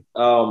bangy.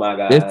 Oh my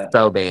god, it's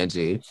so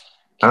bangy.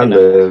 I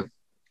live.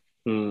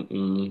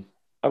 All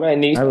right,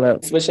 niece.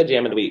 What's your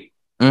jam of the week?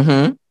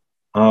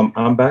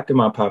 I'm back in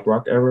my pop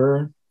rock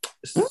era,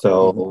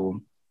 so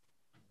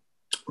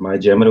my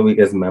jam of the week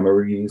is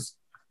Memories,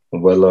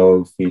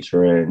 Willow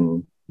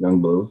featuring Young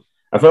Blue.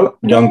 I feel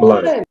Young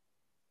Blood.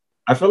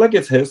 I feel like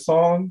it's his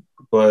song,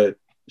 but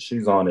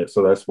she's on it,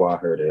 so that's why I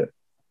heard it.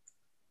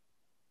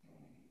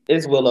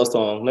 It's Willow's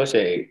song, no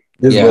shade.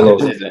 It's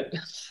Willow's.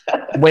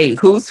 Wait,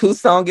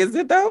 whose song is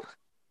it though?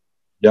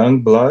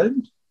 Young Blood.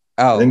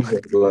 Oh, I think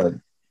it's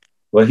Blood.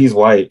 Well, he's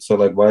white, so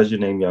like, why is your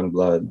name Young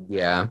Blood?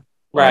 Yeah,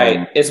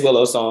 right. It's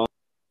Willow's song.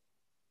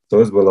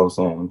 So it's Willow's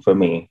song for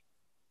me.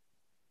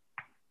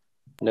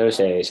 No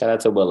shade. Shout out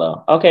to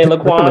Willow. Okay,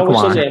 Laquan,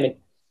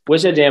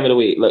 what's your jam of the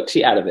week? Look,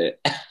 she out of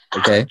it.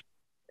 Okay.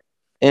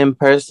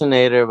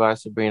 Impersonator by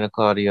Sabrina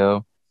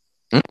Claudio.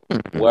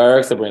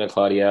 Work, Sabrina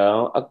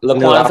Claudio.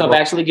 Laquan, so I'm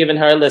actually giving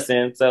her a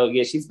listen. So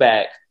yeah, she's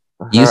back.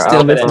 You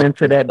still listening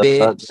to that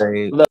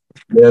bitch? Look.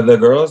 Yeah, the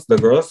girls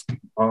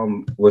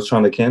was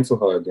trying to cancel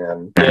her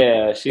again.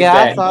 Yeah, she's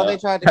back. I saw they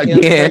tried to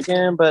cancel her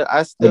again, but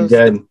I still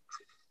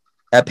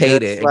I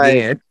paid it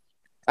again.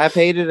 I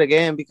paid it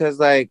again because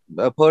like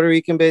a Puerto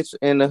Rican bitch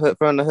in the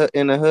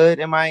hood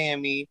in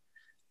Miami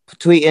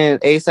tweeting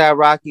A$AP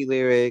Rocky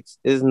lyrics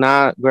is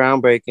not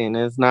groundbreaking.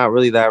 It's not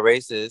really that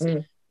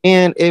racist.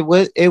 And it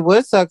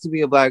would suck to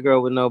be a black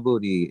girl with no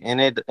booty. And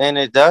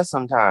it does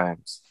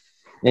sometimes.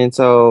 And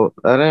so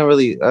I didn't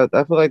really I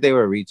feel like they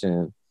were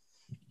reaching.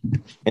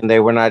 And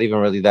they were not even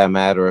really that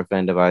mad or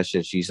offended by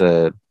shit she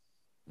said.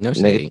 No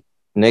shade.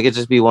 Nigga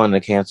just be wanting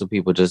to cancel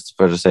people just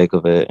for the sake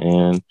of it.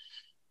 And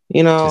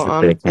you know,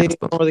 honestly, I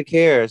don't really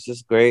care. It's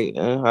just great.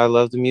 I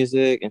love the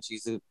music and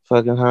she's a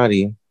fucking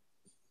hottie.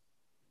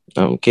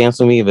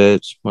 Cancel me,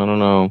 bitch. I don't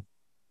know.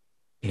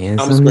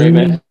 I'm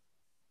screaming.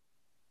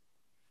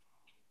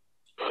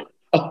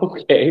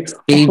 Okay.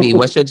 Stevie,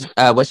 what's your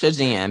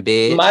jam,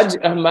 bitch?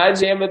 My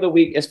jam of the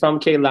week is from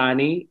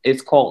Kehlani.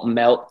 It's called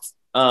Melt.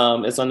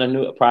 It's on the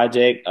new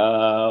project,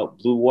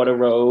 Blue Water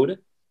Road.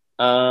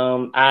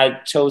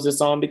 I chose this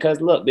song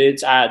because look,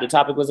 bitch, the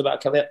topic was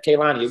about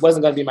Kehlani. It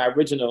wasn't gonna be my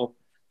original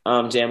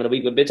jam of the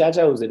week, but bitch, I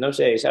chose it. No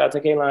shade. Shout out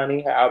to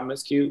Kehlani. Her album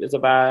is cute. It's a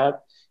vibe.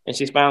 And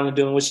she's finally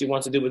doing what she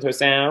wants to do with her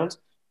sound.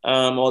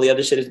 All the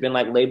other shit has been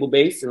like label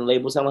based and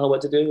labels telling her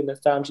what to do. And this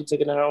time she took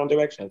it in her own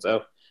direction.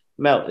 So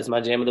Melt is my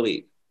jam of the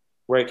week.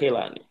 We're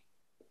Kehlani.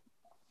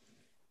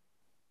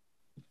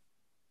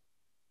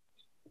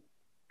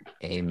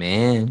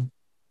 Amen.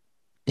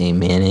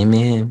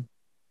 Amen.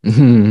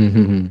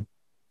 Amen.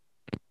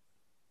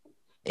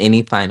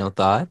 Any final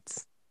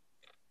thoughts?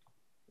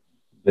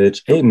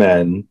 Bitch,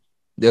 amen.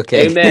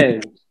 Okay.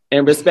 Amen.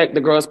 And respect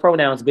the girl's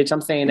pronouns, bitch.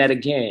 I'm saying that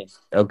again.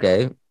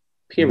 Okay.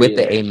 Period. With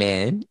the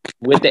amen.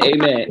 With the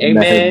amen.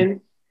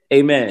 Amen.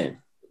 Amen.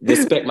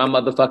 Respect my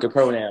motherfucking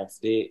pronouns,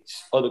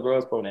 bitch. Or the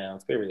girl's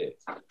pronouns, period.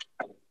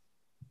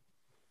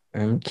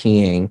 I'm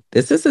king.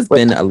 This has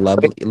been a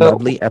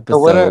lovely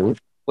episode.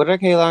 What are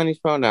Kehlani's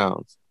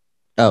pronouns?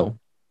 Oh.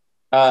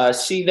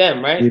 She,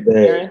 them, right?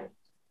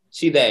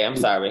 She, they. I'm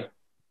sorry.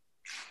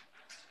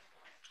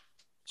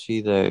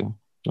 She, they. All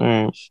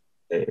right.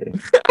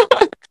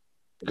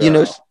 You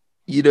know,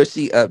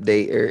 she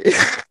update her.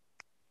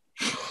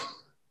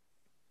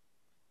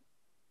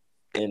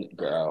 And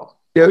girl.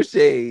 No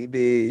shade,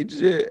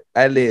 bitch.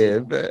 I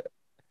live.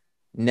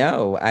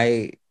 No,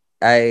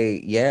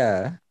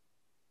 yeah.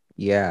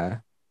 Yeah.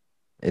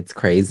 It's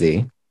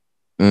crazy.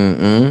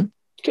 Mm-mm.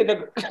 Can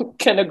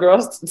the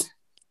girls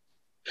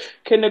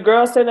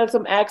send us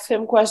some ask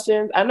him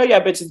questions? I know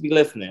y'all bitches be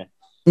listening.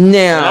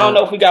 Now, I don't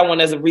know if we got one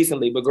as of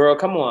recently, but girl,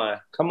 come on,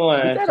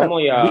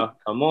 y'all,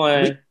 come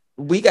on.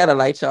 We gotta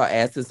light y'all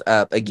asses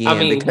up again. I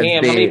mean, because,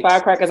 damn, how many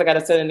firecrackers I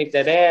gotta send underneath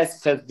that ass?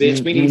 Because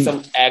bitch, we need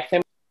some ask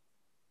him.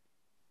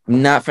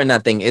 Not for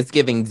nothing. It's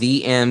giving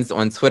DMs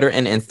on Twitter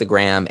and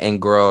Instagram.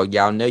 And girl,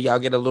 y'all know y'all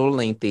get a little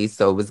lengthy.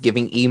 So it was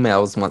giving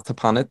emails once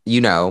upon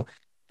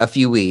a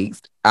few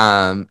weeks.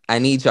 I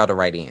need y'all to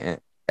write in.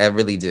 I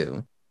really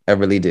do.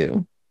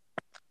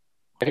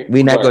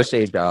 We not gonna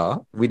shade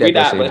y'all. We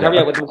not, but hurry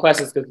up with some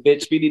questions because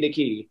bitch, we need the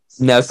key.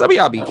 No, some of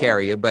y'all be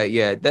carrying, but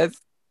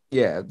that's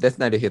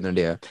neither here nor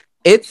there.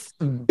 It's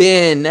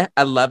been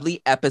a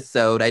lovely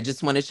episode. I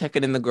just want to check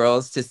in the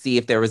girls to see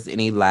if there was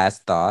any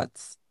last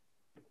thoughts.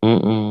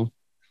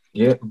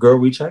 Yeah, girl,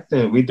 we checked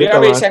in. We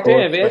already checked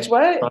in, bitch.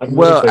 What?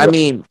 Well, I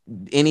mean,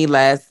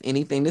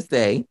 anything to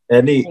say?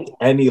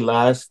 Any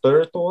last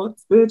third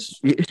thoughts, bitch?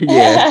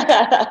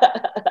 Yeah.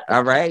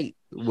 All right.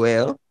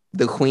 Well,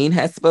 the queen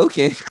has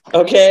spoken.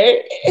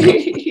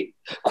 Okay.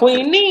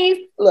 Queen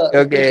Niece. Look.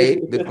 Okay.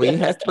 The queen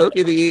has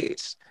spoken,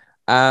 bitch.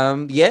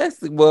 Yes.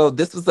 Well,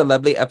 this was a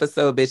lovely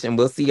episode, bitch, and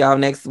we'll see y'all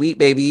next week,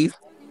 babies.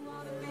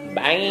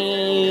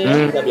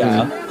 Bye. Love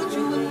y'all.